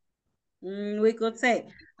otra, we could say,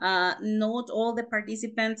 not all the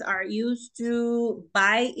participants are used to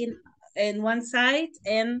buy in one site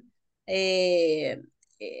and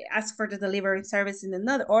ask for the delivery service in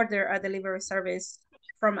another, order a delivery service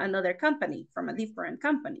from another company, from a different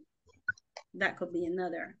company. That could be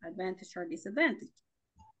another advantage or disadvantage.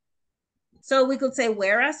 So we could say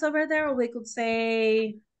whereas over there, or we could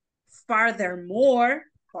say furthermore,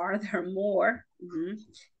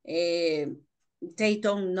 they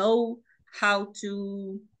don't know how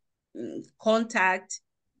to contact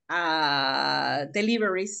a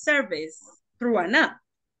delivery service through an app.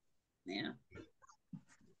 Yeah.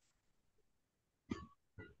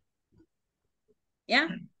 Yeah.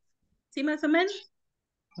 ¿Sí, más o menos?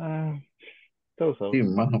 Sí,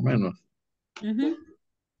 más o menos.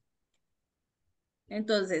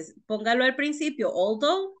 Entonces, póngalo al principio,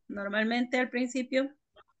 although, normalmente al principio.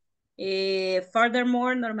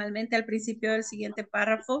 Furthermore, normalmente al principio del siguiente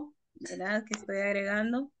párrafo, ¿verdad? Que estoy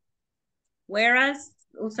agregando. Whereas,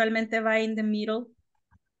 usualmente va in the middle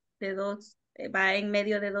de dos, va en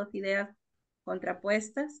medio de dos ideas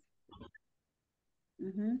contrapuestas.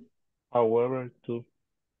 However, too.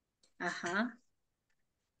 Ajá.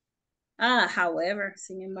 However,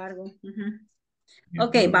 sin embargo.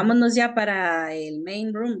 Ok, vámonos ya para el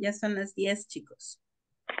main room. Ya son las 10, chicos.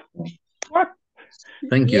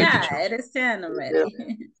 Thank you, Yeah, teacher. it is 10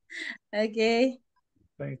 already. Okay.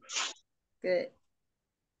 Thanks. Good.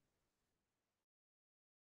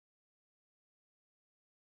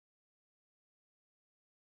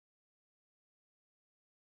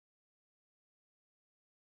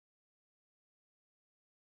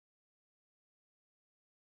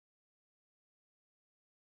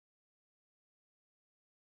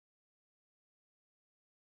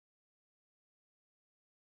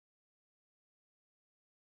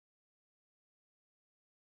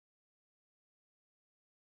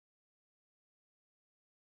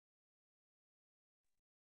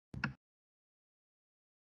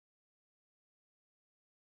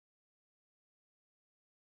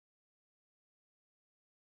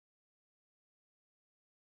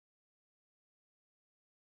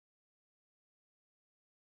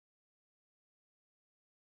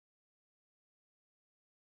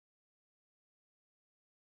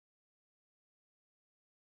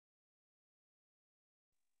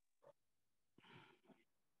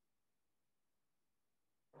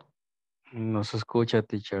 No se escucha,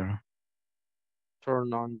 teacher.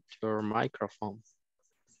 Turn on your microphone.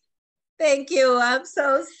 Thank you. I'm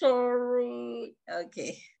so sorry.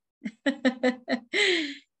 Okay.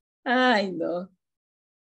 Ay, no.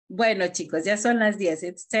 Bueno, chicos, ya son las 10.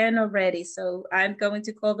 It's 10 already. So I'm going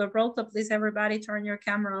to call the roll. So please, everybody, turn your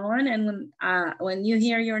camera on. And when you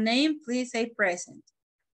hear your name, please say present.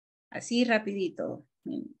 Así rapidito.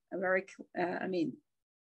 We're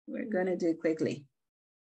going to do it quickly.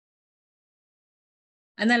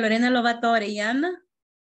 Ana Lorena Lobato Orellana.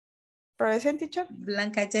 Present, teacher.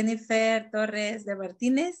 Blanca Jennifer Torres de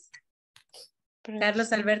Martínez. Present.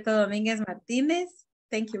 Carlos Alberto Domínguez Martínez.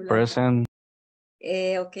 Thank you, Blanca. Present.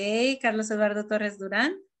 Ok, Carlos Eduardo Torres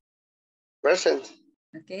Durán. Present.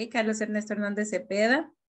 Ok, Carlos Ernesto Hernández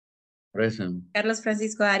Cepeda. Present. Carlos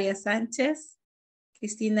Francisco Arias Sánchez.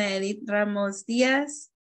 Cristina Edith Ramos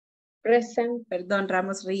Díaz. Present. Perdón,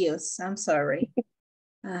 Ramos Ríos. I'm sorry.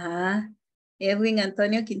 Ajá. Edwin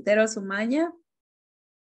Antonio Quintero Sumaña.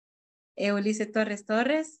 Eulice Torres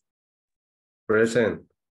Torres. Present.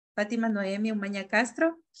 Fátima Noemi Umaña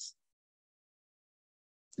Castro.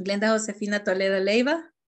 Glenda Josefina Toledo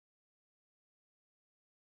Leiva.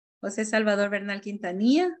 José Salvador Bernal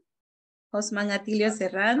Quintanilla. Osman Atilio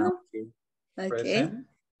Serrano. Okay.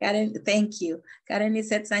 Karen, thank you. Karen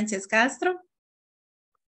Lisette Sánchez Castro.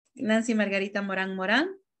 Nancy Margarita Morán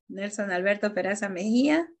Morán. Nelson Alberto Peraza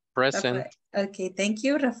Mejía. Present. Okay, thank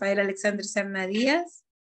you. Rafael Alexander Serna Díaz.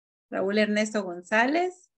 Raúl Ernesto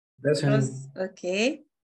González. Present. Okay.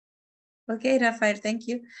 Okay, Rafael, thank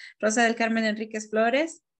you. Rosa del Carmen Enríquez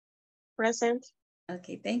Flores. Present.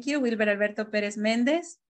 Okay, thank you. Wilber Alberto Pérez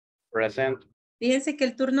Méndez. Present. Fíjense que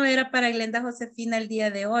el turno era para Glenda Josefina el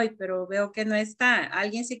día de hoy, pero veo que no está.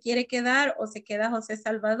 ¿Alguien se quiere quedar o se queda José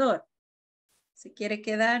Salvador? ¿Se quiere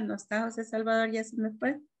quedar? ¿No está José Salvador? ¿Ya se me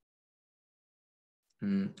fue?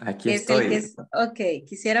 Aquí Es el que estoy. ok,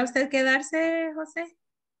 ¿quisiera usted quedarse, José?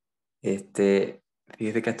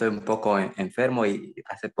 Fíjese que estoy un poco enfermo y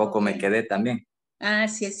hace poco me quedé también. Ah,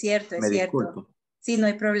 sí, es cierto, es Me cierto. disculpo. Sí, no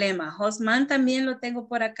hay problema. Josman también lo tengo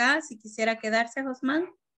por acá, si quisiera quedarse, Josman.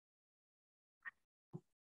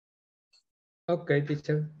 Ok,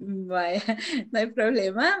 teacher. Vaya, no hay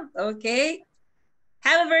problema, ok.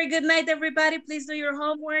 Have a very good night, everybody. Please do your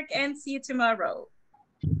homework and see you tomorrow.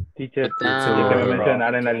 Teacher, Good night. yo que me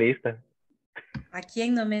mencionar en la lista. ¿A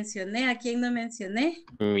quién no mencioné? ¿A quién no mencioné?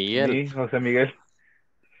 Miguel. Sí, José Miguel.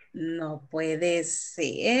 No puede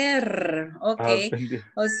ser. Ok. Pendiente.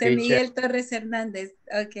 José Teacher. Miguel Torres Hernández.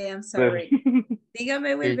 Ok, I'm sorry.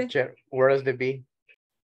 Dígame, Wilber. Teacher, where's the B?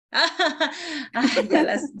 Ay,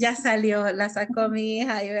 ya salió, la sacó mi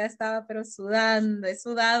hija. Yo ya estaba pero sudando. He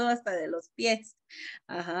sudado hasta de los pies.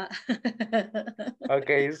 Ajá.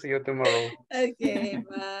 Okay, see you tomorrow. Ok,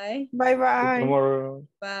 bye. Bye bye. Tomorrow.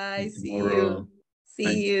 Bye, see Tomorrow. you.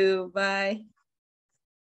 See you, bye.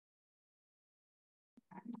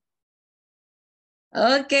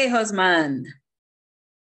 Okay, Josman.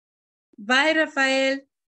 Bye, Rafael.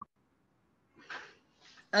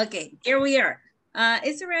 Okay, here we are.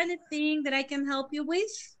 Is there anything that I can help you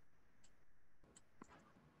with?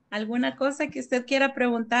 ¿Alguna cosa que usted quiera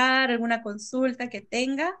preguntar? ¿Alguna consulta que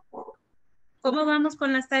tenga? ¿Cómo vamos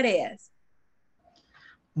con las tareas?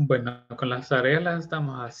 Bueno, con las tareas las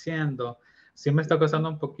estamos haciendo. Sí me está costando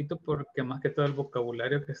un poquito porque más que todo el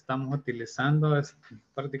vocabulario que estamos utilizando es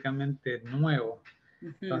prácticamente nuevo.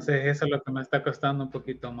 Entonces eso es lo que me está costando un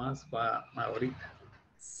poquito más ahorita.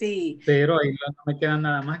 Sí. Pero ahí no me queda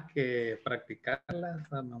nada más que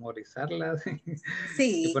practicarlas, memorizarlas.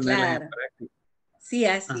 Sí, y ponerlas claro. en práctica. Sí,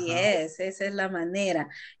 así es, esa es la manera.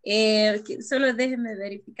 Solo déjenme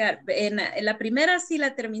verificar. En la primera sí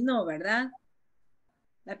la terminó, ¿verdad?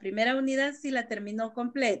 La primera unidad sí la terminó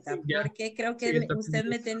completa, porque creo que usted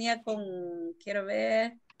me tenía con, quiero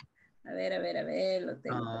ver, a ver, lo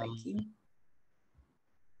tengo por aquí.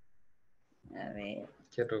 A ver.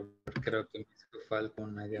 Creo que me hizo falta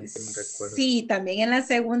una, ya que me recuerdo. Sí, también en la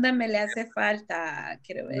segunda me le hace falta,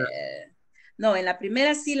 quiero ver. No, en la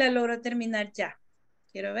primera sí la logró terminar ya.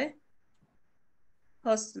 Quiero ver.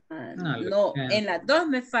 Hostman. No, en las dos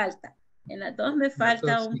me falta. En las dos me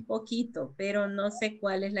falta un poquito, pero no sé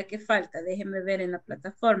cuál es la que falta. Déjeme ver en la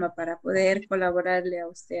plataforma para poder colaborarle a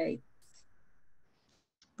usted ahí.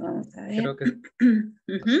 Vamos a ver. Creo que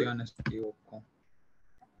opciones me equivoco.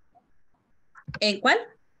 ¿En cuál?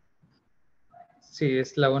 Sí,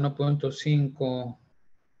 es la 1.5.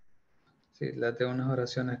 Sí, la de unas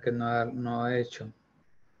oraciones que no ha hecho.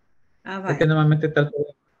 Es que normalmente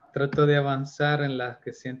trato de avanzar en las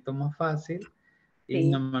que siento más fácil y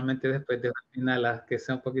normalmente después de al final las que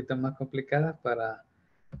sean un poquito más complicadas para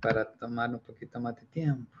tomar un poquito más de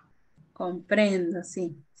tiempo. Comprendo,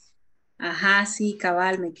 sí. Ajá, sí,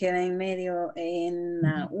 cabal, me queda en medio en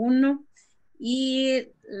la 1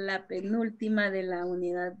 y la penúltima de la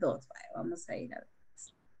unidad 2. Vamos a ir a ver.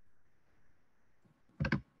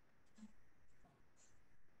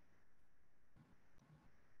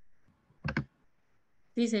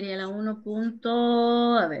 Sí, sería la 1.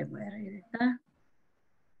 A ver, voy a regresar.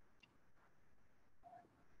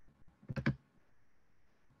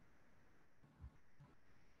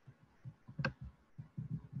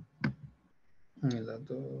 En las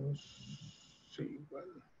 2, sí, igual.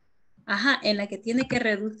 Ajá, en la que tiene que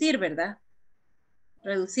reducir, ¿verdad?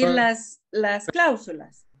 Reducir las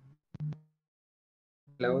cláusulas.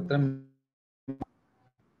 La otra.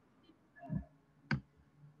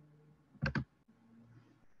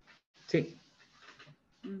 Sí.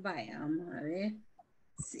 Vaya, vamos a ver.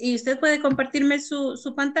 Y usted puede compartirme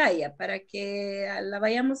su pantalla para que la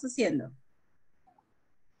vayamos haciendo.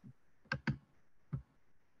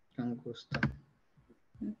 Con gusto.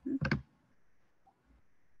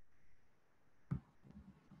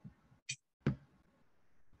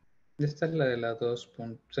 Esta es la de la 2.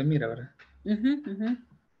 Se mira, ¿verdad?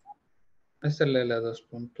 Esta es la de la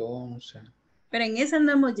 2.11. Pero en esa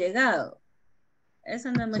no hemos llegado.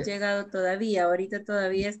 Esa no hemos llegado todavía. Ahorita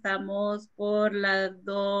todavía estamos por la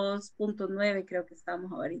 2.9, creo que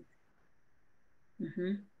estamos ahorita.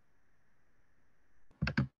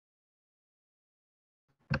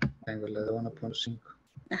 Tengo la de 1.5.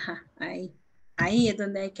 Ajá, ahí. Ahí es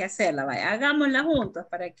donde hay que hacerla. Vaya, hagámosla juntos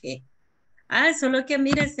para que... Ah, solo que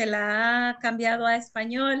mire, se la ha cambiado a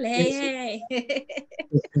español. Hey, hey.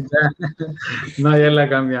 No, ya la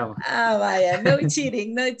cambiamos. Ah, vaya, no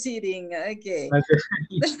cheating, no cheating. Ok.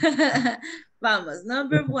 Vamos,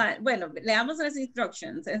 number 1. Bueno, leamos las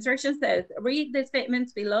instructions. Instruction says, read the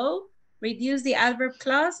statements below, reduce the adverb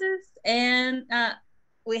clauses, and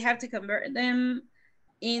we have to convert them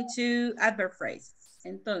into adverb phrases.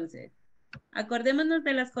 Entonces, acordémonos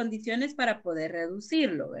de las condiciones para poder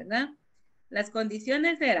reducirlo, ¿verdad? Las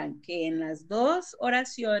condiciones eran que en las dos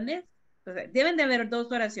oraciones, o sea, deben de haber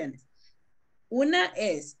dos oraciones. Una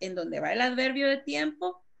es en donde va el adverbio de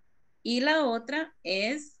tiempo y la otra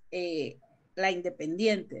es la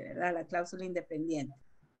independiente, ¿verdad? La cláusula independiente.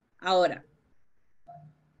 Ahora,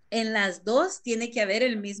 en las dos tiene que haber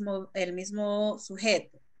el mismo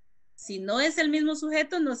sujeto. Si no es el mismo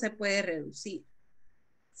sujeto, no se puede reducir.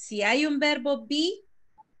 Si hay un verbo be,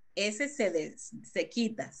 ese se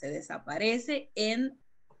quita, se desaparece en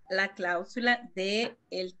la cláusula de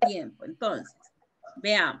el tiempo. Entonces,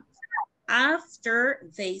 veamos. After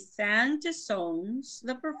they sang the songs,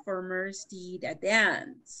 the performers did a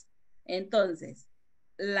dance. Entonces,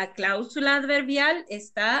 la cláusula adverbial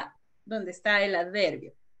está donde está el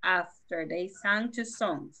adverbio. After they sang the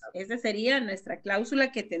songs. Esa sería nuestra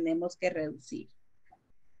cláusula que tenemos que reducir.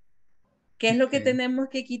 ¿Qué es lo que tenemos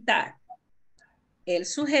que quitar? El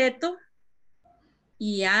sujeto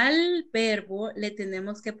y al verbo le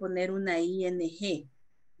tenemos que poner una ing,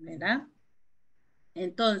 ¿verdad?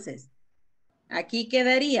 Entonces, aquí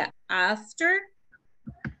quedaría after.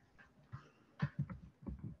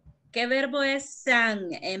 ¿Qué verbo es sang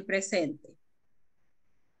en presente?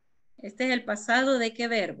 Este es el pasado de qué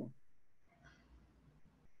verbo.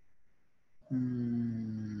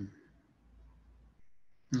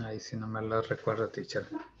 Ahí sí no me lo recuerdo, teacher.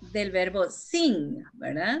 Del verbo sing,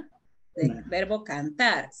 ¿verdad? Del verbo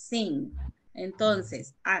cantar, sing.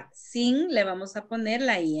 Entonces, a sing le vamos a poner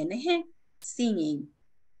la ing, singing.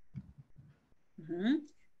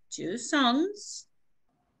 Two songs.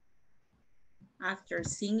 After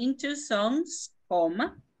singing two songs,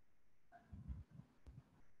 comma.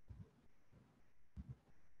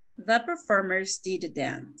 The performers did a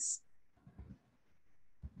dance.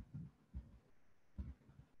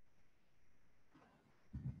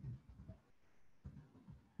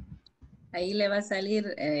 Ahí le va a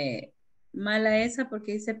salir mala esa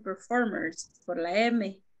porque dice performers por la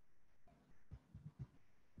M.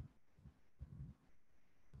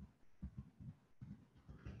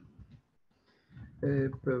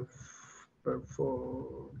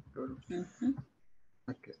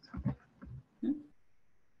 Aquí está.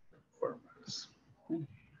 Performers.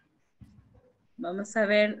 Vamos a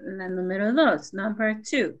ver la número 2, number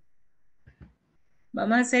 2.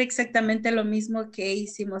 Vamos a hacer exactamente lo mismo que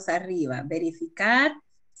hicimos arriba. Verificar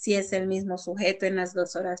si es el mismo sujeto en las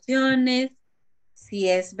dos oraciones, si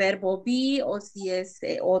es verbo be o si es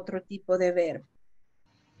otro tipo de verbo.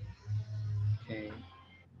 Okay.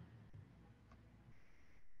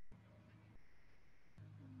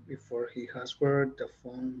 Before he has word, the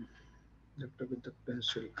phone, the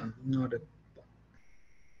pencil, and noted.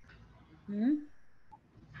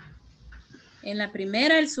 En la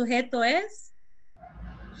primera el sujeto es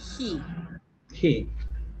he. He.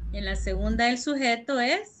 En la segunda el sujeto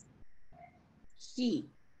es he.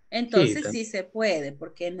 Entonces sí se puede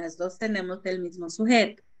porque en las dos tenemos el mismo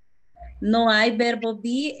sujeto. No hay verbo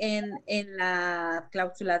be en la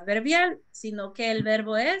cláusula adverbial, sino que el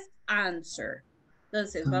verbo es answer.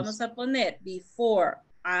 Entonces vamos a poner before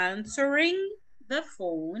answering the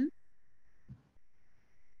phone.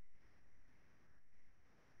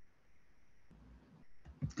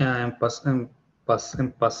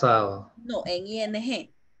 En pasado. No, en ing.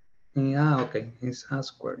 Ok. It's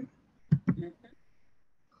answering.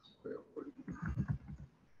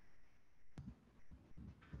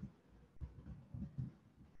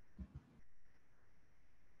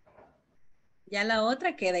 Ya la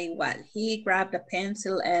otra queda igual. He grabbed a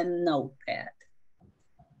pencil and notepad.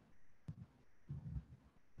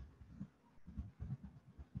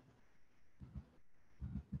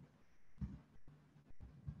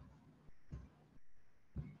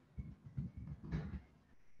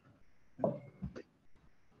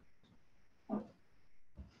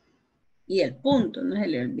 Y el punto, no se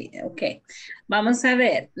le olvide. Ok. Vamos a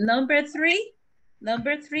ver. Number 3.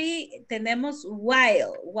 Number 3 tenemos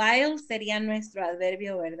while. While sería nuestro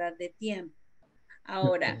adverbio, ¿verdad? De tiempo.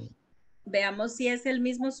 Ahora, veamos si es el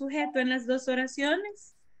mismo sujeto en las dos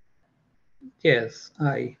oraciones. Yes,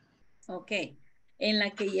 I. Ok. En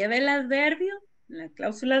la que lleva el adverbio, en la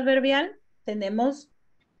cláusula adverbial, tenemos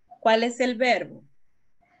 ¿cuál es el verbo?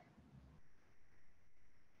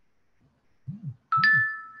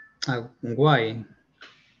 Why?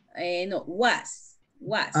 No, was.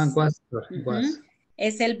 Was. Was.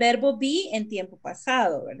 Es el verbo be en tiempo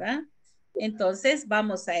pasado, ¿verdad? Entonces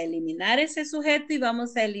vamos a eliminar ese sujeto y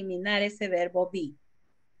vamos a eliminar ese verbo be.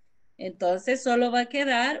 Entonces solo va a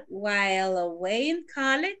quedar while away in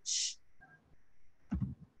college.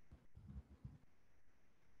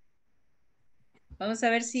 Vamos a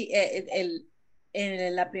ver si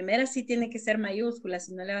en la primera sí tiene que ser mayúscula,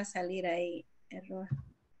 si no le va a salir ahí error.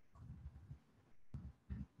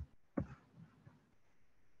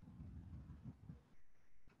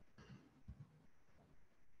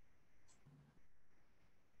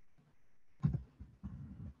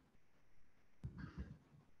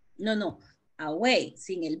 No, away,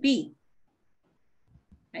 sin el be.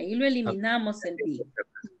 Ahí lo eliminamos el be.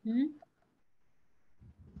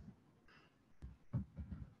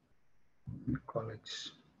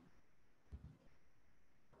 College.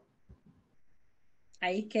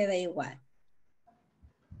 Ahí queda igual.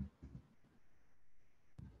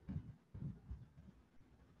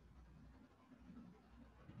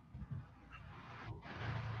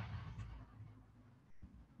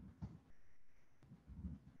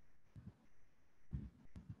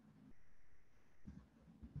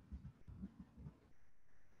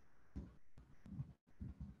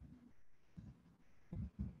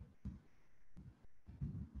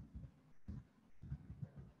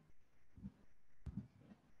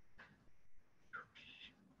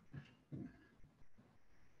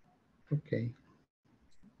 Ok.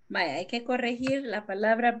 Vaya, hay que corregir la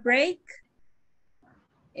palabra break.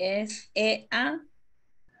 Es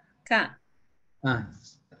E-A-K. Ah.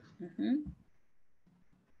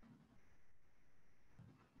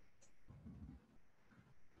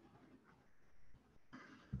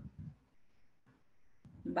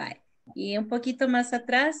 Vale. Y un poquito más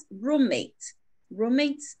atrás, roommate.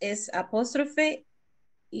 Roommates es apóstrofe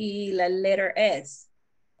y la letter S.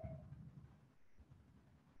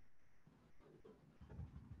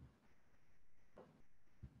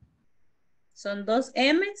 Son dos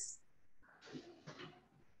M's.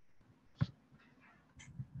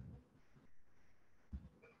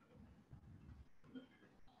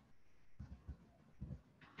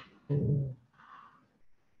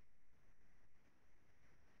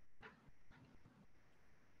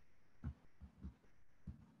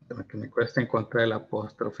 Lo que me cuesta encontrar el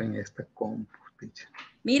apóstrofe en esta compu, teacher.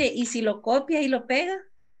 Mire, y si lo copia y lo pega.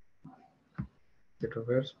 Quiero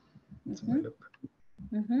ver.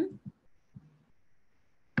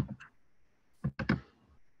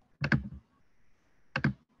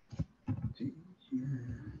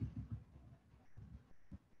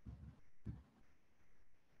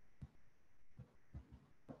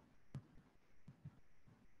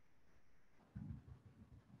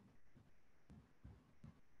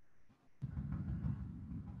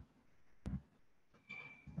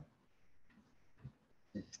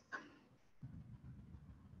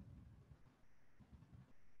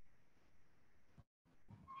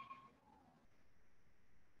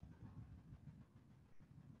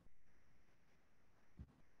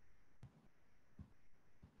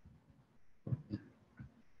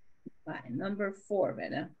 Vale, number 4,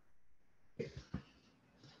 ¿verdad?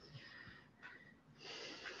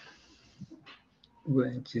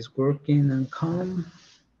 When she's working and calm,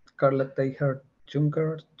 Carla takes her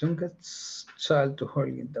youngest child to her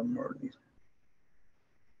in the morning.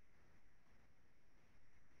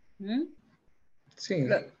 Sí.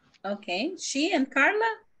 Ok, she and Carla,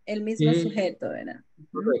 el mismo sujeto, ¿verdad?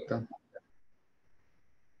 Correcto.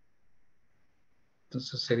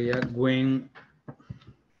 Entonces sería when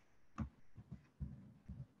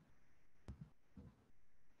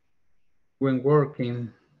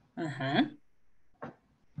working. Ajá.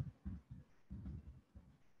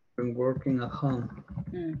 When working at home.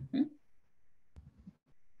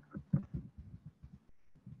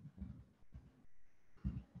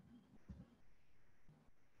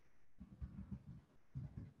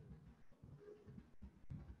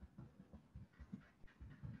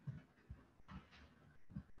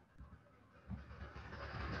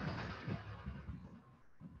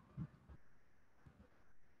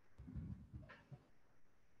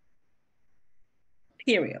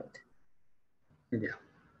 Period. Yeah.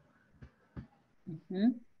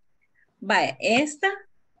 Vaya, esta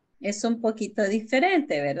es un poquito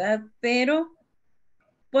diferente, ¿verdad? Pero,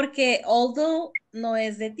 porque although no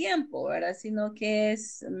es de tiempo, ¿verdad? Sino que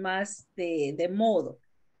es más de modo.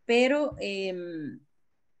 Pero es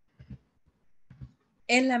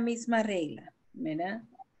la misma regla, ¿verdad?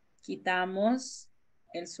 Quitamos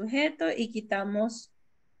el sujeto y quitamos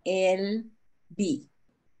el be.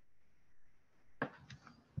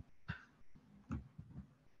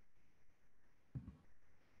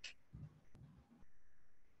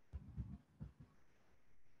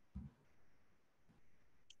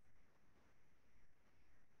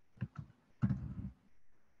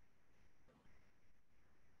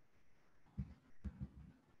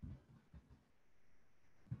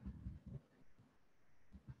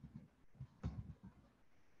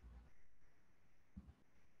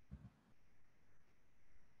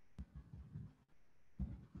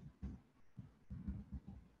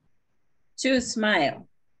 To smile.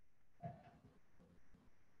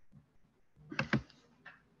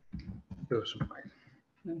 To smile.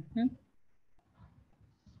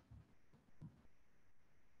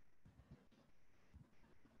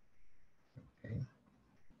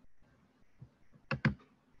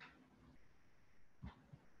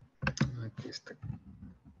 está.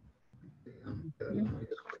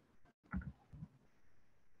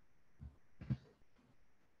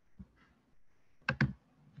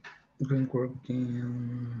 Been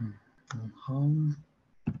working on home.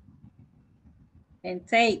 En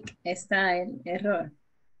take está el error.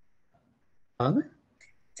 ¿Dónde?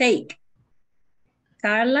 Take.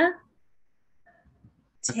 Carla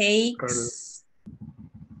takes.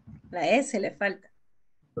 La S le falta.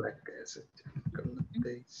 La S. Carla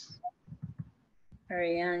takes.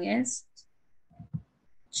 Ariane is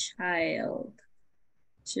child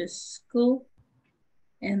to school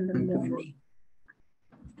in the morning.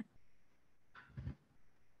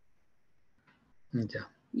 Ya.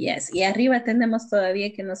 Yes, y arriba tenemos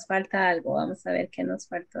todavía que nos falta algo. Vamos a ver qué nos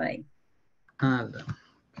faltó ahí.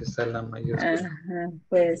 Que está la mayúscula. Ajá,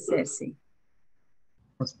 puede ser, sí.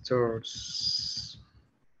 Stores.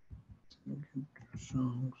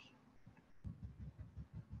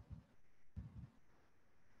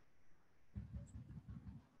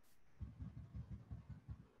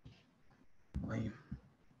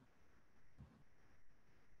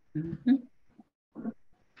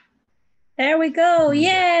 There we go.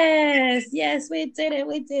 Yes, yes, we did it,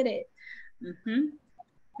 we did it.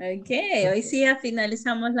 Ok, hoy sí ya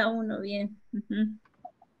finalizamos la 1 bien.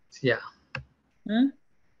 Ya.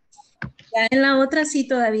 Ya en la otra sí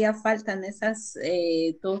todavía faltan esas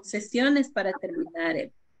 2 sesiones para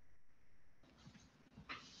terminar.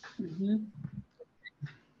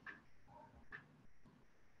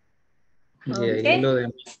 Y ahí lo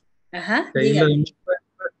de, Ajá, ahí lo dígame. de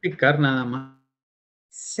practicar nada más.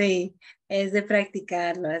 Sí, es de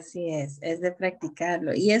practicarlo, así es de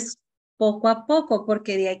practicarlo. Y es poco a poco,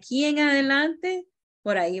 porque de aquí en adelante,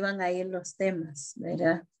 por ahí van a ir los temas,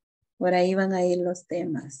 ¿verdad? Por ahí van a ir los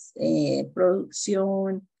temas.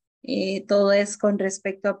 Producción, todo es con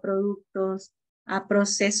respecto a productos, a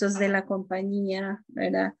procesos de la compañía,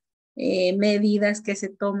 ¿verdad? Medidas que se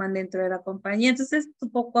toman dentro de la compañía. Entonces,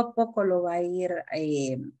 poco a poco lo va a ir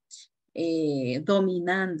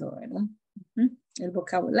dominando, ¿verdad? El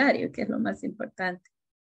vocabulario, que es lo más importante.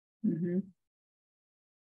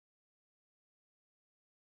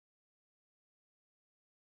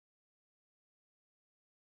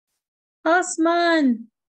 Osman.